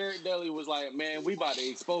game. Jared Dudley was like, "Man, we about to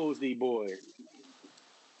expose these boys."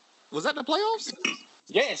 Was that the playoffs?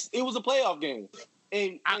 Yes, it was a playoff game.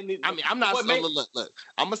 I'm not. Look.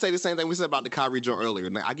 I'm gonna say the same thing we said about the Kyrie joint earlier.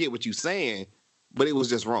 Now, I get what you're saying, but it was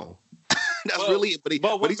just wrong. That's really it. But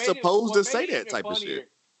he's supposed to say that type of shit.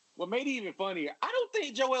 What made it even funnier, I don't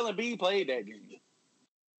think Joel Embiid played that game.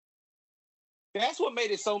 That's what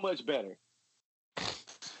made it so much better.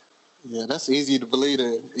 Yeah, that's easy to believe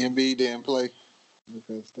that Embiid didn't play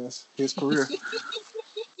because that's his career.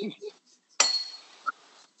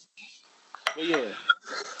 But yeah,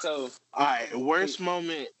 so All right, worst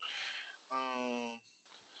moment. I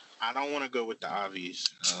don't want to go with the obvious.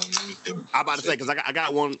 I'm about to say because I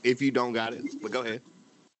got one. If you don't got it, but go ahead.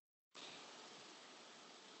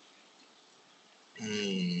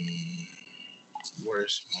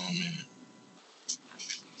 Worst moment.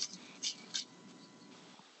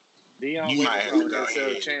 Dion You might have to go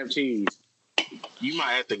sell ahead. champ cheese. You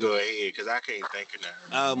might have to go ahead because I can't think of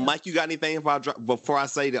that. Mike, you got anything before I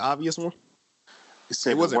say the obvious one?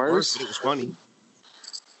 It wasn't worse. It was funny.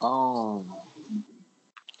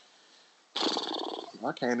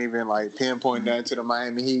 I can't even like pinpoint that to the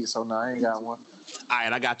Miami Heat, so no, I ain't got one. All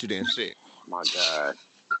right, I got you then. Shit. Oh my God.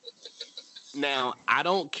 Now, I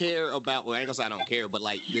don't care about, well, I ain't gonna say I don't care, but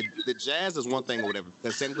like the Jazz is one thing or whatever,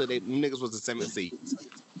 because technically they niggas was the 7th seed.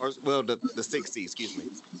 or well, the 6th seed, excuse me.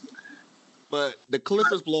 But the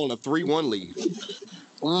Clippers blowing a 3-1 lead.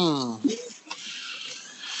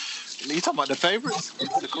 You talking about the favorites?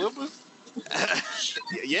 The Clippers?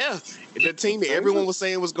 Yeah, the team that everyone was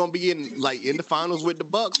saying was going to be in the finals with the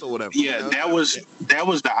Bucks or whatever. Yeah, that was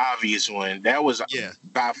the obvious one. That was Yeah.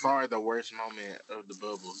 by far the worst moment of the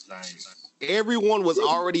bubble. Like, everyone was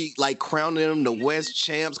already like crowning them the West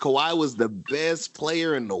champs. Kawhi was the best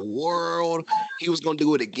player in the world. He was gonna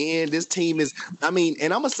do it again. This team is, and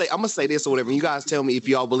I'm gonna say this or whatever. You guys tell me if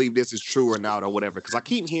y'all believe this is true or not or whatever. Because I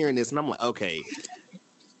keep hearing this and I'm like, okay.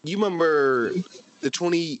 You remember the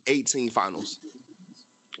 2018 finals?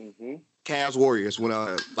 Mm-hmm. Cavs Warriors when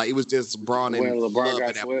it was just Braun and When LeBron Love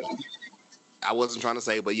got swept. I wasn't trying to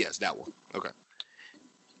say, but yes, that one. Okay.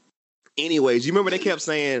 Anyways, you remember they kept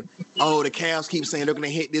saying, "Oh, the Cavs keep saying they're gonna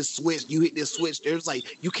hit this switch. You hit this switch." There's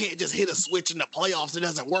like, you can't just hit a switch in the playoffs. It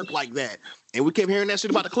doesn't work like that. And we kept hearing that shit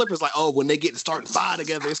about the Clippers, like, "Oh, when they get to starting five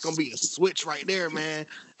together, it's gonna be a switch right there, man.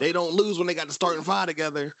 They don't lose when they got to starting five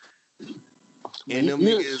together." And them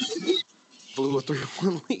niggas blew a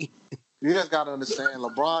 3-1 lead. You just gotta understand,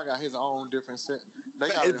 LeBron got his own different set. They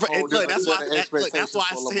got a whole different set of expectations for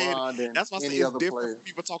LeBron than any other player.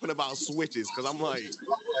 People talking about switches because I'm like,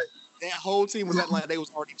 that whole team was acting like they was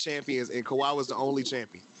already champions, and Kawhi was the only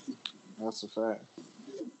champion. That's a fact.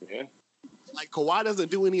 Yeah. Like, Kawhi doesn't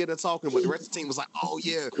do any of the talking, but the rest of the team was like, "Oh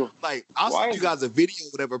yeah." Like, I'll send you guys a video,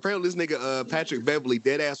 or whatever. Apparently, this nigga Patrick Beverly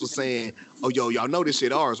deadass was saying, "Oh yo, y'all know this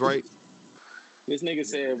shit ours, right?" This nigga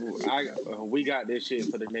said, we got this shit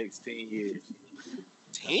for the next 10 years.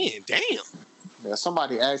 10? Damn. Yeah,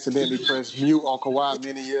 somebody accidentally pressed mute on Kawhi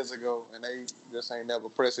many years ago, and they just ain't never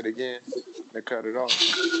press it again. They cut it off.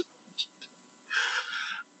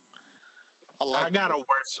 I got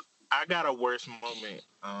a worse moment.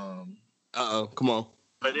 Come on.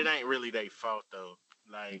 But it ain't really their fault though.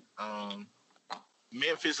 Like,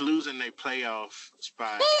 Memphis losing their playoff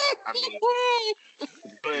spot. I mean,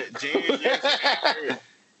 but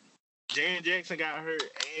Jaren Jackson got hurt,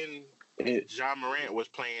 and Ja Morant was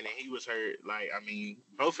playing, and he was hurt. Like, I mean,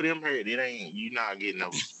 both of them hurt. You not getting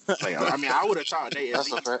no playoff. I mean, I would have thought they at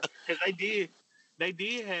least, because they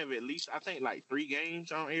did have at least, I think, like 3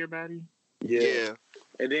 games on everybody. Yeah.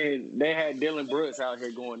 And then they had Dylan Brooks out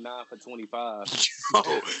here going 9 for 25.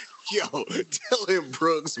 Yo, Dylan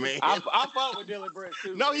Brooks, man. I fought with Dylan Brooks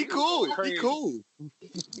too. No, he cool. He cool.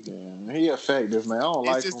 Yeah, he effective, man. I don't like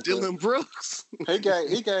him. It's just Dylan Brooks. He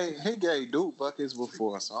gave Duke buckets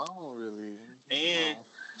before, so I don't really. And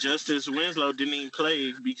Justice Winslow didn't even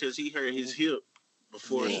play because he hurt his hip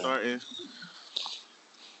before starting.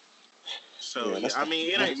 So, I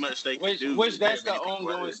mean, it ain't much they can do. Which that's the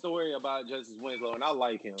ongoing story about Justice Winslow, and I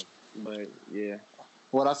like him. But, yeah.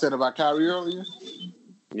 What I said about Kyrie earlier?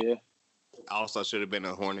 Yeah. Also should have been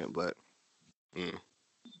a Hornet, but...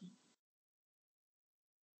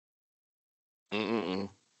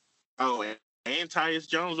 Oh, and Tyus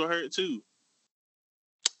Jones were hurt, too.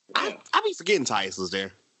 I be forgetting Tyus was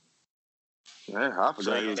there. Yeah, I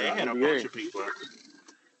forgot. They had a bunch of people.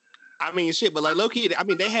 I mean, shit, but like low-key, I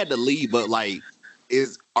mean, they had to leave, but like,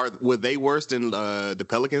 were they worse than the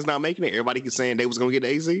Pelicans not making it? Everybody keeps saying they was gonna get the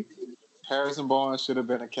AC. Harrison Barnes should have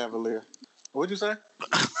been a Cavalier. What'd you say?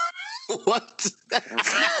 What?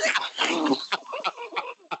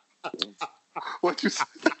 What you say?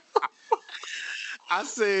 I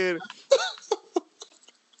said.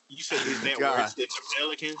 You said is that worse than the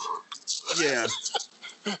Pelicans? Yeah.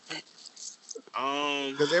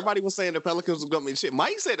 Because everybody was saying the Pelicans was going to be shit.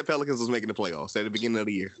 Mike said the Pelicans was making the playoffs at the beginning of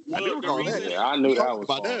the year. Well, I do recall that. Yeah, I knew that was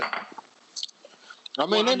about that. I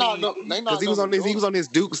mean, they not because he was on this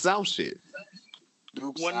Duke South shit.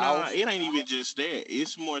 It ain't even just that.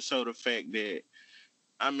 It's more so the fact that,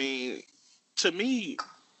 I mean, to me,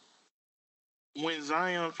 when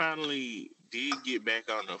Zion finally did get back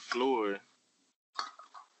on the floor,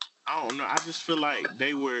 I don't know. I just feel like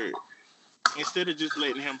they were, instead of just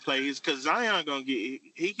letting him play because Zion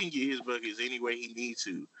he can get his buckets any way he needs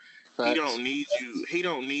to. Facts. He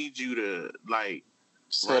don't need you to like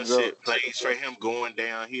run set plays for him going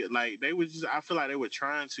down here. Like I feel like they were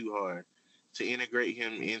trying too hard to integrate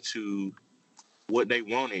him into what they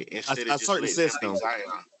wanted instead of just letting him be Zion.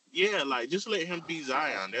 Yeah, like just let him be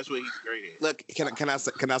Zion. That's what he's great at. Look, can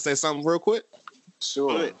I say something real quick?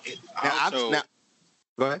 Sure.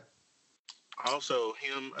 Go ahead. Also,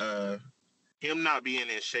 him not being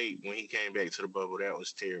in shape when he came back to the bubble, that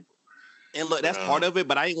was terrible. And look, that's part of it,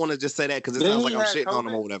 but I didn't want to just say that because it sounds like I'm shitting on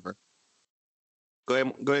him or whatever. Go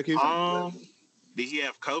ahead, Q. Did he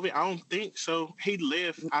have COVID? I don't think so. He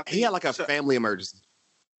left. He had like a family emergency.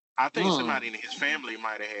 I think somebody in his family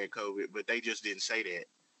might have had COVID, but they just didn't say that.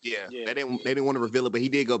 Yeah, Yeah. they didn't want to reveal it, but he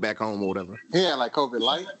did go back home or whatever. He had like COVID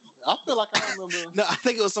light. I feel like I remember. No, I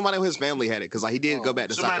think it was somebody in his family had it because like he did go back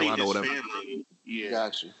to South Somebody in Carolina or his whatever. family. Yeah.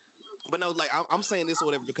 Got you. But no, like I'm saying this or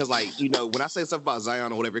whatever because like when I say stuff about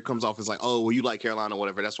Zion or whatever, it comes off as like, oh, well, you like Carolina or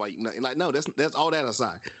whatever. That's why like no, that's all that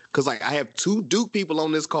aside. Because like I have 2 Duke people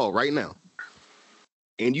on this call right now,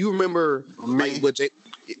 and you remember like what you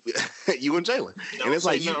and Jalen, and it's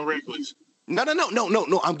like reckless. No.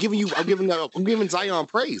 I'm giving Zion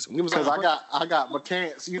praise. Because I got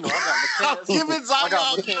mechanics. I got I'm giving Zion I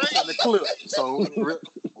got mechanics in the clip. So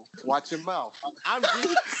watch your mouth. I'm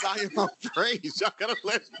giving Zion praise. Y'all gotta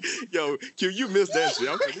Q, you missed that shit.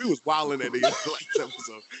 Okay, we was wilding at the last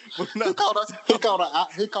episode. But no.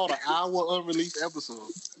 He called an hour unreleased episode.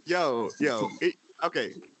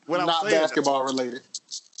 Okay. What I'm not saying, basketball related.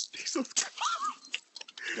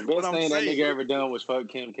 The best thing that nigga ever done was fuck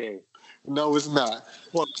Kim K. No, it's not.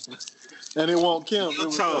 And it won't Kim. It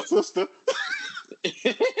was her sister.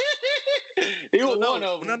 He was one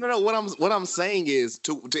of them. No. What I'm saying is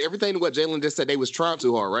to everything what Jalen just said, they was trying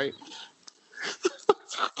too hard, right?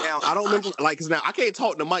 Now I don't remember cause now I can't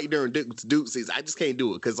talk to Mike during Duke season. I just can't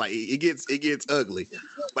do it because like it gets ugly.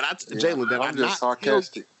 But Jalen, that I'm just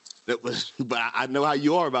sarcastic. But I know how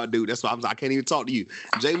you are about Duke. That's why I can't even talk to you,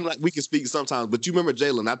 Jalen. Like we can speak sometimes, but you remember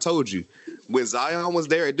Jalen? I told you when Zion was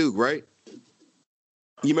there at Duke, right?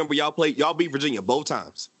 You remember y'all beat Virginia both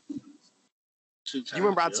times. 2 times, You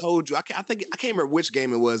remember I told you? I can't remember which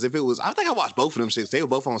game it was. If it was, I think I watched both of them shits. They were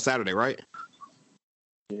both on Saturday, right?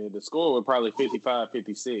 Yeah, the score was probably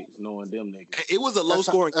 55-56, knowing them niggas. It was a low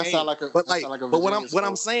scoring game. But what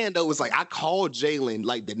I'm saying though is like I called Jalen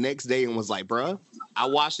like the next day and was like, bruh, I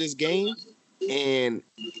watched this game and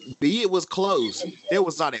it was close. There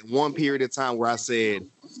was not at one period of time where I said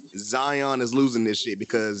Zion is losing this shit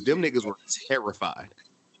because them niggas were terrified.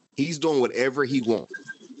 He's doing whatever he wants.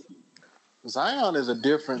 Zion is a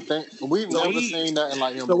different thing. We've never seen nothing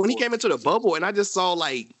like him. So when he came into the bubble, and I just saw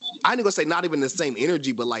like I ain't gonna say not even the same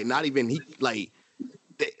energy, but like not even I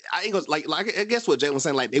ain't gonna like I guess what Jalen was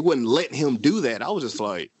saying, like they wouldn't let him do that. I was just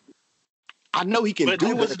like, I know he can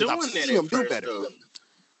do better because I've seen him do better.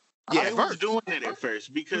 Yeah, he was doing that at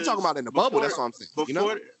first because we're talking about in the bubble. That's what I'm saying.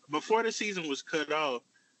 Before the season was cut off,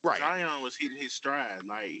 right? Zion was hitting his stride.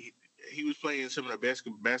 Like he was playing some of the best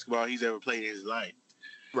basketball he's ever played in his life.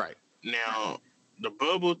 Right. Now, the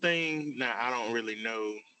bubble thing, I don't really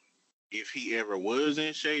know if he ever was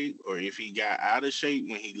in shape or if he got out of shape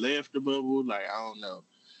when he left the bubble. Like, I don't know.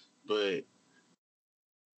 But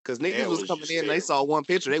because niggas was coming in, they saw one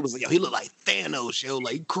picture, they was like, yo, he look like Thanos, yo,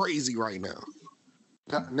 like crazy right now.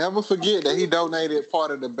 Never forget that he donated part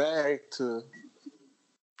of the bag to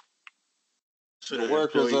the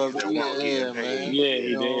workers of the man. Yeah, he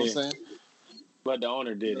did. What I'm saying? But the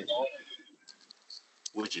owner did it.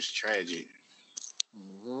 Which is tragic.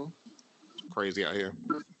 Mm-hmm. Crazy out here.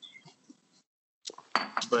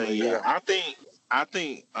 But yeah, I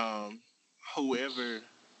think whoever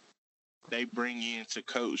they bring in to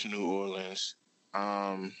coach New Orleans,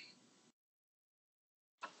 I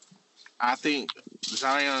think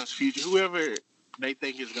Zion's future, whoever they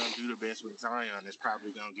think is going to do the best with Zion is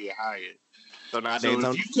probably going to get hired. So nowadays,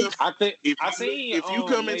 if you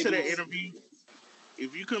come into the interview.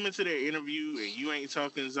 If you come into that interview and you ain't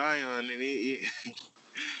talking Zion, then it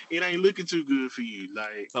ain't looking too good for you.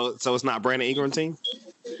 Like, so it's not Brandon Ingram team.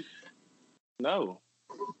 No,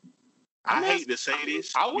 I hate to say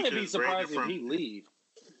this. I wouldn't be surprised if he leave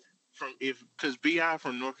because Bi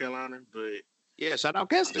from North Carolina, but yeah, shout out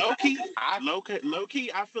Kester. Low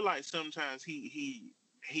key, I feel like sometimes he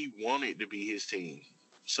wanted to be his team.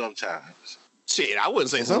 Sometimes, shit, I wouldn't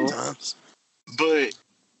say sometimes, but.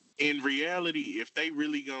 In reality, if they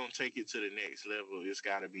really gonna take it to the next level, it's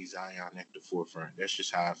gotta be Zion at the forefront. That's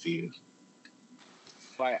just how I feel.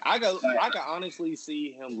 Like I can honestly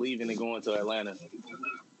see him leaving and going to Atlanta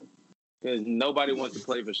because nobody wants to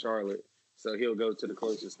play for Charlotte, so he'll go to the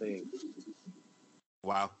closest thing.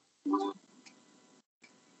 Wow.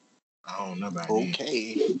 I don't know about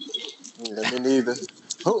okay. Yeah, me neither.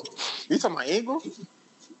 Who? You talking about Ingram?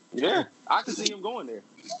 Yeah, I can see him going there.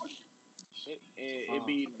 It'd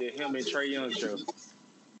be him and Trae Young show.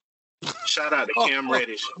 Shout out to Cam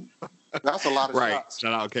Reddish. That's a lot of shots.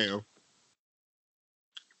 Shout out Cam.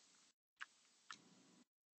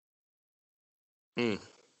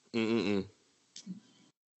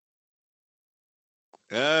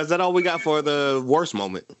 Is that all we got for the worst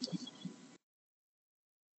moment?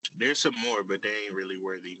 There's some more, but they ain't really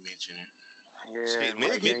worthy mentioning. Yeah,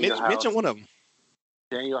 mention one of them.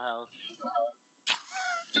 Daniel House.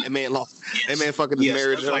 That man lost. That man fucking his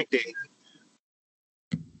marriage like that.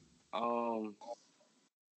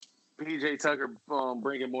 PJ Tucker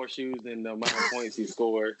bringing more shoes than the amount of points he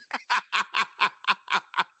scored.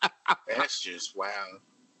 That's just wild.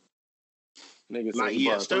 Nigga Like, said he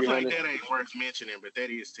yeah, bought stuff like 300. that ain't worth mentioning, but that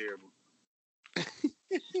is terrible.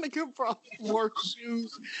 Nigga brought more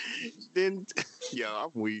shoes than. Yo, I'm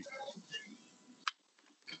weak.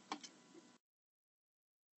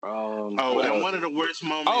 Oh, what and else? one of the worst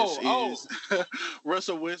moments Oh. is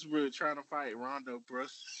Russell Westbrook trying to fight Rondo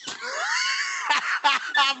Brooks.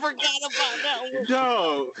 I forgot about that one.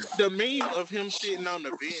 Dog, the meme of him sitting on the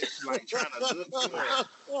bench, like, trying to look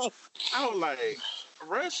good. I was like,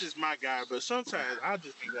 Russ is my guy, but sometimes I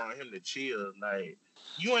just be wanting him to chill. Like,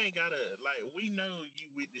 you ain't gotta, like, we know you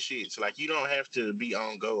with the shits. Like, you don't have to be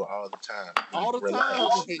on go all the time. Like, All the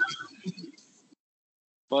relax. time.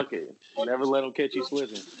 Fuck it. Never let him catch you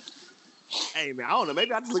slipping. Hey man, I don't know.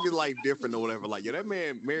 Maybe I just look at life different or whatever. Like, yeah, that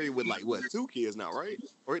man married with like what 2 kids now, right?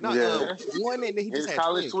 Or not? Yeah. One, and then he His just had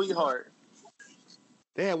college twins. sweetheart.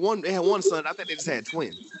 They had one. They had one son. I think they just had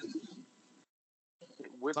twins.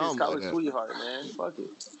 With Something his like college that. sweetheart, man. Fuck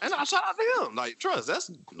it. And I shout out to him. Like, trust. That's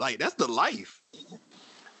the life.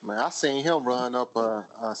 Man, I seen him run up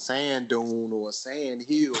a sand dune or a sand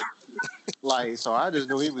hill. Like, so I just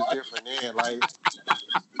knew he was different then. Like,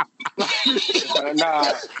 Nah.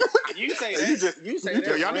 You say that. You say Yo,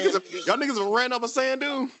 that. y'all niggas have ran up a sand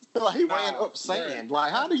dune. like he Nah, ran up sand.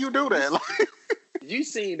 Like, how do you do that? Like, You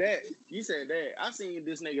seen that. You said that. I seen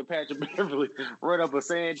this nigga Patrick Beverly run up a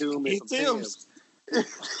sand dune and some Tim's. Timbs.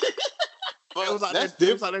 It was like that's that.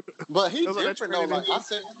 It was different. like that. But he It was like that different though. Like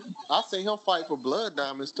Trinity. I seen him fight for blood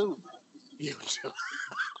diamonds too. Yo,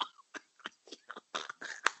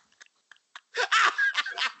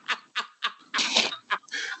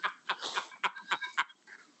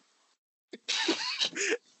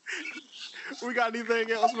 we got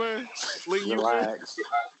anything else, man? Lee, you man? Relax.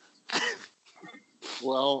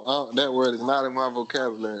 Well, that word is not in my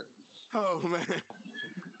vocabulary. Oh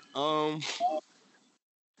man.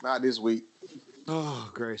 Not this week. Oh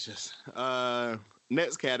gracious.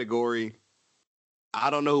 Next category. I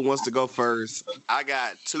don't know who wants to go first. I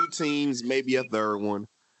got 2 teams, maybe a third one.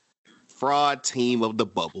 Fraud team of the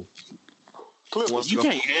bubble. Wants to You go-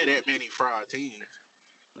 can't have that many fraud teams.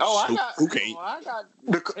 Oh, Who- I got. who can't? Oh, I got.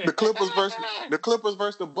 The Clippers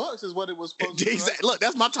versus the Bucks is what it was supposed to be. Right? Exactly. Look,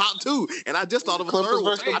 that's my top 2, and I just thought of a Clippers third one.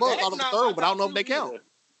 versus the I Bucks. just thought of a third one, but I don't know if they count.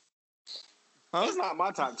 Huh? That's not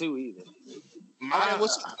my top 2 either. I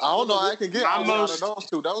don't know how I can get My out most- of those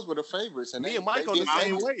two. Those were the favorites, and Me they, and Mike they on the did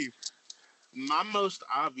same favorites. wave. My most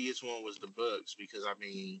obvious one was the Bucks because I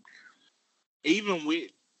mean, even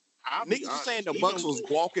with I'll be Niggas was honest, saying the even Bucks was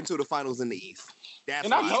with- walking to the finals in the East. That's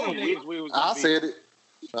And I why. told even niggas we was gonna I beat said them. it.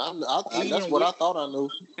 That's Even what I with- thought I knew.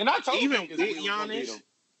 And I told even niggas with we was gonna beat Giannis, them.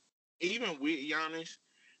 even with Giannis,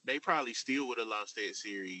 they probably still would have lost that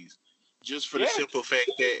series just for the Yeah. simple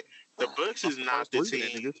fact that the Bucks is not the Believe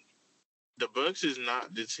that, team. nigga. The Bucks is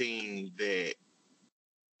not the team that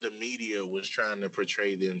the media was trying to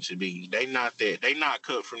portray them to be. They not that. They not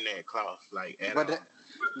cut from that cloth like at But all.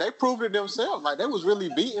 they proved it themselves. Like they was really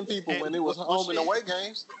beating people when it was Well, home and shit. away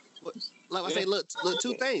games. Like I say, look,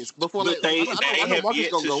 2 things before. But Like, they I know have Marcus yet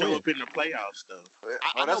to gonna go show in. up in the playoffs though.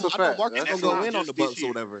 I know That's a fact. Marcus That's gonna go not in on just the this Bucks or year.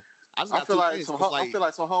 whatever. I just I got feel 2 like things. some. It's I feel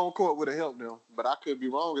like some home court would have helped them, but I could be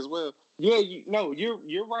wrong as well. Yeah,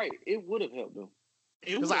 you're right. It would have helped them.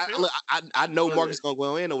 It Because would've helped. I know But- Marcus gonna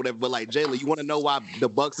go in or whatever, but like Jalen, you want to know why the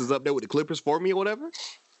Bucks is up there with the Clippers for me or whatever?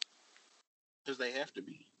 Because they have to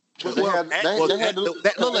be. Because they had that the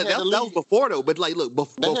was league- before though. But like, look, They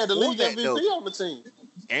had the before league that, MVP though, on the team.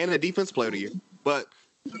 and the defense player of the year. But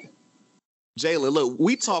Jalen, look,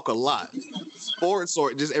 we talk a lot, sports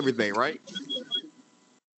or just everything, right?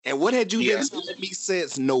 And what had you Yeah. been telling me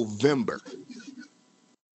since November?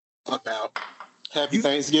 About Happy You-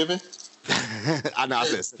 Thanksgiving. I know I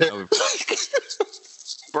said since November.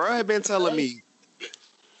 Bro had been telling me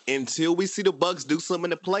until we see the Bucks do something in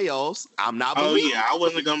the playoffs, I'm not oh believing. yeah, I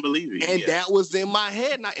wasn't gonna believe it. And yeah. that was in my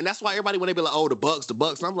head, and that's why everybody when they be like, "Oh, the Bucks,"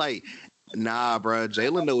 and I'm like, "Nah, bro,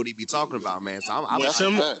 Jalen know what he be talking about, man." So I Well, was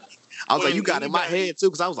some- like, "You got it in my anybody- head too,"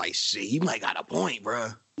 because I was like, "Shit, he might got a point, bro."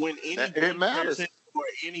 when any It one matters. person or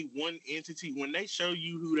any one entity, when they show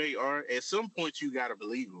you who they are, at some point you gotta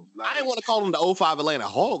believe them. I didn't want to call them the 05 Atlanta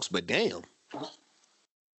Hawks, but damn, And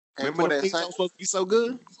remember for the that, things that same, was supposed to be so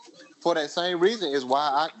good? for that same reason is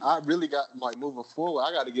why I really got, like, moving forward,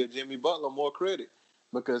 I got to give Jimmy Butler more credit.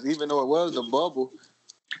 Because even though it was the bubble,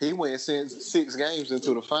 he went 6 games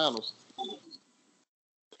into the finals.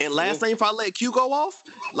 And last thing, if I let Q go off,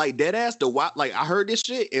 like dead ass, like I heard this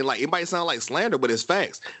shit, and like it might sound like slander, but it's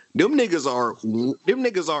facts. Them niggas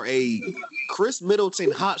are a Chris Middleton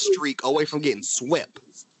hot streak away from getting swept.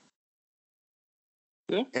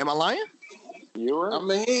 Am I lying? You're right.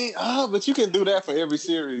 I mean, but you can do that for every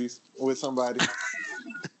series with somebody.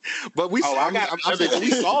 But we Oh, I'm saying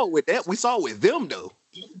we saw it with that. We saw it with them though.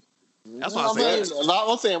 That's what I'm saying.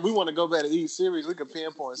 I'm saying we want to go back to each series. We can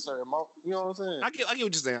pinpoint certain. You know what I'm saying? I get what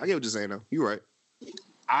you're saying. I get what you're saying though. You're right.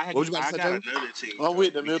 I What you about to say, got Jalen? another team. I'm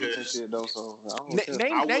with the because Middleton shit though. So I don't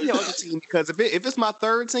care. Name your other team because if it's my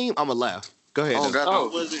third team, I'ma laugh. Go ahead. Oh, though. God.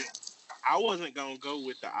 I wasn't gonna go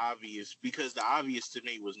with the obvious because the obvious to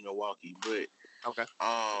me was Milwaukee, but Okay.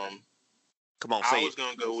 Come on, say I was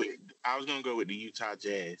gonna go with the Utah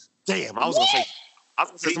Jazz. Damn, I was gonna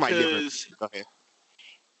say somebody different. Because Go ahead.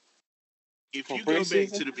 if For you go back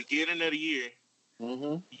preseason? to the beginning of the year,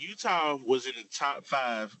 Mm-hmm. Utah was in the top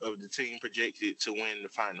 5 of the team projected to win the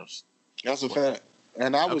finals. That's a fact.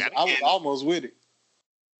 And I was Okay. almost with it.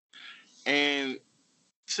 And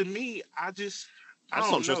to me, I just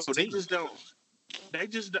don't don't know. trust the They team. just don't. They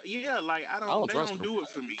just yeah, like I they don't trust don't them. do it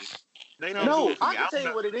for me. They don't do No, it for me. I can tell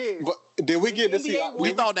you what it is. But did we get to see? NBA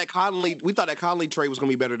We thought that Conley trade was gonna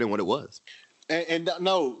be better than what it was. And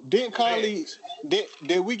no, didn't Conley?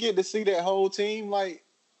 Did we get to see that whole team like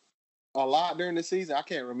a lot during the season? I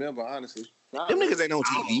can't remember honestly. Them niggas ain't on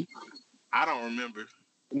TV. I don't remember.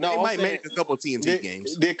 No, They I'm might saying, make a couple of TNT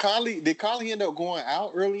games. Did Conley end up going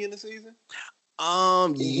out early in the season?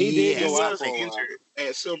 He did yes. go out was for a while. injured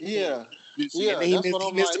at some point. Yeah. this Yeah, season. And he that's missed, what he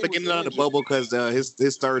I'm missed like. the He was beginning of the injured. bubble because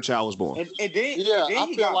his third child was born. And then Yeah, and then I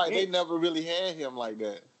he feel got like they benched. never really had him like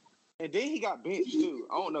that. And then he got benched too.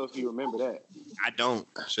 I don't know if you remember that. I don't.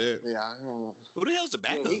 Shit. Yeah, I don't Who the hell's the Yeah,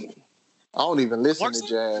 backup? I don't even listen Clarkson?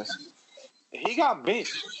 to jazz. he got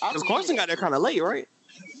benched. Because Clarkson got there kind of late, right?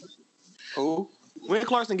 Who? When did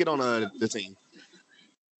Clarkson get on the team?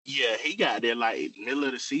 Yeah, he got there like middle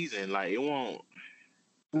of the season. Like it won't.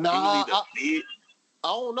 Nah, He I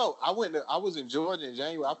don't know. I was in Georgia in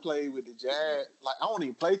January. I played with the Jazz. Like I don't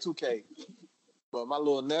even play 2K. But my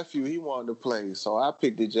little nephew, he wanted to play, so I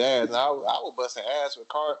picked the Jazz. And I was busting ass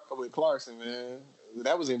with Clarkson, man.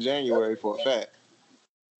 That was in January for a fact.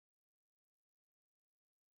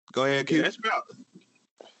 Go ahead, Q. that's about.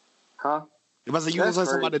 Huh? If I say you That's was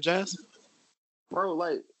something crazy. about the Jazz? Bro,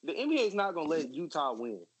 like the NBA is not gonna let Utah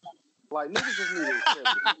win. Like niggas just need to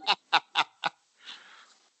accept it.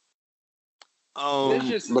 It's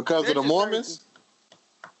just- Because of it's the just Mormons?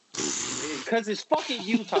 crazy. Because it's fucking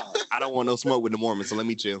Utah. I don't want no smoke with the Mormons, so let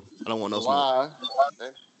me chill. I don't want no smoke.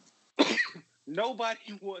 Why? Nobody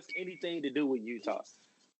wants anything to do with Utah.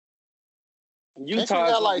 Ain't you Utah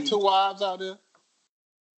got like 2 wives out there?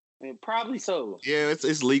 probably so. Yeah,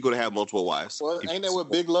 it's legal to have multiple wives. Well, ain't that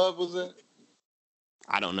what Big Love was at?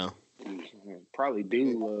 I don't know. Probably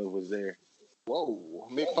Dude Love was there. Whoa,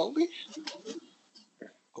 Mick Foley?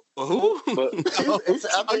 Who? But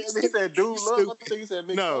I think he said Dude Love. I think he said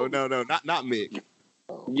Mick No, Foley. not Mick.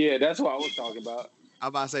 yeah, that's what I was talking about. I'm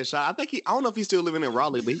about to say Shot. I don't know if he's still living in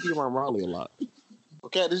Raleigh, but he be around Raleigh a lot.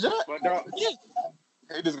 Okay, the shot. But dog,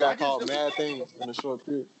 He just got called mad things in a short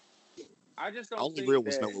period. I just don't Only think real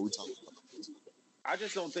ones that, know what we talking about. I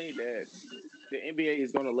just don't think that the NBA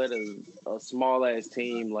is going to let a small ass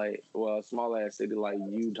team a small ass city like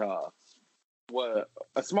Utah,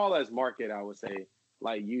 a small ass market, I would say,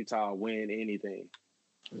 like Utah win anything.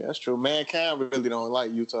 Yeah, that's true. Mankind really don't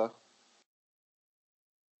like Utah.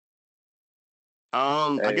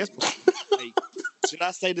 I Hey. guess. Hey, should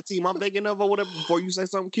I say the team I'm thinking of or whatever before you say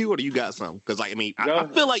something cute, or do you got something? Because I Go.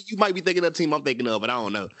 feel like you might be thinking of the team I'm thinking of, but I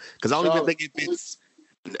don't know. Because I don't even No. think it fits.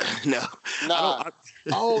 No. Nah.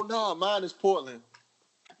 Oh no, mine is Portland.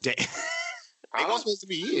 Damn. They was supposed to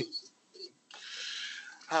be here.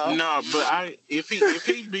 Huh? No, but if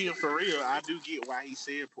he's being for real, I do get why he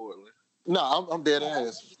said Portland. No, I'm dead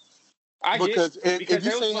ass. I Because get because if they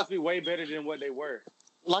you were say, supposed to be way better than what they were.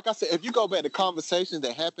 like I said, if you go back to conversations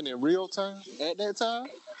that happened in real time at that time,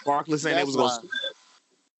 Barkley saying they that's was going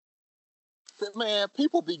why. Man,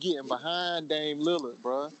 people be getting behind Dame Lillard,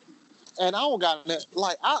 bruh. And I don't got that.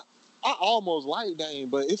 Like I almost like Dame,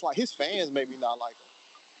 but it's like his fans make me not like him.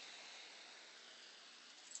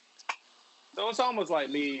 So it's almost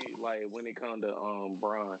like me, like when it comes to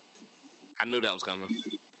Bron. I knew that was coming.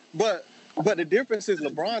 But the difference is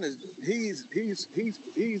LeBron is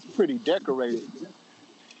he's pretty decorated.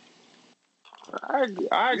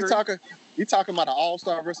 I agree. You talking about an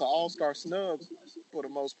all-star versus an all-star snub for the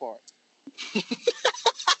most part.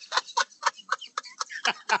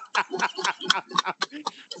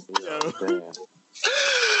 Damn.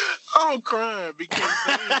 I'm crying because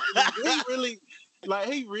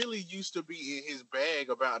he really used to be in his bag bag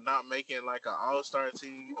about not making like an All-Star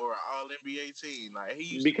team or an All-NBA team. Like he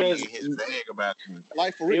used Because to be in his bag about them.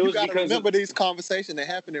 Like for It real, you was gotta because remember of- these conversations that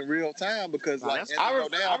happen in real time because Nah, like that's- as I they re- go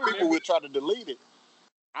down, I people remember- will try to delete it.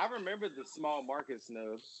 I remember the small market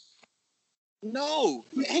snub. No,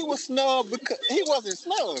 he was snubbed because he wasn't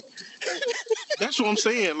snubbed. That's what I'm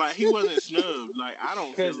saying. Like he wasn't snubbed. Like I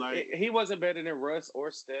don't feel Because like he wasn't better than Russ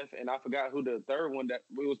or Steph, and I forgot who the third one that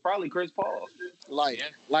it was probably Chris Paul. Like, Yeah.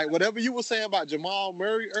 like whatever you were saying about Jamal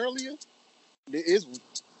Murray earlier, it is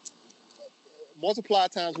multiply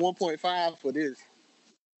times 1.5 for this.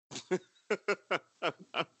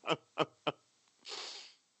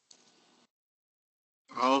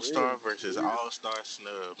 All-Star versus All-Star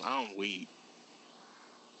snub. I'm weak.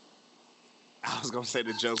 I was gonna say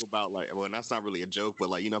the joke about like, well, that's not really a joke, but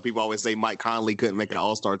like, you know, people always say Mike Conley couldn't make an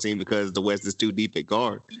All-Star team because the West is too deep at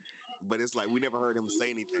guard. But it's like we never heard him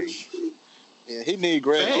say anything. Yeah, he need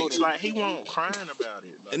Greg Facts, Oden. like he won't crying about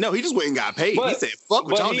it. Like, No, he just went and got paid. He But- said, "Fuck what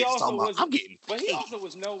but y'all he niggas also talking about. was- I'm getting." But he also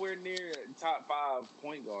was nowhere near top 5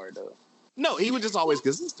 point guard though. No, he was just always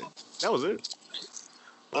consistent. That was it. Was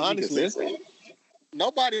he Honestly, consistent?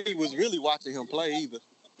 nobody was really watching him play either.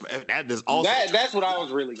 That is also That's what I was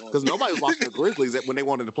really going. because nobody was watching the Grizzlies when they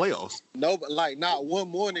wanted the playoffs. No, but like not one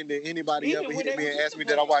morning did anybody Even ever when hit they me and was ask me in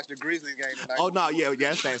did the I watch the Grizzlies game tonight. Oh no, yeah,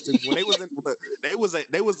 that's too. When they was in,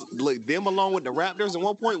 they was look, them along with the Raptors at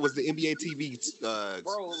one point was the NBA TV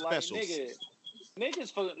Bro, like specials.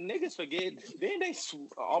 niggas forget. Didn't they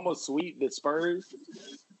almost sweep the Spurs?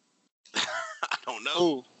 I don't know.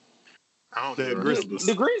 Ooh, I don't The know. Grizzlies.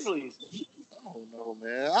 The Grizzlies. I don't know,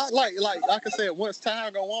 man. I like I said, once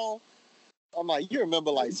time go on, I'm like, you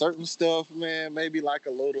remember like certain stuff, man, maybe like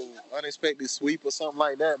a little unexpected sweep or something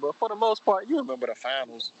like that. But for the most part, you remember the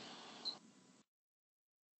finals.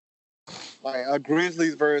 Like a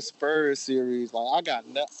Grizzlies versus Spurs series. Like I got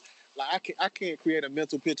nuts. Like I can't create a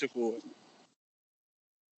mental picture for it.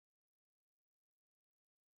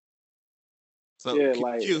 So Yeah, Q,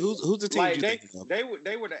 like- who's the team Like you they thinking of? they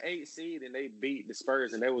were the 8th seed and they beat the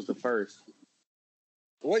Spurs and they was the first.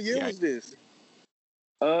 What year Yeah. was this?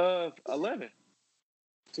 11.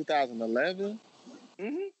 2011.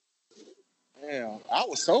 Mm-hmm. Damn, I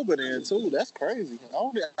was sober then too. That's crazy.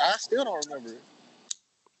 I still don't remember it.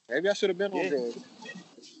 Maybe I should have been on Yeah. drugs.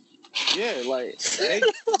 Yeah, like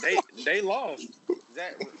they lost.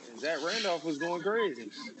 Zach Randolph was going crazy.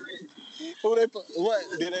 Who they? What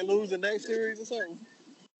did they lose the next series or something?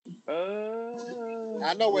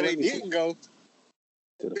 I know where they didn't go.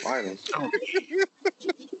 to the finals.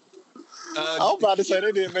 I'm about to say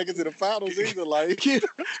they didn't make it to the finals either. Like,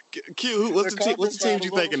 Q, what's The what's the team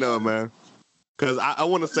you conference thinking of, man? Because I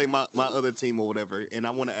want to say my other team or whatever, and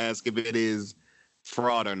I want to ask if it is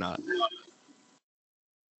fraud or not.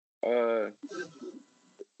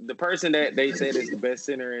 The person that they said is the best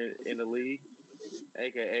center in the league,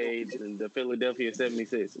 aka the Philadelphia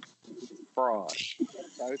 76ers. Fraud.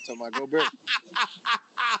 I was talking about Gobert.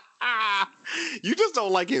 You just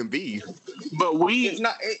don't like Embiid. But It's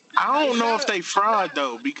not. I don't know it's if not- they fraud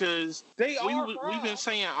though, because They are we've fraud. been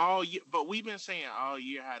saying all year, but we've been saying all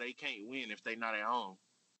year how they can't win if they're not at home.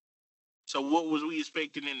 So what was we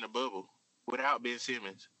expecting in the bubble without Ben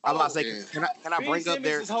Simmons? I'm about to say, yeah. can I Ben bring Simmons up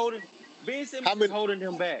their is holding. Ben Simmons How many- is holding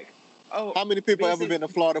him back. Oh, How many people Ben ever been to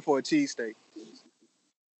Florida for a cheesesteak?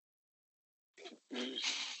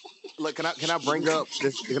 look? Can I bring up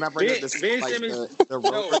this? Can I bring Ben- up this? Ben like, Simmons- the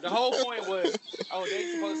no. The whole point was,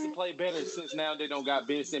 they supposed to play better since now they don't got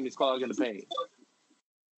Ben Simmons clogging the paint.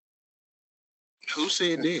 Who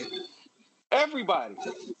said that? Everybody.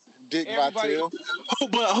 Dick Everybody- Vitale.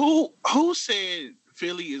 But who said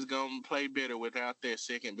Philly is gonna play better without their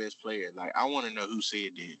second best player? Like I want to know who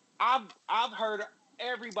said that. I've heard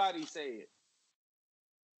everybody say it.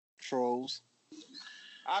 Trolls.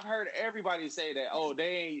 I've heard everybody say that. Oh, they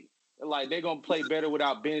ain't like they're gonna play better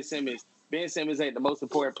without Ben Simmons. Ben Simmons ain't the most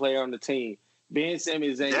important player on the team. Ben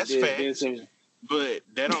Simmons ain't That's this. facts. Ben Simmons, But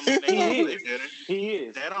that don't mean they gonna play better. he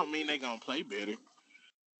is. That don't mean they gonna play better.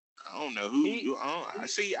 I don't know who. He-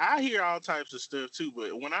 See, I hear all types of stuff too,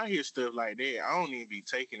 but when I hear stuff like that, I don't even be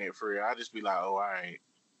taking it for real. I just be like, oh, all right.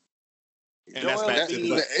 And that's Joel back to Embiid-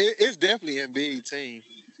 the- It's definitely Embiid team.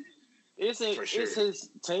 For sure. It's his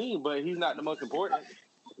team, but he's not the most important.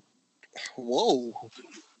 Whoa.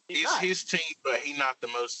 He's It's not. his team, but he not the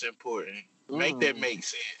most important. Make that make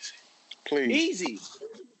sense. Please. Easy.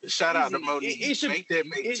 Shout out to Easy. Monique. It should- Make that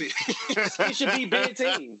make it- sense. It should be Ben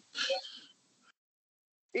team.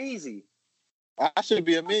 Easy. I should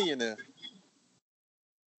be a millionaire.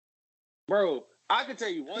 Bro, I can tell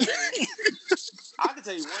you one thing.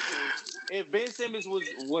 If Ben Simmons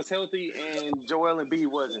was healthy and Joel Embiid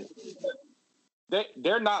wasn't,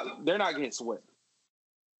 they're not getting swept.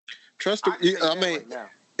 Trust. I can say I that mean, right now.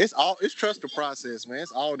 it's trust the process, man.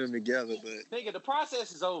 It's all them together. But Nigga, the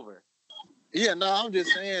process is over. yeah, no, I'm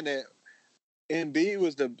just saying that Embiid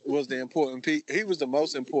was the important piece. He was the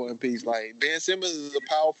most important piece. Like Ben Simmons is a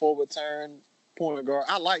power forward, turn point guard.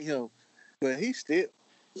 I like him, but he still.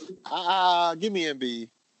 Give me Embiid.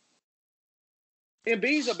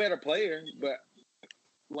 Embiid's a better player, but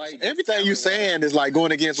like Everything you saying is like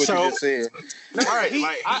going against what you just said. All right,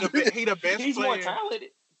 he the best he's player. more talented.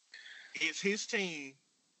 It's his team.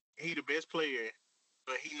 He the best player,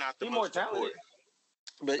 but he not the He's most more talented.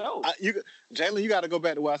 important. But Jalen, you got to go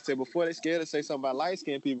back to what I said before. They scared to say something about light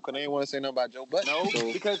skinned people because they ain't want to say nothing about Joe Budden. No,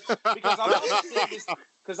 So- because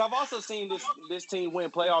I've also seen this team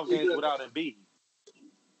win playoff games without Embiid.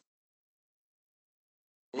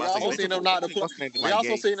 We also seen them not make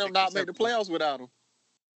the playoffs without him.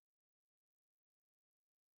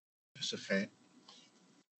 That's a fact.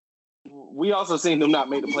 We also seen them not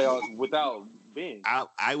make the playoffs without Ben.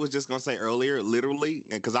 I was just gonna say earlier, literally,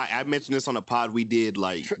 because I mentioned this on a pod we did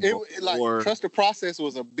Trust the process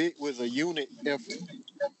was a unit effort.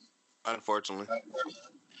 Unfortunately.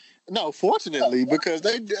 No, fortunately, because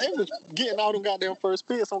they was getting all them goddamn first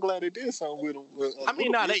picks. I'm glad they did something with them.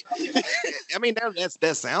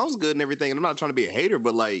 That sounds good and everything. And I'm not trying to be a hater,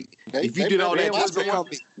 but like, if you did all that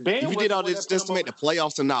just to make the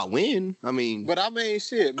playoffs and not win, I mean. But I mean,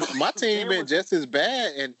 shit, my team been just as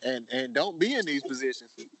bad and don't be in these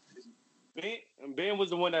positions. Ben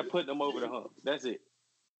was the one that put them over the hump. That's it.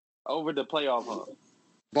 Over the playoff hump.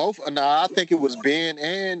 Both? No, I think it was Ben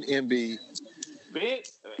and Embiid. Ben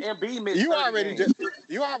and Embiid missed You 30 games.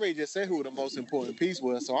 already just said who the most important piece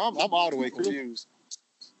was, so I'm all the way confused.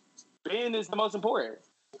 Ben is the most important.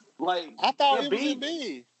 Like I thought Embiid, it was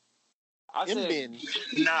Embiid. I said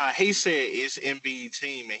Embiid. Nah, he said it's Embiid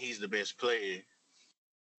team and he's the best player.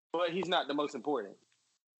 but he's not the most important.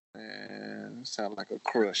 Man, sound like a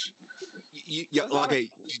crush.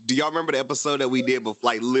 Do y'all remember the episode that we did before,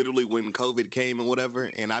 like literally when COVID came and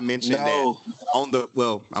whatever? And I mentioned that on the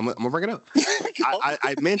I'm gonna bring it up.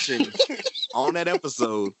 I mentioned on that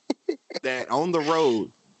episode that on the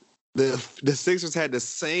road, the Sixers had the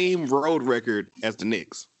same road record as the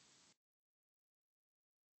Knicks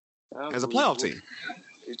as a playoff team.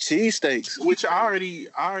 Cheesesteaks. Which I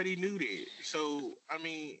already knew that. So I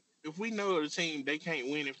mean, if we know the team, they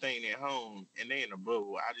can't win if they ain't at home and they in a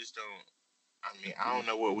bubble. I don't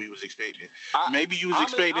know what we was expecting. Maybe you was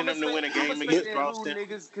expecting them to win a game against Boston.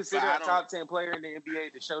 Niggas consider a top 10 player in the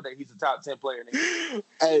NBA to show that he's a top 10 player in the NBA.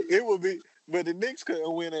 Hey, it would be, but the Knicks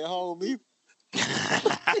couldn't win at home either.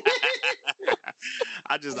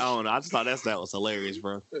 I don't know. I just thought that was hilarious,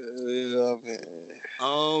 bro. Yeah,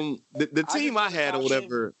 man. The team I had or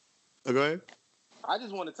whatever. Oh, go ahead. I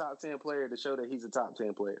just want a top 10 player to show that he's a top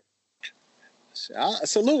 10 player. I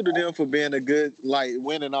salute to them for being a good, like,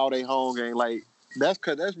 winning all their home game. Like, that's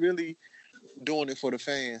really doing it for the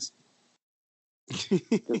fans.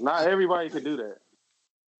 Because not everybody can do that.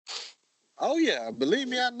 Oh, yeah. Believe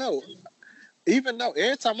me, I know. Even though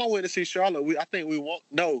every time I went to see Charlotte, I think we won.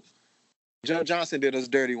 No, Joe Johnson did us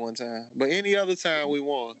dirty one time. But any other time, we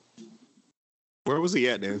won. Where was he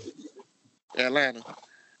at then? Atlanta.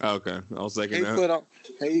 Oh, okay. I was thinking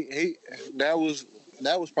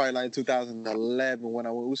that was probably like 2011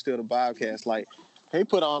 when we still the Bobcats. Like, he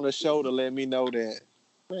put on a show to let me know that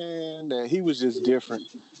he was just different.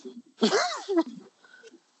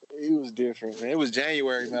 He was different, man. It was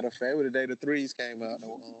January, matter of fact. It was the day the threes came out, the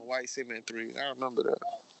white cement threes. I remember that.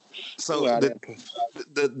 So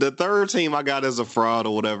the third team I got as a fraud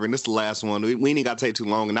or whatever, and this is the last one. We ain't got to take too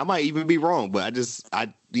long, and I might even be wrong, but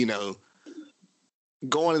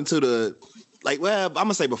going into the, like, well, I'm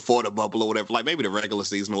gonna say before the bubble or whatever, like maybe the regular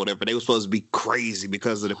season or whatever, they were supposed to be crazy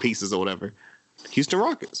because of the pieces or whatever. Houston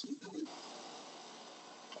Rockets.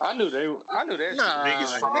 I knew that.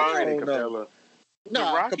 Biggest fraud in Capella.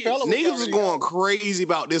 No, Capella niggas was going crazy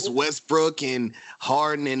about this Westbrook and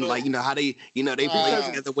Harden and how they played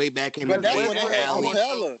together way back in the day. But day. that's when they had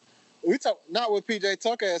Capella. We talk not with PJ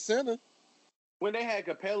Tucker at center. When they had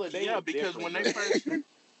Capella, because when they first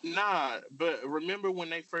but remember when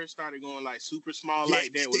they first started going like super small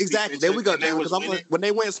like that? Exactly. There we go. When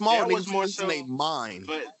they went small, they was more so their mind.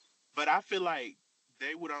 But I feel like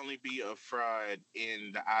they would only be a fraud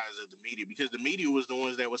in the eyes of the media because the media was the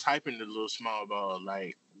ones that was hyping the little small ball.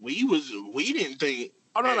 Like we didn't think.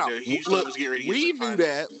 Oh no! Houston was getting ready to we knew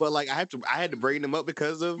that, but like I had to bring them up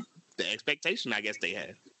because of the expectation I guess they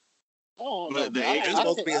had. Oh, but they were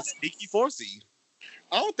supposed to be a sneaky 4 seed.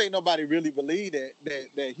 I don't think nobody really believed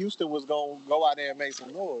that Houston was gonna go out there and make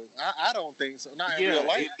some noise. I don't think so. Not in real Yeah,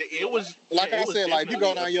 life. it was. Like Yeah, I it was said, like if you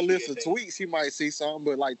go definitely down your a list of thing. tweets, you might see something.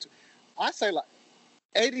 But like, I say like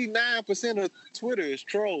 89% of Twitter is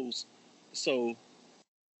trolls. So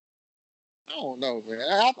I don't know, man.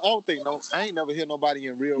 I don't think I ain't never hear nobody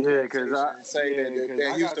in real Yeah, because conversation say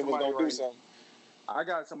that Houston was gonna do something. I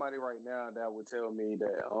got somebody right now that would tell me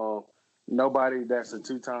that nobody that's a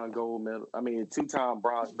two-time two-time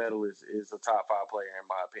bronze medalist is a top 5 player in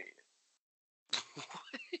my opinion.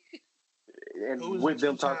 Who And is with the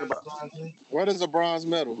them talking two-time about bronze? What is a bronze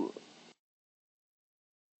medal?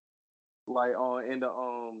 like in the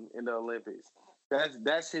Olympics,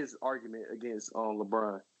 that's his argument against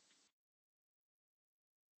LeBron.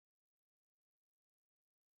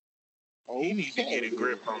 He needs to get a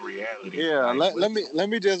grip on reality. Yeah, Like, let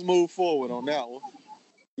me just move forward on that one.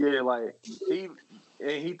 Yeah, like he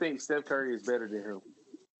thinks Steph Curry is better than him,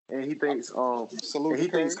 and he thinks Salute and he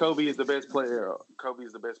to Curry. thinks Kobe is the best player. Kobe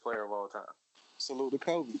is the best player of all time. Salute to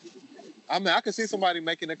Kobe. I mean, I can see somebody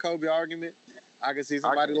making a Kobe argument. I can see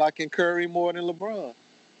somebody liking Curry more than LeBron.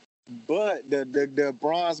 But the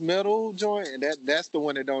bronze medal joint, and that's the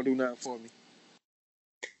one that don't do nothing for me.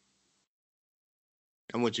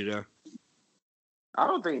 I'm with you there. I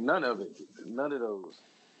don't think none of those.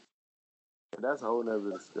 That's a whole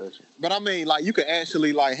nother discussion. But I mean, like you could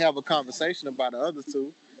actually like have a conversation about the other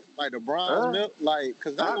two, like the bronze medal, like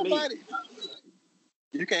because not nobody.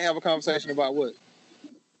 You can't have a conversation about what?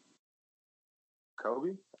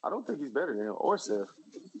 Kobe? I don't think he's better than him or Steph.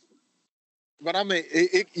 But I mean,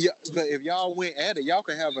 but if y'all went at it, y'all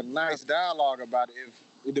can have a nice dialogue about it. If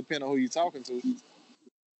it depends on who you're talking to.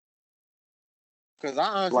 Because I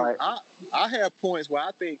honestly, I have points where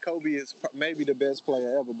I think Kobe is maybe the best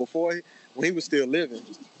player ever when he was still living.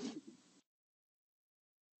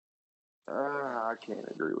 I can't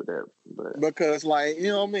agree with that, but because like you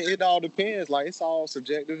know what I mean, it all depends. Like it's all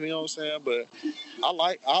subjective, you know what I'm saying? But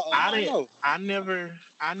I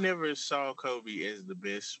never saw Kobe as the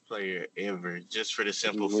best player ever, just for the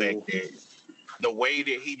simple fact that the way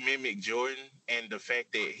that he mimicked Jordan and the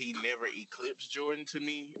fact that he never eclipsed Jordan, to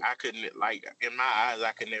me, I couldn't, like, in my eyes,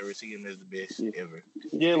 I could never see him as the best ever.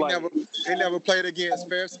 Yeah, he never played against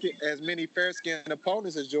as many fair-skinned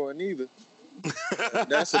opponents as Jordan either.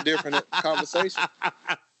 That's a different conversation.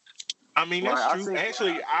 I mean, that's true.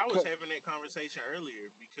 Actually, I was having that conversation earlier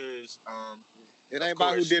because it ain't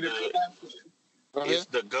about who did it. It's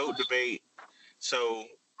the GOAT debate. So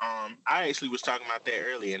I actually was talking about that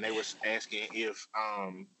earlier, and they was asking if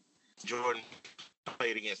Jordan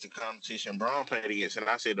played against the competition Braun played against, and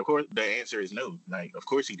I said, of course, the answer is no. Like, of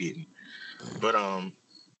course he didn't. But I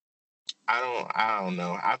don't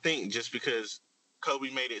know. I think just because Kobe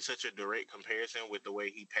made it such a direct comparison with the way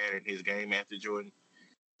he patterned his game after Jordan,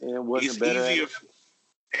 and wasn't better at it.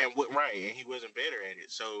 And he wasn't better at it.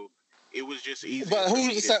 So it was just easy. But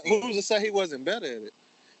who's to say he wasn't better at it?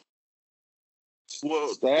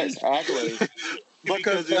 Well, stats, accolades.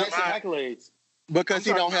 because accolades. Because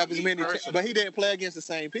he don't have as many, but he didn't play against the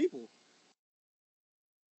same people.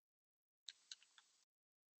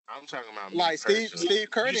 I'm talking about like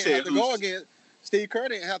Steve Kerr didn't have to go against. Steve Kerr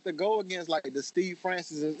didn't have to go against like the Steve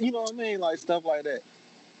Francis, you know what I mean, like stuff like that.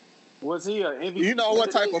 Was he an MVP? You know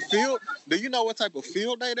what type of field? Do you know what type of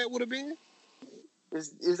field day that would have been?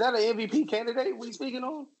 Is that an MVP candidate we speaking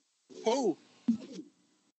on? Who?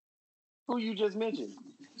 Who you just mentioned?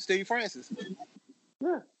 Steve Francis.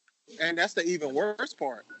 Yeah. And that's the even worse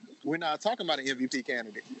part. We're not talking about an MVP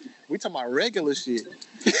candidate. We're talking about regular shit.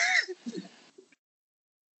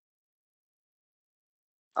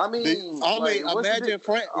 I mean, imagine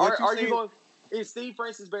Frank. Are you going? Is Steve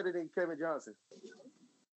Francis better than Kevin Johnson?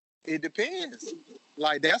 It depends.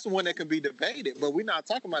 Like that's the one that can be debated, but we're not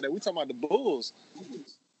talking about that. We're talking about the Bulls.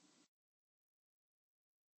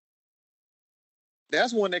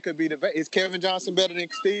 That's one that could be debated. Is Kevin Johnson better than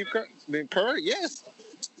Steve Kerr? Than Kerr? Yes.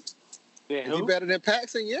 Is he better than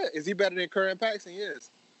Paxson? Yeah. Is he better than Kerr and Paxson? Yes.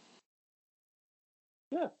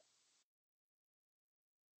 Yeah.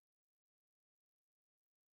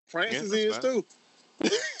 Francis is too.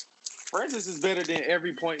 Francis is better than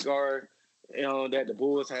every point guard that the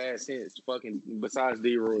Bulls had since fucking besides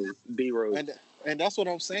D Rose. And that's what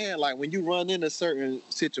I'm saying. Like when you run into certain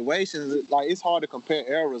situations, like it's hard to compare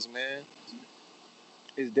eras, man.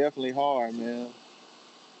 It's definitely hard, man.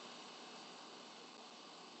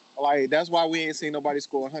 Like that's why we ain't seen nobody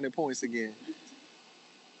score 100 points again.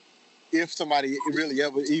 If somebody really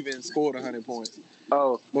ever even scored 100 points.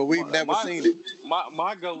 Oh, but we've never seen it.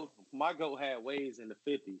 My goat had waves in the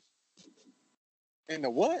 50s. In the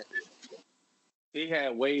what? He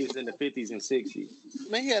had waves in the 50s and 60s.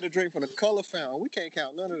 Man, he had a drink from the color fountain. We can't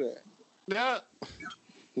count none of that. Yeah.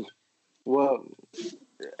 Well,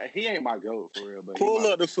 he ain't my goat for real, but Pull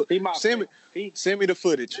up the foot. Send me the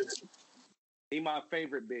footage. He my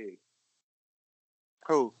favorite big.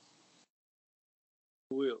 Who?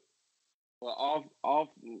 Will. Well, off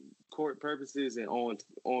court purposes and on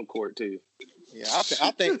court too. Yeah,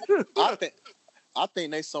 I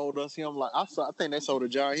think they sold us him like I think they sold a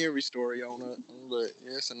John Henry story on it, but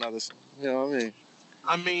yeah, it's another. You know what I mean?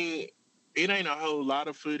 I mean, it ain't a whole lot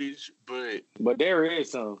of footage, but there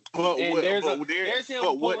is some. But what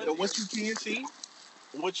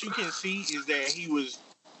you can see is that he was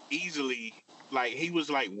easily he was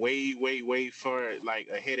way far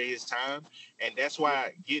ahead of his time, and that's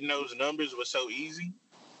why getting those numbers was so easy.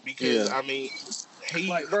 Because I mean, he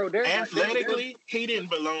athletically he didn't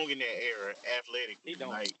belong in that era. Athletically,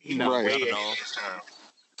 he was way ahead of his time.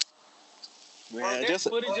 Man, there's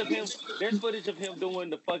footage of him doing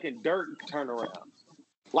the fucking dirt turnaround,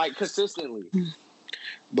 consistently.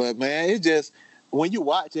 But man, it just when you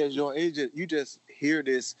watch that joint, you just hear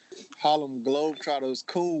this Harlem Globetrotters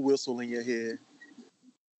coon whistle in your head.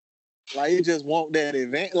 You just want that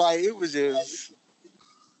event. It was just,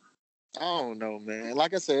 I don't know, man.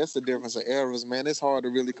 Like I said, it's the difference of eras, man. It's hard to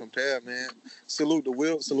really compare, man. Salute to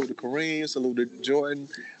Wilt, salute to Kareem, salute to Jordan,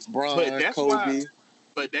 Bron, Kobe.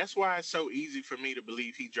 But that's why it's so easy for me to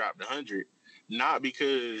believe he dropped 100. Not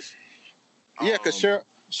because... because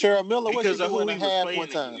Cheryl Miller was doing a half one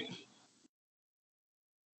time.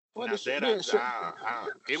 It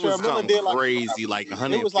was something crazy,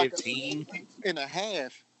 115. It was in a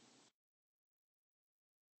half.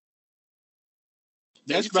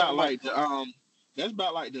 That's about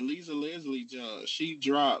the Lisa Leslie jump. She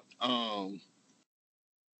dropped what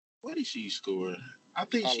did she score? I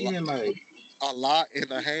think she had a lot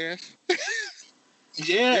in a half.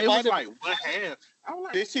 Yeah, it was one half. I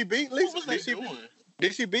was did she beat Lisa?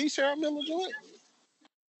 Did she beat Cheryl Miller joint?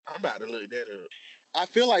 I'm about to look that up. I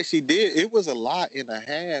feel like she did. It was a lot in a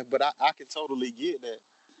half, but I can totally get that.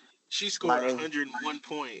 She scored 101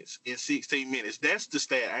 points in 16 minutes. That's the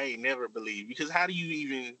stat I ain't never believed. Because how do you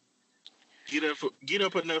even get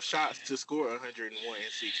up enough shots to score 101 in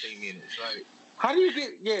 16 minutes? How do you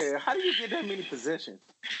get that many possessions?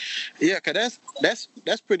 Yeah, cause that's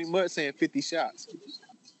pretty much saying 50 shots.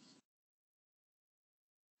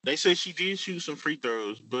 They said she did shoot some free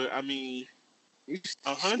throws, but I mean,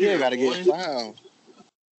 100. Yeah, gotta get fouled.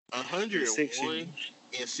 101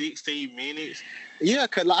 in 16 minutes. Yeah,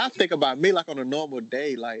 cause I think about me on a normal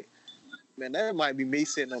day, man, that might be me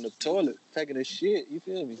sitting on the toilet taking a shit. You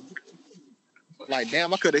feel me?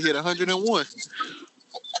 Damn, I could have hit 101.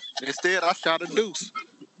 Instead, I shot a deuce.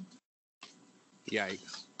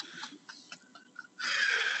 Yikes.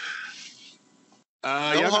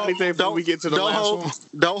 Y'all got anything before we get to the last one?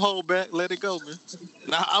 Don't hold back. Let it go, man.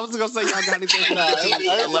 Nah, I was gonna say y'all got anything before we get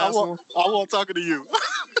to the last one? I wasn't talking to you.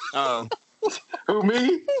 Oh. Who, me?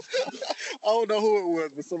 I don't know who it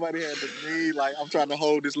was, but somebody had the knee. I'm trying to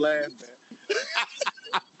hold this laugh back.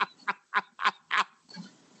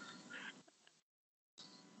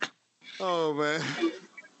 Oh, man.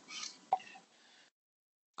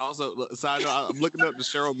 Also, side note, I'm looking up the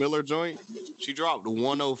Cheryl Miller joint. She dropped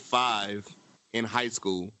 105 in high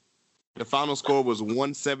school. The final score was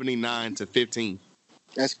 179-15.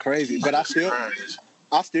 That's crazy. But I still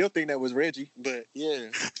think that was Reggie. But yeah.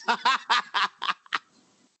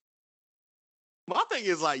 My thing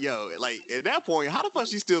is at that point, how the fuck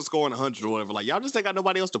she still scoring 100 or whatever? Y'all just ain't got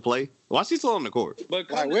nobody else to play. Why she still on the court? But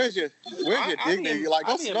where's your dignity?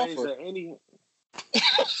 Go snuff her.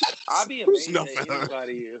 I'd be amazed at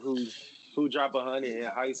anybody who drop 100 in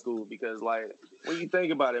high school because when you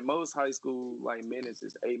think about it, most high school minutes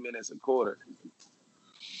is 8 minutes a quarter.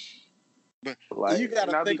 But you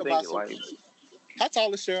gotta think about how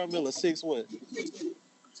tall is Cheryl Miller? 6 what?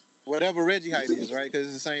 Whatever Reggie height is, right? Because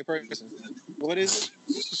it's the same person. What is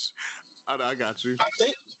it? I got you. I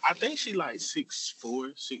think she 6'4",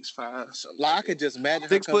 6'5", something. I could just imagine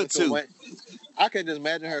her coming through Wayne. I could just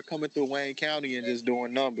imagine her coming through Wayne County and just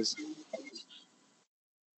doing numbers.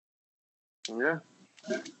 Yeah.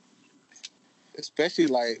 Especially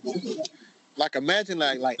imagine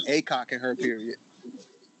Acock in her period.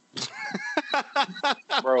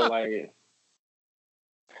 Bro,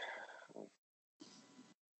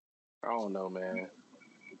 I don't know, man.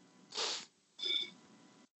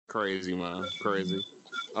 Crazy, man. Crazy.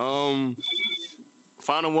 Final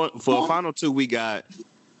one for final two, we got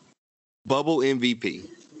Bubble MVP.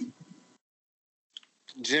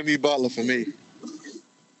 Jimmy Butler for me.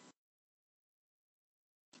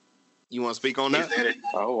 You want to speak on that?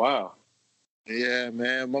 Oh wow. Yeah,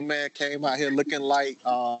 man. My man came out here looking like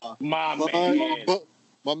My Bun, man.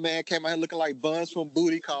 my man came out here looking like Buns from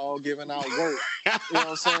Booty Call giving out work. You know what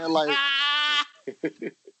I'm saying? Like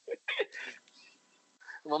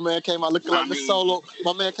my man came out looking like the solo.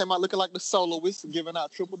 My man came out looking like the soloist giving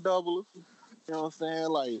out triple doubles. You know what I'm saying?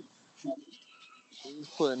 Like he's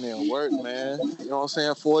putting in work, man. You know what I'm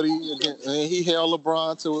saying? 40 again. And he held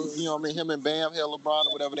LeBron to, you know what I mean? Him and Bam held LeBron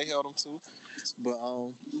or whatever they held him to.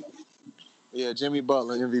 But yeah, Jimmy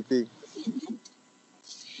Butler MVP.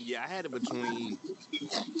 Yeah, I had it between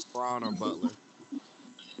Braun or Butler.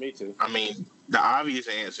 Me too. I mean, the obvious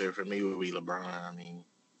answer for me would be LeBron. I mean,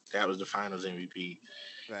 that was the Finals MVP.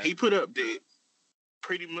 Right. He put up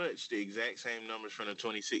pretty much the exact same numbers from the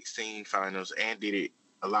 2016 Finals and did it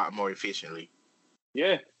a lot more efficiently.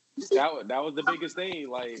 Yeah, that was the biggest thing.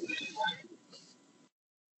 Like,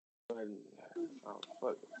 fuck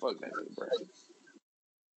that nigga, bro.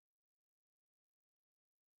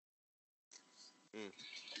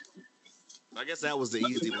 I guess that was the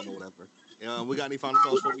easy one or whatever. We got any final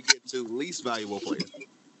thoughts before we get to least valuable player?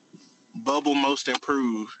 Bubble most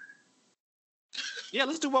improved. Yeah,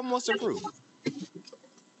 let's do one most improved.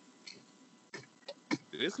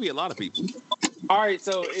 This could be a lot of people. All right,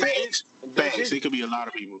 so Facts. It could be a lot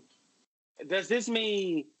of people. Does this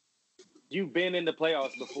mean you've been in the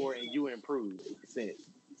playoffs before and you improved since?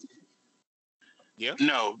 Yeah.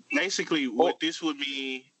 No, basically what this would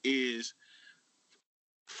mean is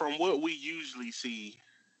from what we usually see,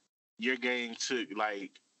 your game took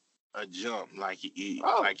like a jump,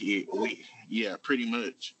 pretty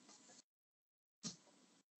much.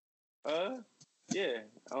 Yeah.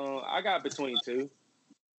 I got between two.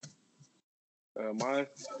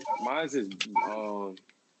 Mine's is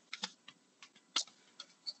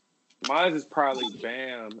probably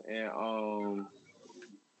Bam and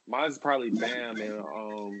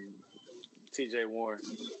TJ Warren.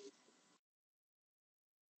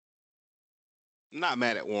 Not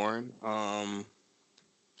mad at Warren.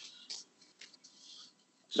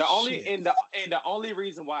 The only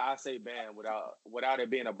reason why I say Bam without it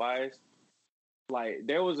being a bias, like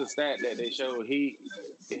there was a stat that they showed he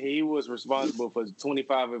was responsible for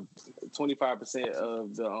 25%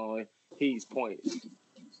 of the Heat's points.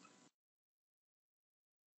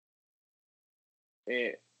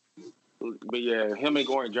 But yeah, him and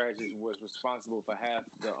Goran Dragic was responsible for half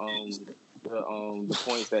the points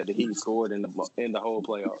that the Heat scored in the whole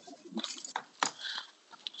playoffs.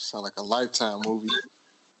 Sound like a Lifetime movie.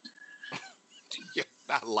 Yeah,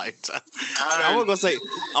 not Lifetime. I wasn't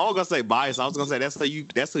gonna say bias. I was gonna say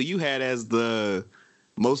that's who you had as the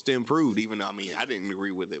most improved. Even though I didn't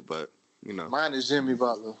agree with it, but mine is Jimmy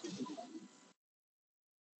Butler.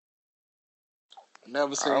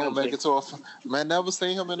 Never seen him make it to never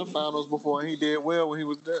seen him in the finals before, and he did well when he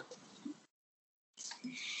was there.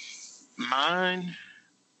 Mine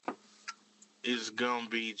is gonna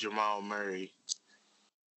be Jamal Murray.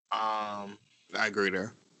 I agree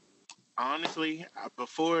there. Honestly,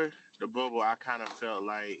 before the bubble, I kind of felt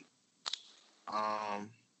like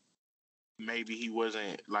maybe he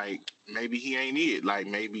wasn't maybe he ain't it.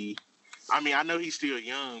 I know he's still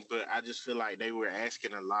young, but I just feel like they were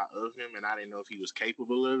asking a lot of him, and I didn't know if he was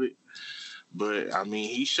capable of it. But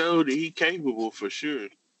he showed that he's capable for sure.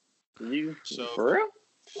 For real?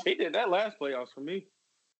 He did that last playoffs for me.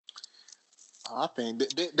 I think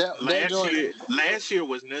last year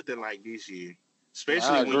was nothing like this year,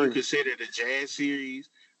 especially when you consider the Jazz series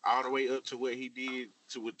all the way up to what he did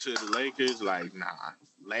to the Lakers.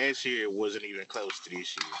 Last year wasn't even close to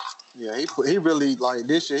this year. Yeah, he really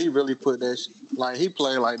this year. He really put that he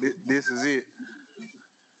played like this is it.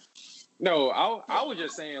 No, I was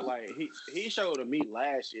just saying he showed to me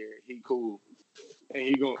last year he cool, and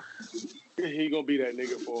he gonna be that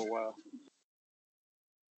nigga for a while.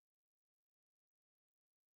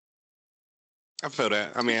 I feel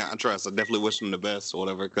that. I trust. I definitely wish him the best or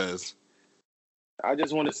whatever, because I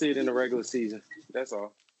just want to see it in the regular season. That's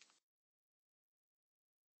all.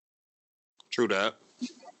 True that.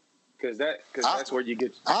 Because that's where you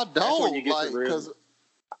get. I don't because.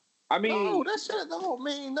 No, that shit don't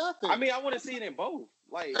mean nothing. I want to see it in both.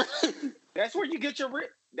 That's where you get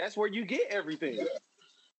that's where you get everything.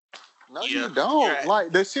 No, you don't. Yeah.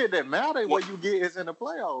 The shit that matters what you get is in the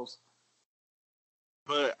playoffs.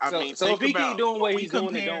 But so if he keep doing what he's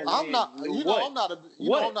doing, I'm not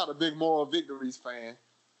a big moral victories fan.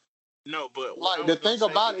 No, but the thing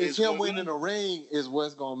about it is him winning the ring is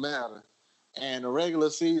what's gonna matter. And the regular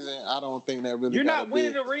season, I don't think that really. You're not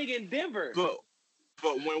winning the ring in Denver. But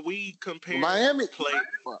when we compare Miami play,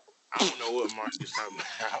 I don't know what Mark is talking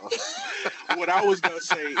about. What I was gonna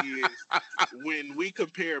say is when we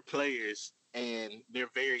compare players, and they're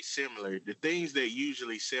very similar. The things that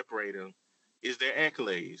usually separate them is their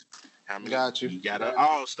accolades. How many Got you. you got?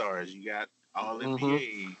 All stars. You got all NBAs.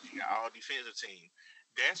 Mm-hmm. You got all defensive team.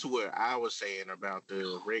 That's what I was saying about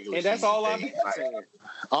the regular And that's season all I've thing. been saying.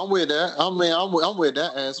 I'm with that. I mean, I'm with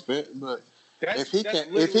that aspect. But That's if he that's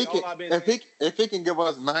can, literally all I've been saying. if he can give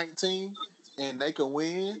us 19 and they can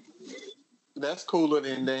win, that's cooler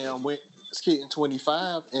than damn getting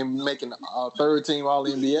 25 and making a third team All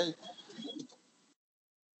NBA.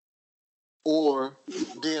 Or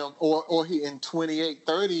hitting 28,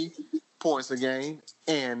 30 points a game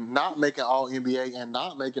and not making All NBA and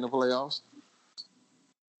not making the playoffs.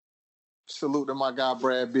 Salute to my guy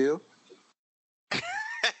Brad Beal.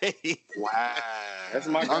 Wow. That's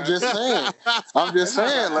my guy. I'm just saying. That's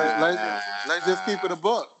my Let's just keep it a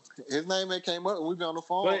buck. His name ain't came up, and we've been on the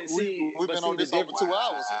phone. We've been on this over 2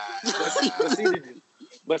 hours.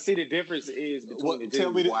 But see, the difference is between the two.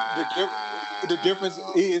 Tell me the difference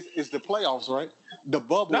is the playoffs, right? The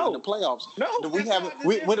bubble and the playoffs. No,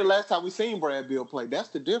 when the last time we seen Brad Beal play? That's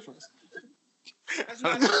the difference. That's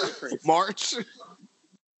not the difference. March.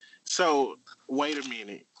 So wait a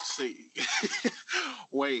minute. See,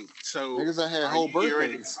 wait. So Niggas that had whole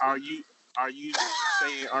birthdays. Are you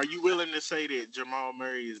saying? Are you willing to say that Jamal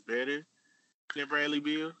Murray is better than Bradley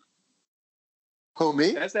Beal? Who,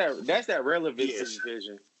 me? That's that relevancy Yes.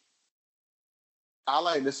 vision. I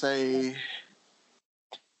like to say,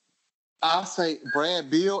 I say Brad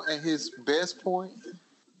Beal at his best point,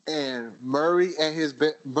 and Murray at his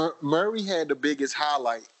best. Murray had the biggest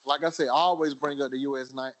highlight. Like I said, I always bring up the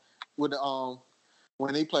U.S. night with the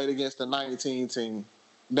when he played against the 19 team.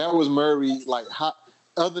 That was Murray. Like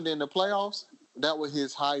other than the playoffs, that was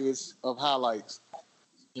his highest of highlights.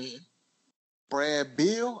 Mm-hmm. Brad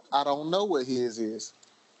Beal, I don't know what his is.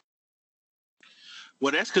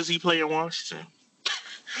 Well, that's because he played in Washington.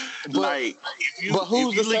 But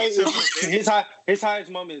who's to say his highest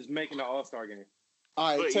moment is making the All-Star game.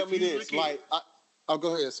 All right, tell me this. Go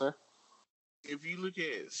ahead, sir. If you look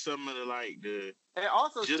at some of the And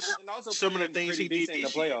also some of the things he did in the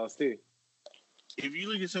this year. playoffs too. If you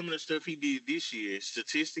look at some of the stuff he did this year,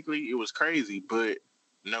 statistically, it was crazy, but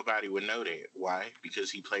nobody would know that. Why? Because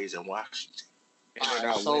he plays in Washington. And they're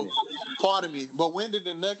not So, winning. pardon me, but when did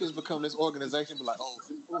the Nuggets become this organization? Be like,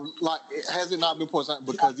 has it not been important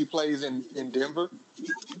because he plays in Denver?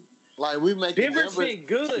 Like we make Denver's been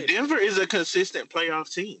good. Denver is a consistent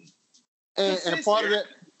playoff team, and part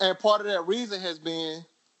of that reason has been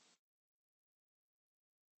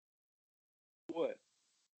what?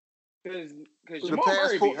 Because Jamal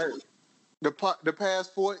Murray be hurt. The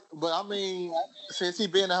past 4, but I mean, since he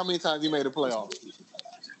been, how many times he made a playoff?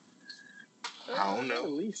 I don't know.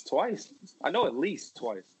 At least twice. I know at least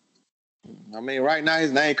twice. I mean, right now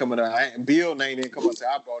his name coming up. Bill name didn't come up. So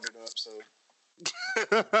I brought it up. So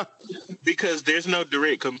because there's no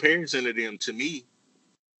direct comparison to them to me.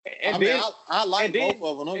 And I like both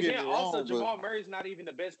of them. Don't get me wrong. Also, Jamal Murray's not even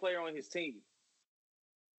the best player on his team.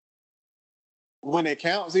 When it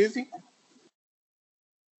counts, is he?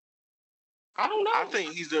 I don't know. I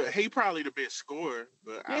think he probably the best scorer,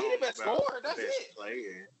 but I don't he's the best know about scorer. That's the best it.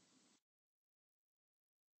 player.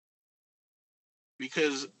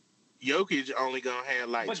 Because Jokic only gonna have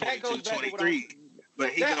like 22, 23, but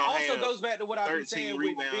he gonna have goes back to what I've been 13 saying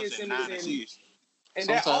rebounds with Ben and Simmons 9 assists. and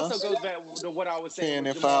that also goes back to what I was saying.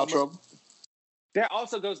 In foul trouble. That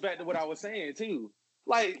also goes back to what I was saying too.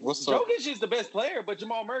 Like Jokic is the best player, but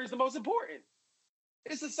Jamal Murray is the most important.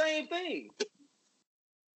 It's the same thing.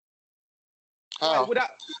 How?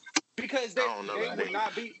 Because they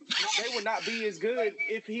would not be as good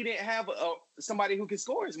if he didn't have somebody who can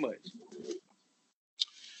score as much.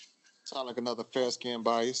 Sound like another fair skin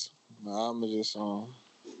bias. I'm gonna just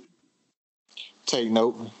take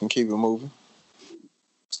note and keep it moving.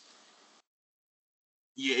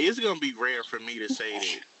 Yeah, it's gonna be rare for me to say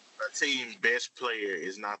that a team best player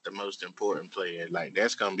is not the most important player. Like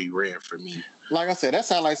that's gonna be rare for me. Like I said, that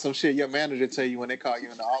sounds like some shit your manager tell you when they call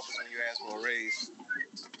you in the office when you ask for a raise.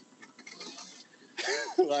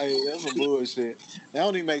 Like that's some bullshit. That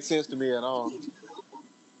don't even make sense to me at all.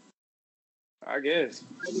 I guess.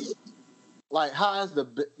 Like, how is the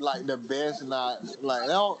best not like? I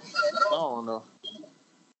don't know.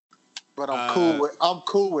 But I'm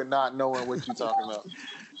cool with not knowing what you're talking about.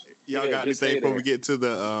 Y'all got anything before we get to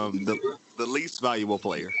the least valuable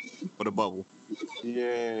player for the bubble?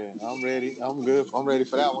 Yeah, I'm ready. I'm good. I'm ready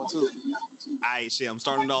for that one too. All right, shit. I'm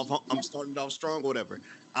starting off strong. Whatever.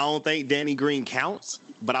 I don't think Danny Green counts,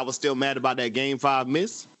 but I was still mad about that Game 5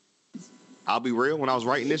 miss. I'll be real. When I was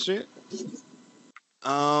writing this shit,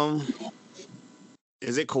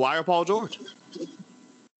 is it Kawhi or Paul George?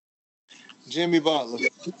 Jimmy Butler.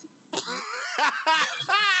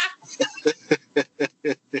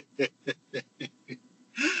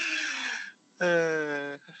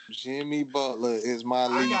 Jimmy Butler is my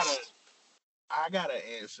least. I got an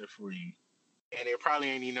answer for you, and it probably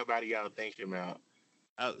ain't even nobody y'all thinking about.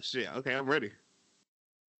 Oh shit! Okay, I'm ready.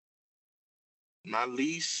 My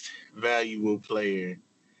least valuable player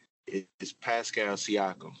is Pascal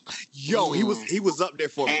Siakam. Yo, he was up there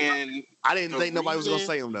for me. And I didn't think nobody was gonna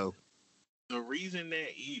say him though. The reason that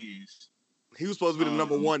is he was supposed to be the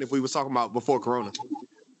number one if we was talking about before Corona.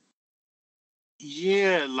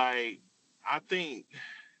 Yeah, like I think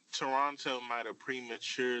Toronto might have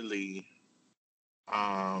prematurely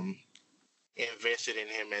invested in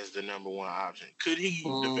him as the number one option. Could he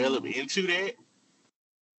develop into that?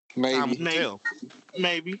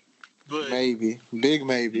 Maybe. But big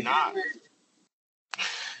maybe. Not.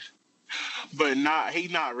 But not.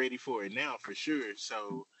 He's not ready for it now for sure.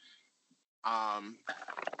 So,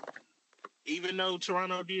 even though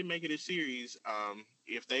Toronto did make it a series,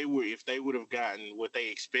 if they would have gotten what they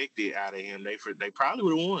expected out of him, they probably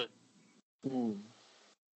would have won.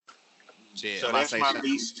 Shit, so that's my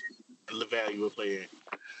least valuable player.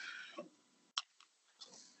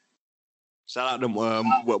 Shout out to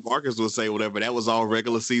what Marcus would say, whatever. That was all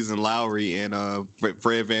regular season Lowry and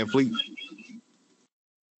Fred VanVleet.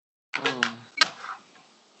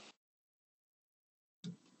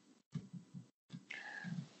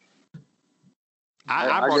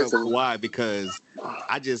 I brought up Kawhi because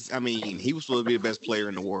he was supposed to be the best player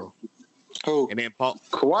in the world. Who? And then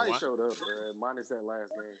Kawhi showed up, man, minus that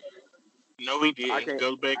last game. No, he didn't.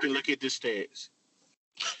 Go back and look at the stats.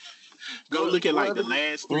 Go look at the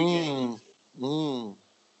last 3 games.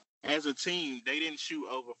 As a team, they didn't shoot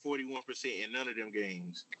over 41% in none of them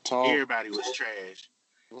games. Everybody was trash.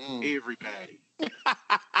 Everybody.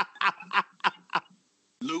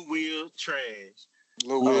 Lou Will, trash.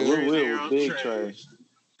 Lou Will was big trash.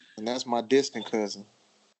 And that's my distant cousin.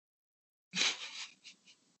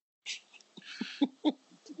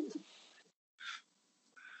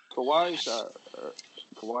 Kawhi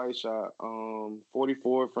shot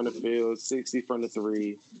 44 from the field, 60 from the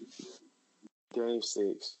three. Game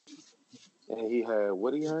 6. And he had,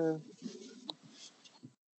 what he had?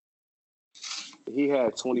 He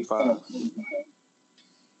had 25.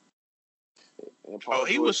 Oh,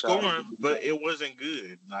 he was scoring, but it wasn't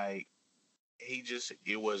good. Like,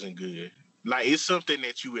 it wasn't good. Like, it's something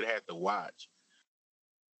that you would have to watch.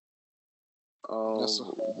 I'm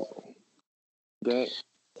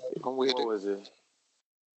with what was it?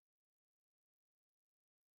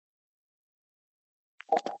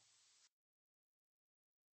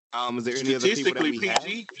 Is there any other people that we have?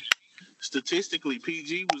 Statistically,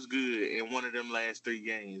 PG was good in one of them last 3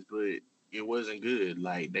 games, but it wasn't good.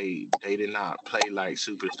 Like they did not play like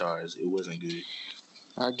superstars. It wasn't good.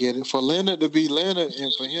 I get it. For Leonard to be Leonard,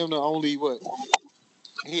 and for him to only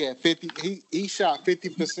he had 50. He shot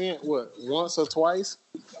 50%. Once or twice?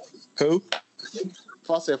 Who? If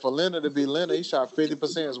I said for Leonard to be Leonard, he shot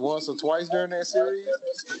 50% once or twice during that series.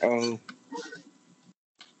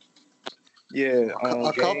 Yeah,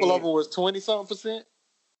 a couple of them was 20-something%.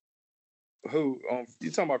 Who?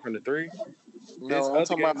 You talking about from the 3? No, I'm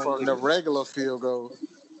talking about from the regular field goal.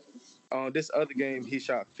 This other game, he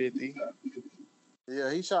shot 50.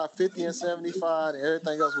 Yeah, he shot 50 and 75, and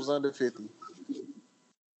everything else was under 50.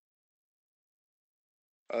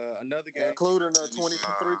 Another game, including the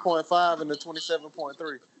 23.5 and the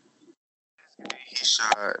 27.3. He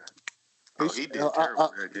shot. He did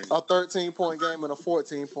terrible that game. A 13-point game and a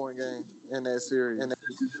 14-point game in that series.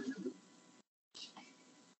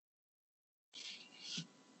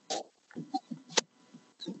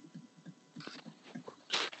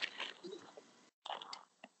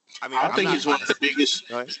 I think it's one of the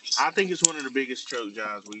biggest. I think it's one of the biggest choke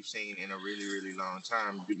jobs we've seen in a really, really long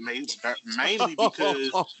time. Mainly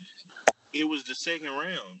because it was the second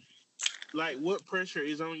round. Like, what pressure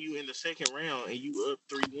is on you in the second round and you up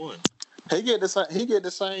 3-1? He get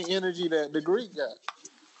the same energy that the Greek got.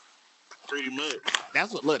 Pretty much.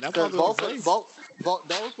 That's what those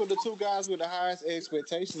were the 2 guys with the highest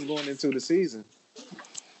expectations going into the season.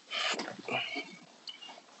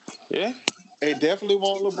 Yeah. They definitely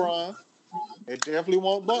want LeBron. They definitely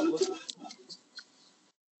want Butler.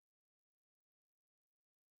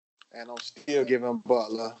 And I'm still giving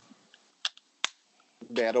Butler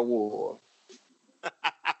that award.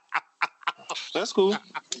 That's cool.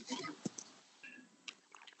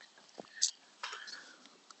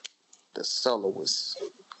 The soloist.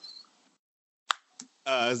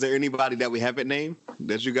 Is there anybody that we haven't named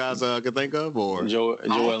that you guys can think of? Or Joel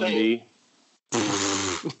Embiid.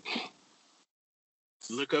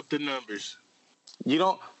 Look Look up the numbers. You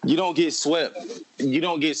don't get swept. You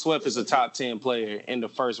don't get swept as a top 10 player in the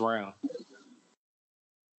first round.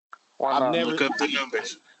 Look up the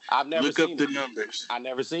numbers. I've never Look seen up the it. numbers. I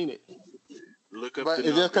never seen it. Look up But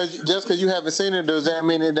the numbers. just because you haven't seen it, does that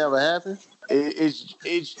mean it never happened? It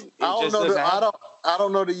I don't just know. doesn't happen. I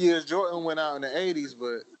don't know the years Jordan went out in the '80s,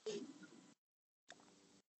 but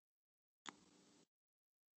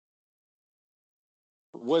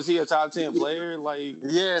Was he a top 10 player? Like,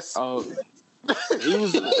 yes, he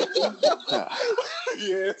was.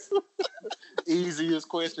 yes. Easiest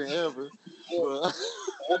question ever. But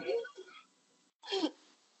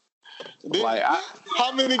Like,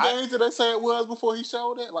 how many games did they say it was before he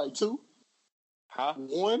showed it? Like 2? Huh?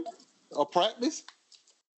 1? A practice?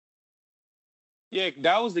 Yeah,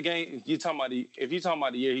 that was the game. If you're talking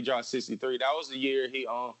about the year he dropped 63, that was the year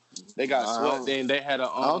they got swept. Then they had a.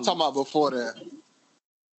 I'm talking about before that.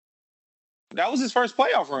 That was his first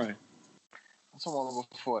playoff run. I'm talking about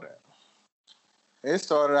before that. It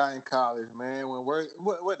started out in college, man. When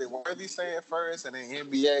what did Worthy say at first, and then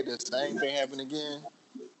NBA, the same thing happened again.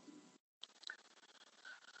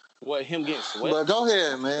 What, him getting swept? But go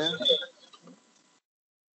ahead, man.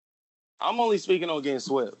 I'm only speaking on getting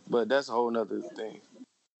swept, but that's a whole nother thing.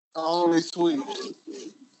 Only sweet.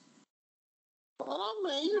 Well, I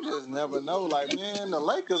mean, you just never know. Like, man, the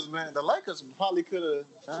Lakers probably could have.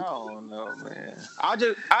 I don't know, man. I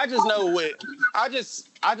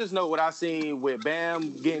just know what I seen with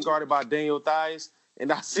Bam getting guarded by Daniel Theis,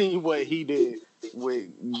 and I seen what he did with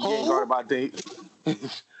getting guarded by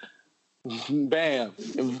Bam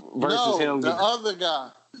versus him. The other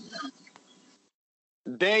guy,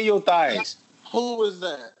 Daniel Theis. Who was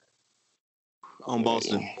that? On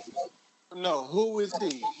Boston. No, who is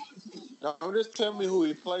he? No, just tell me who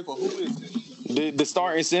he played for. Who is he? The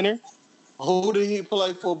starting center. Who did he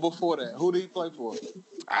play for before that? Who did he play for?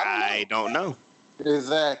 I don't know.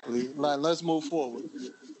 Exactly. Like, let's move forward.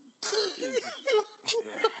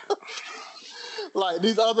 Like,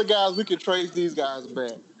 these other guys, we can trace these guys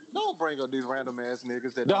back. Don't bring up these random ass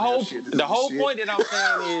niggas that The don't whole have shit to do the whole with point shit. that I'm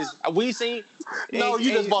saying is we seen. No,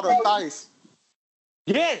 you just brought up Theis.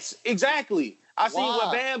 Yes, exactly. I seen Why?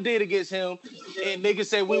 what Bam did against him, and niggas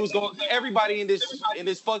said we was going. Everybody in this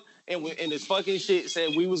fucking shit said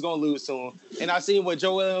we was gonna lose to him, and I seen what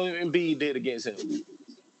Joel Embiid did against him.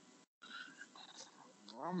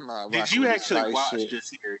 I'm not. Did you rocking actually this watch Theis shit. the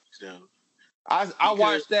series though? I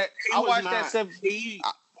watched that. He I was watched not- that 7.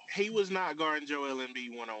 He was not guarding Joel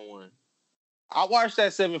Embiid 1-on-1. I watched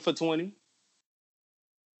that 7 for 20.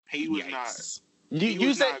 He was Yikes. not. You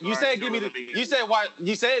was said not you said guarding give me Joel the Embiid. you said why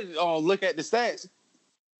you said look at the stats.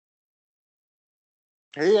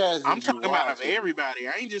 He has. I'm talking about everybody.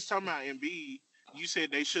 I ain't just talking about Embiid. You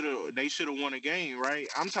said they should have won a game, right?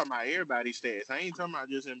 I'm talking about everybody's stats. I ain't talking about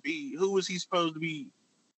just Embiid. Who was he supposed to be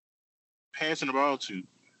passing the ball to?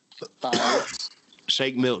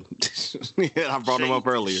 Shake Milton. Yeah, I brought him up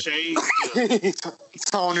earlier. Shea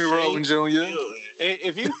Tony Roden Jr. Milton.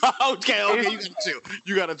 If you okay,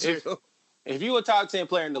 you gotta chill. if you a top 10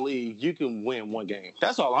 player in the league, you can win one game.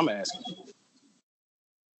 That's all I'm asking.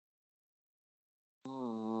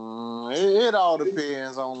 It all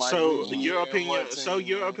depends on like. So who your and opinion. what So team.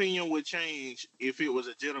 your opinion would change if it was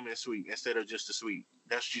a gentleman's sweep instead of just a sweep.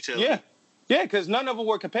 That's what you tell Yeah, me. yeah, because none of them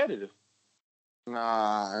were competitive.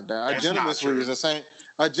 Nah, a That's gentleman's not suite true. is the same.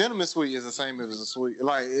 A gentleman's suite is the same as a suite.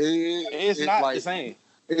 Like It's not like, the same.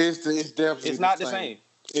 It's definitely. It's not the same.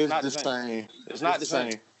 It's not the the same. same. It's not the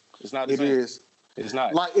same. It's not the It same. is. It's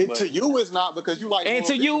not. Like But- to you, it's not because you like. And moral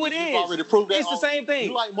to you, it victories. is. You've already proved that. It's the same thing.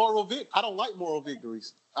 You like moral I don't like moral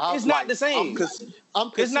victories. It's not the same. I'm It's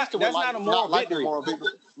not- consistent that's with not a moral liking victory. moral victory.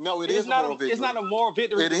 No, it's is not a moral victory. It's not a moral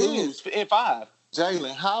victory It to lose in 5.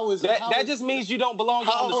 Jalen, how is That how that is- just means you don't belong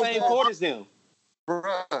how on the is same that- court as them.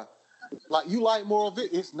 bruh? Like you like moral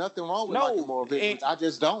victory. It's nothing wrong with No, liking moral victories. it- I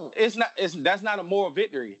just don't. That's not a moral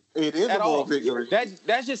victory It is at a moral all. victory.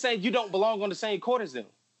 That's just saying you don't belong on the same court as them.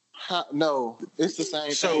 No, it's the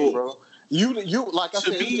same So- thing, bro. You like I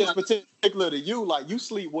To said, me- it's just particular to you. Like you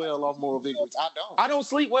sleep well off moral victories. I don't. I don't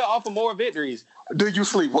sleep well off of moral victories. Do you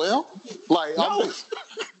sleep well? Like No.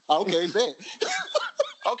 okay, bet.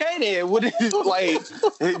 Okay, then what is like?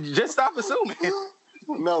 Just stop assuming.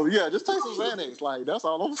 No, yeah, just take some Xanax. Like that's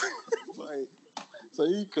all I'm saying. Like, so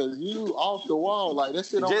because you off the wall, like that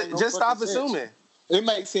shit don't make no Just stop fucking sense. assuming. It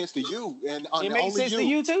makes sense to you, and It makes only sense to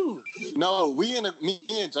you too. No, me and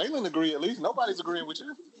Jalen agree. At least nobody's agreeing with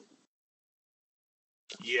you.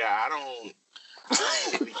 Yeah, I don't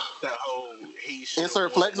really get the whole he should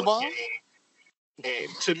Insert have won flex one ball? game. And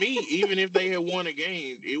to me, even if they had won a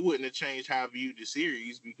game, it wouldn't have changed how I viewed the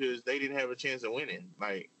series because they didn't have a chance of winning.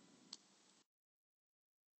 Like,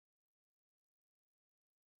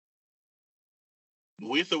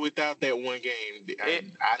 with or without that one game, I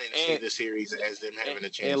didn't see the series as them having a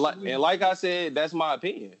chance. And like I said, that's my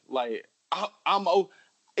opinion. Like,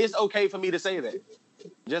 it's okay for me to say that.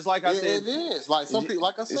 Just like I said, it is. Like some people,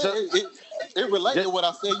 like I said, it relates to what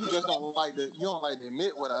I said. You just don't like to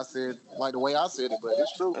admit what I said, like the way I said it, but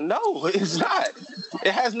it's true. No, it's not.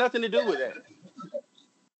 It has nothing to do with that.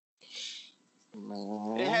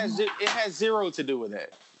 Man. It has zero to do with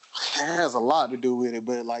that. It has a lot to do with it,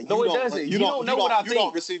 but like no, it doesn't. You don't know what I think. You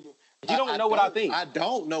don't receive. You don't know what I think. I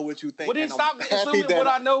don't know what you think. Well, then stop assuming what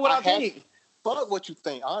I know. What I think. Fuck what you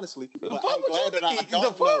think, honestly. But fuck I'm glad that I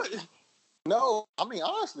don't know. No, I mean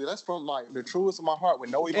honestly, that's from like the truest of my heart with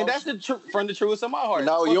no emotion. And that's from the truest of my heart.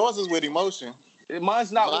 No, yours is with emotion.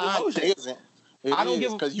 Mine's not with emotion. It isn't. I don't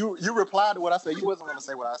give because you replied to what I said. You wasn't gonna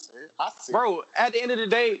say what I said. Bro, at the end of the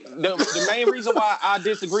day, the main reason why I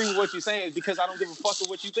disagree with what you're saying is because I don't give a fuck with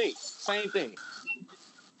what you think. Same thing.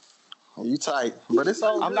 You tight, but it's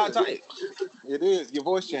all. I'm not tight. It is your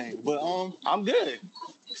voice changed, but I'm good.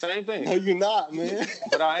 Same thing. No, you're not, man.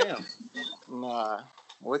 But I am. Nah.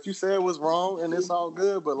 What you said was wrong, and it's all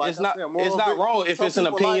good. But like it's not wrong if it's an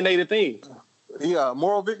opinionated thing. Yeah,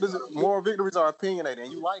 moral victories are opinionated,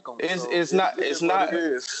 and you like them. It's not.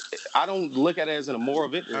 I don't look at it as a moral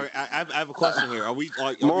victory. Right, I have a question here. Are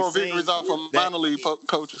moral victories are from minor league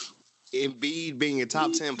coaches? Embiid being a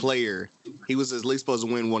top 10 player, he was at least supposed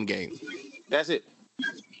to win one game. That's it.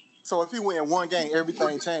 So if he win one game,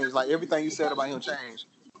 everything changed. Like everything you said about him changed.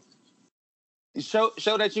 Show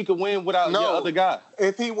that you can win without your other guy.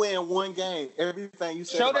 If he win one game, everything you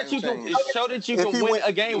said about him changed. Show that you can win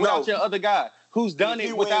a game without your other guy who's done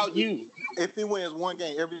it without you. If he wins one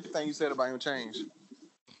game, everything you said about him changed.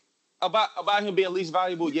 About him being least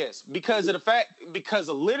valuable, yes. Because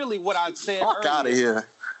of literally what I said earlier. Fuck out of here.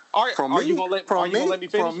 Are you gonna let me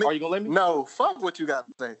finish? Are you gonna let me? No, fuck what you got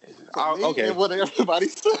to say. Okay. And what everybody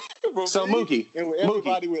said. So Mookie, and what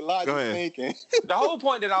everybody with logic thinking.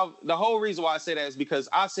 The whole reason why I say that is because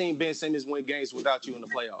I've seen Ben Simmons win games without you in the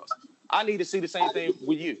playoffs. I need to see the same thing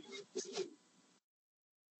with you.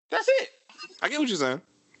 That's it. I get what you're saying.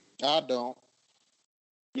 I don't.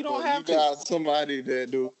 You don't have to. You got somebody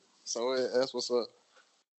that do. So that's what's up.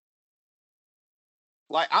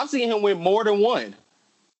 Like I've seen him win more than one.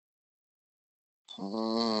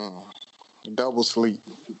 Double sleep.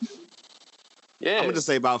 Yeah. I'm gonna just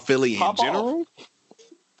say about Philly in general.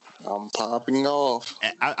 I'm popping off.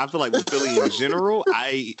 I feel like with Philly in general,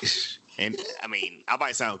 I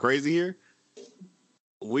might sound crazy here.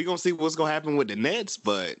 We're gonna see what's gonna happen with the Nets,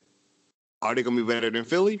 but are they gonna be better than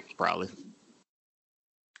Philly? Probably.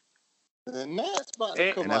 The Nets about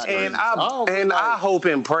to come out. And I hope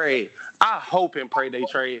and pray. They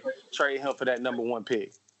trade him for that number one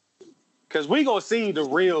pick. Because we gonna see the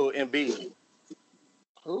real Embiid.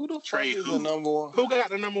 Who the fuck is the number one? Who got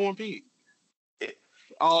the number one pick?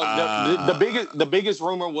 The biggest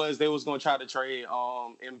rumor was they was gonna try to trade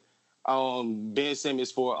Ben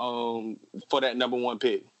Simmons for that number one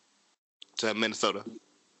pick to Minnesota.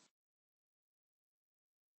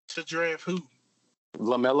 To draft who?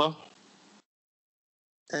 LaMelo.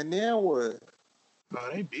 And then what? Oh,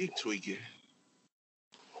 they big tweaking.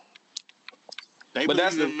 They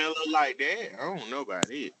believe in Melo like that. I don't know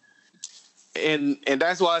about it. And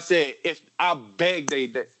that's why I said if I beg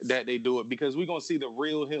that they do it because we're gonna see the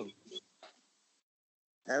real him.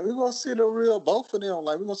 And we're gonna see the real both of them.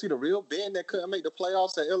 Like we're gonna see the real Ben that couldn't make the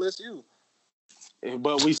playoffs at LSU.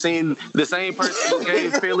 But we seen the same person who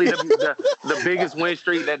gave Philly the biggest win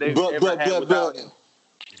streak that they've ever had without him.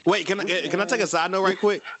 Wait, can I take a side note right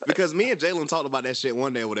quick? Because me and Jalen talked about that shit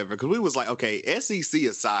one day or whatever. Because we was like, okay, SEC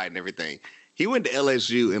aside and everything, he went to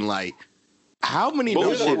LSU and like, how many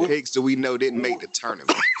number one picks do we know didn't make the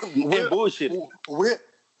tournament? With bullshit. With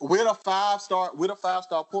a 5-star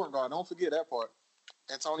point guard. Don't forget that part.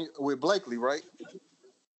 Antonio with Blakely, right?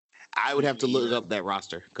 I would have to look up that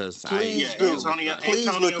roster because Antonio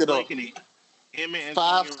look it Blakely. Him and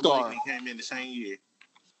Antonio Blakely came in the same year.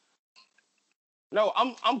 No,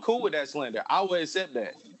 I'm cool with that slander. I would accept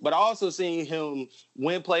that. But I also seen him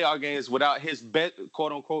win playoff games without his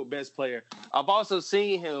quote unquote best player. I've also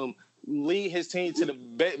seen him lead his team to the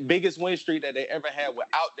biggest win streak that they ever had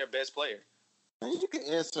without their best player. Man, you can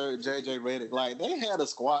insert JJ Redick. Like they had a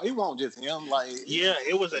squad. It wasn't just him. Like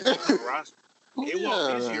it was a different roster. It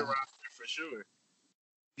wasn't this year roster for sure.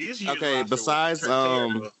 This year's roster besides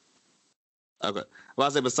well, I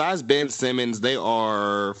say besides Ben Simmons, there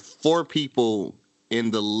are 4 people in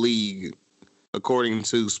the league according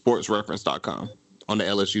to sportsreference.com on the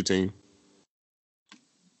LSU team.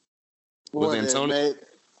 With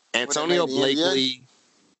Antonio Blakely,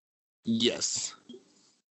 yes.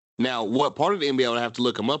 Now, what part of the NBA I would have to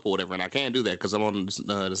look him up or whatever, and I can't do that because I'm on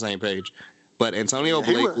the same page. But Antonio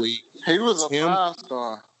Blakely, he was a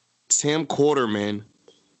 5-star. Tim Quarterman,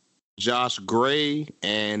 Josh Gray,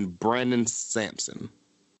 and Brandon Sampson.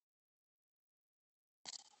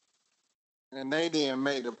 And they didn't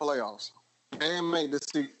make the playoffs. They didn't make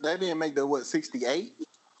the what, 68?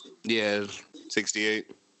 Yeah,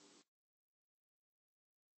 68.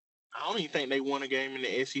 I don't even think they won a game in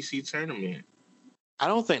the SEC tournament. I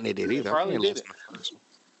don't think they did either. They probably did it.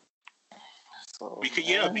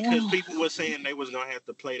 Because people were saying they was gonna have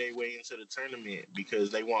to play their way into the tournament because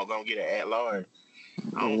they weren't gonna get an at-large.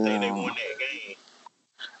 I don't think they won that game.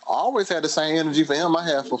 I always had the same energy for him I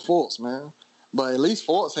had for Fultz, man. But at least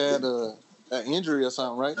Fultz had an injury or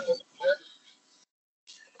something, right?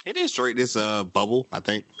 It is straight this bubble, I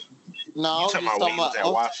think. No, You talking about when he was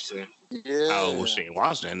at Washington? Yeah. Oh, well, shit,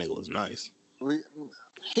 Washington, that nigga was nice.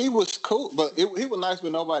 He was cool, but he was nice,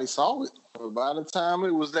 but nobody saw it. But by the time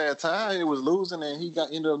it was that time, it was losing, and he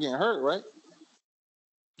ended up getting hurt, right?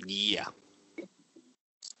 Yeah.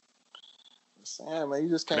 Sam, man, you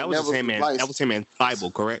just can't. That was him and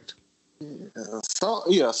Thibault, correct?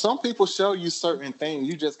 Some people show you certain things,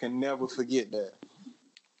 you just can never forget that.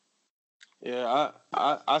 Yeah,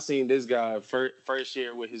 I seen this guy first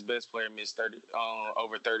year with his best player miss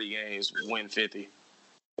over 30 games, win 50.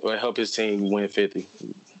 Or help his team win 50.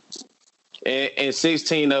 And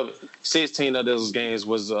 16 of those games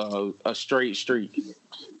was a straight streak.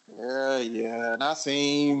 Yeah. And I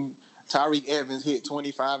seen Tyreek Evans hit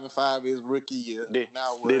 25-5 his rookie year. Did he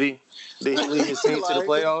lead his team to the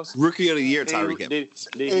playoffs? Rookie of the year, Tyreek Evans.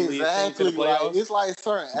 Did he lead his team to the playoffs? Like, it's like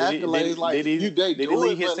certain accolades. Did he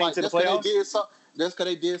lead his team to the playoffs? Just because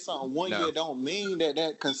they did something one year don't mean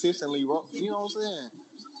that consistently. You know what I'm saying?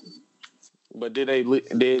 But did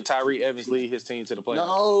Tyreek Evans lead his team to the playoffs?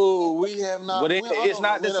 No, we have not. But it's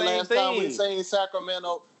not the same thing. Time we seen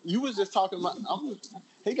Sacramento. You was just talking about.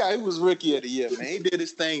 He was rookie of the year, man. He did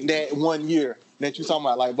his thing that one year that you talking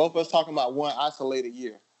about. Like both of us talking about one isolated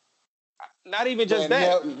year. Not even just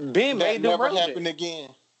that. Ben made them relevant. Happen again.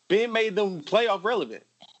 Ben made them playoff relevant.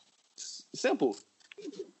 Simple.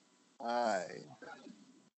 All right.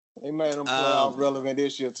 They made them playoff relevant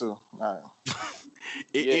this year too. All right.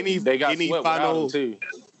 Any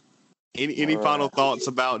final thoughts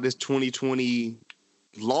about this 2020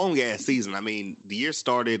 long ass season? I mean, the year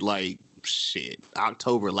started like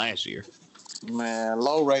October last year. Man,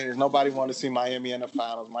 low ratings. Nobody wanted to see Miami in the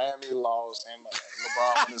finals. Miami lost, and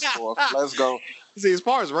LeBron won his fourth. Let's go. See, as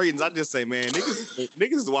far as ratings, I just say, man,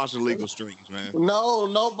 niggas is watching legal streams, man. No,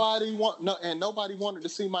 nobody wanted to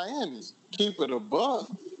see Miami. Keep it a buck.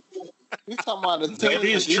 You talking about a team that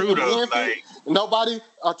is true though.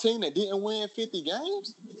 A team that didn't win 50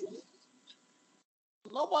 games.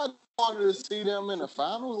 Nobody wanted to see them in the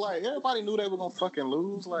finals. Like everybody knew they were gonna fucking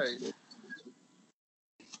lose. Like,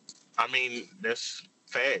 I mean, that's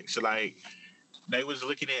facts. Like they was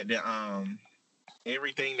looking at the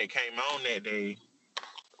everything that came on that day,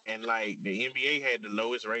 and like the NBA had the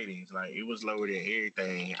lowest ratings. Like it was lower than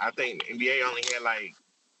everything. I think the NBA only had like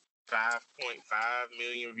 5.5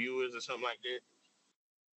 million viewers or something like that.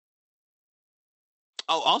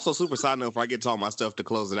 Oh, also super side note before I get to all my stuff to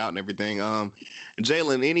close it out and everything.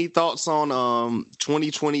 Jalen, any thoughts on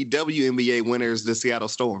 2020 WNBA winners, the Seattle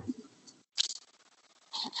Storm?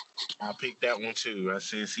 I picked that one too. I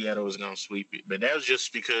said Seattle was gonna sweep it, but that was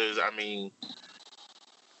just because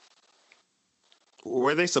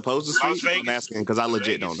were they supposed to sweep? I'm asking because I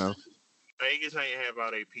legit don't know. Vegas ain't have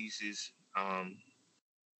all their pieces.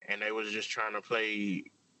 And they was just trying to play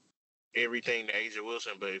everything to A'ja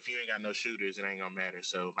Wilson, but if you ain't got no shooters, it ain't gonna matter.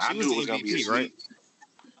 So I knew it was gonna be a sweep. Right?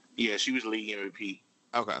 Yeah, she was league MVP.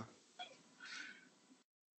 Okay.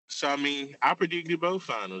 So I mean, I predicted both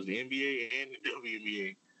finals, the NBA and the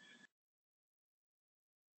WNBA.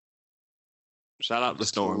 Shout out to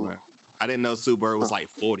Storm, man. I didn't know Sue Bird was like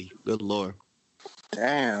 40. Good Lord.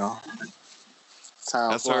 Damn.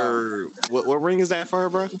 That's her. What ring is that for her,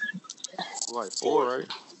 bro? Like 4, right?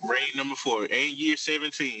 Ring number 4, and year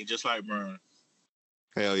 17, just like Brian.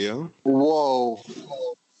 Hell yeah. Whoa.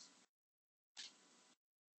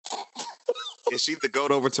 Is she the GOAT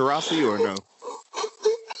over Taurasi or no?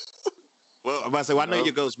 Well, I'm about to say, I know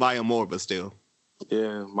your GOAT's Maya Moore, but still.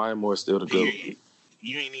 Yeah, Maya Moore's still the GOAT.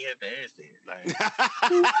 You ain't even have to ask that. Like,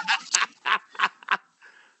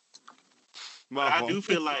 I do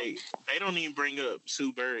feel like they don't even bring up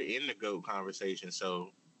Sue Bird in the GOAT conversation. So,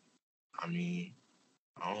 I mean,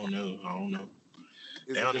 I don't know.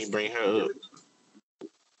 They don't even bring her up.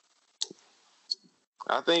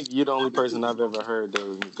 I think you're the only person I've ever heard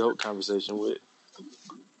the GOAT conversation with.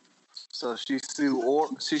 So she sued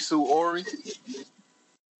Ori.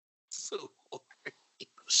 So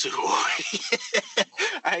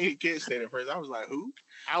I ain't catch that at first. I was like, who?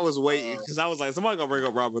 I was waiting because I was like, somebody gonna bring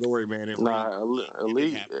up Robert Ory, man. And Nah,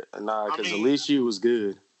 Lee. because Alicia was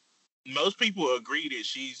good. Most people agree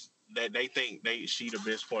that they think she the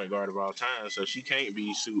best point guard of all time, so she can't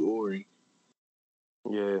be Sue Ori.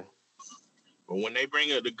 Yeah. But when they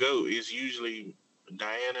bring up the GOAT, it's usually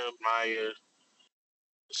Diana, Maya.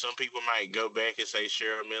 Some people might go back and say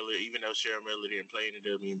Cheryl Miller, even though Cheryl Miller didn't play in the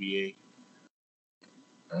WNBA.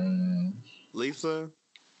 Lisa.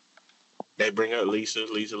 They bring up Lisa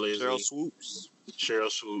Leslie. Cheryl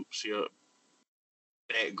Swoops, yep.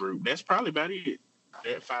 That group. That's probably about it.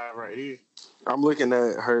 That 5 right here. I'm looking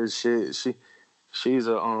at her shit. She's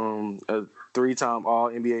a 3-time All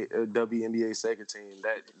NBA WNBA second team.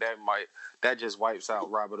 That just wipes out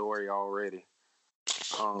Robert Ory already.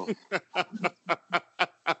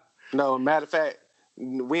 No, matter of fact,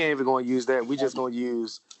 we ain't even gonna use that. We just gonna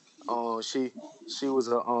use she was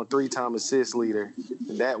a 3-time assist leader.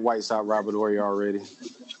 That wipes out Robert Ory already.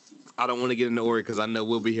 I don't want to get into Ory because I know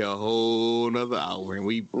we'll be here a whole nother hour, and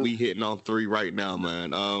we hitting on 3 right now,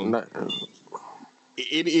 man.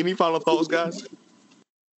 Any final thoughts, guys?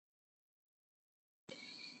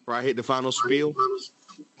 Before I hit the final spiel.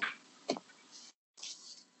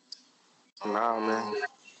 Nah, man.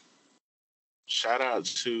 Shout out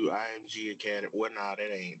to IMG Academy. Well, nah,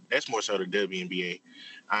 that's more so the WNBA.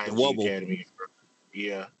 IMG Academy.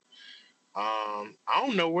 Yeah. I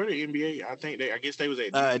don't know where the NBA. I guess they was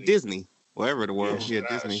at Disney. Wherever the world. Yeah,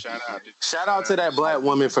 Disney. Shout out to that black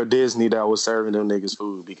woman for Disney that was serving them niggas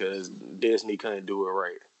food because Disney couldn't do it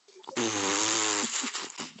right.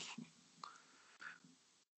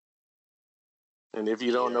 And if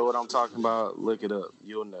you don't know what I'm talking about, look it up.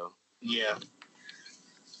 You'll know. Yeah.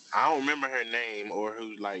 I don't remember her name or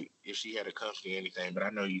who, if she had a company or anything, but I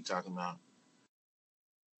know you talking about.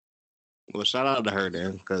 Well, shout out to her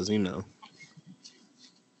then, because, niggas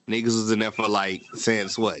was in there for,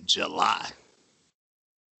 since, July?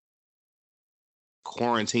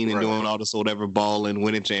 Quarantining, right. Doing all this whatever, balling,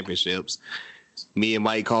 winning championships. Me and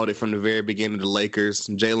Mike called it from the very beginning of the Lakers.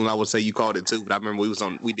 Jalen, I would say you called it too, but I remember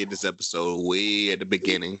we did this episode way at the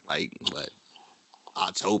beginning,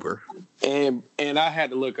 October. And I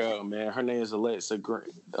had to look her up, man. Her name is Alexia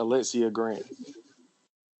Grant.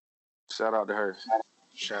 Shout out to her.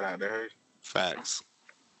 Facts.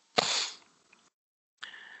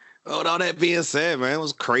 Oh, and all that being said, man, it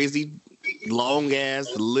was crazy, long ass,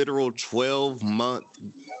 literal 12-month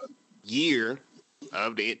year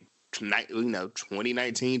of the 2019-2020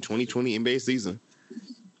 NBA season.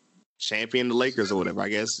 Champion the Lakers or whatever. I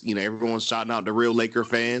guess everyone's shouting out the real Laker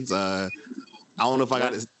fans. I don't know if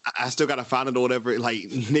I still got to find it or whatever.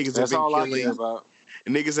 Niggas have been killing.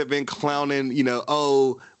 Niggas have been clowning,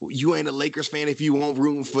 oh, you ain't a Lakers fan if you won't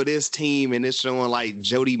rooting for this team. And it's showing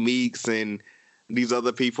Jody Meeks and these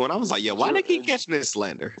other people. And I was like, yo, why they keep catching this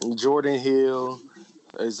slander? Jordan Hill,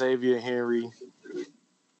 Xavier Henry,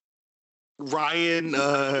 Ryan,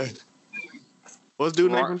 what's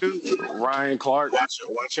dude name from dude? Ryan Clark. Watch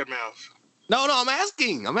your mouth. No, I'm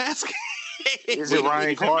asking. Is it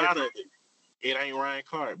Ryan Clark? It ain't Ryan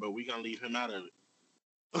Clark, but we gonna leave him out of it.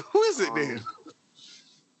 Who is it then?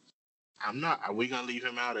 I'm not. We gonna leave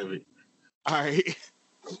him out of it. All right.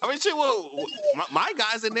 I mean, shit. Well, my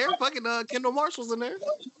guy's in there. Fucking Kendall Marshall's in there.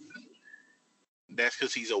 That's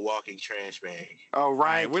because he's a walking trash bag. Oh,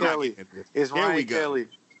 Ryan Kelly. It's Ryan Kelly.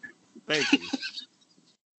 Thank you.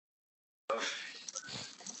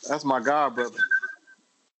 That's my god, brother.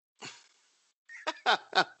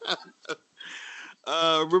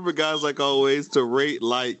 Remember, guys, like always, to rate,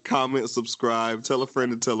 like, comment, subscribe, tell a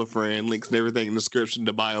friend to tell a friend. Links and everything in the description,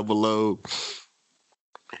 the bio below.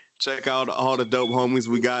 Check out all the dope homies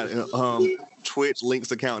we got. Twitch,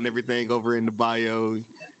 links, account, and everything over in the bio.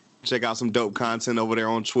 Check out some dope content over there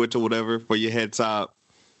on Twitch or whatever for your head top.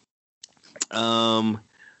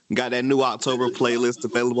 Got that new October playlist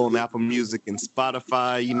available on Apple Music and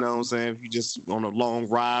Spotify. You know what I'm saying? If you just on a long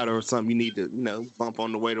ride or something you need to, bump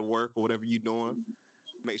on the way to work or whatever you're doing,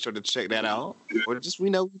 make sure to check that out. Or just,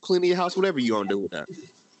 cleaning your house, whatever you gonna do with that.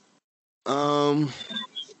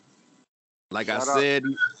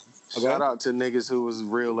 Shout out to niggas who was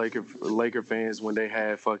real Laker fans when they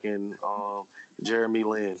had fucking Jeremy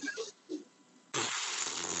Lin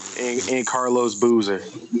and Carlos Boozer.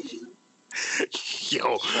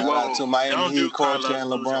 Yo, shout out to Miami Heat coach and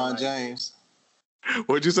LeBron James.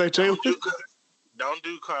 What'd you say, Taylor? Don't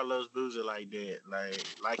do Carlos Boozer like that. Like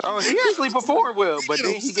Oh, he actually performed well, but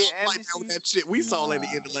then he get like that with that shit. We saw at the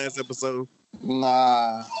end of the last episode.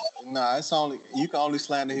 Nah. It's only you can only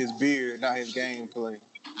slander his beard, not his gameplay.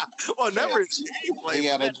 Well, never.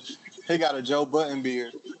 He got a Joe Button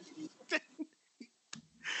beard.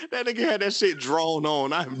 That nigga had that shit drawn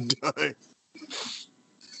on. I'm done.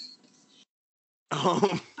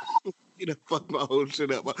 You done fuck my whole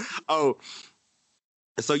shit up. Oh,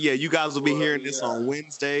 so yeah, you guys will be hearing this on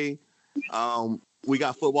Wednesday. We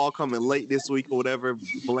got football coming late this week or whatever.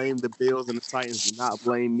 Blame the Bills and the Titans. Do not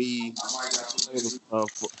blame me.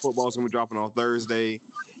 Football's gonna be dropping on Thursday,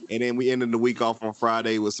 and then we ended the week off on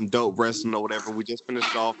Friday with some dope wrestling or whatever. We just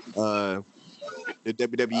finished off the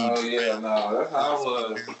WWE. Oh yeah, no, that's how it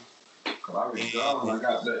was. I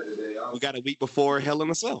got that today. We got a week before Hell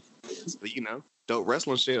in a Cell. So, dope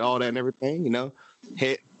wrestling shit, all that and everything.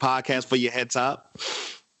 Head podcast for your head top.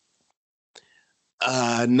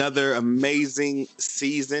 Another amazing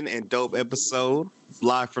season and dope episode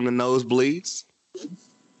live from the nosebleeds.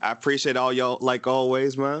 I appreciate all y'all like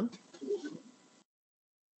always, man.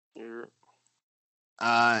 And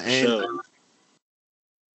Sure.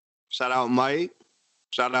 shout out Mike,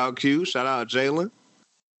 shout out Q, shout out Jalen.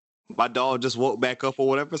 My dog just woke back up or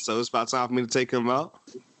whatever, so it's about time for me to take him out.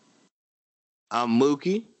 I'm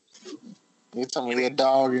Mookie. You talking about your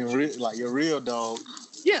dog and like your real dog?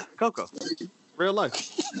 Yeah, Coco. Real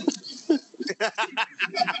life.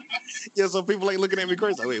 Yeah, so people ain't looking at me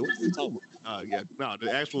crazy. Like, wait, what's he talking about? Yeah, no, the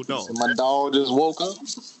actual dog. So my dog just woke up.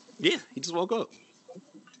 Yeah, he just woke up.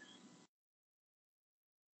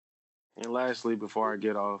 And lastly, before I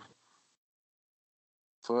get off,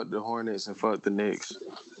 fuck the Hornets and fuck the Knicks.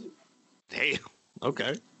 Damn.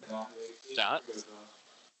 Okay. Shot.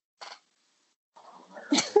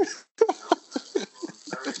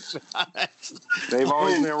 They've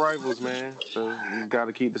always been rivals, man. So you got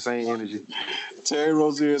to keep the same energy. Terry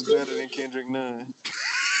Rozier is better than Kendrick Nunn.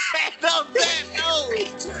 No, man, no.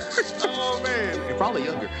 Oh man, and probably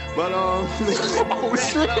younger. But until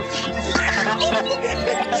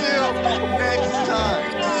next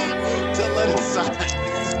time, till let it side.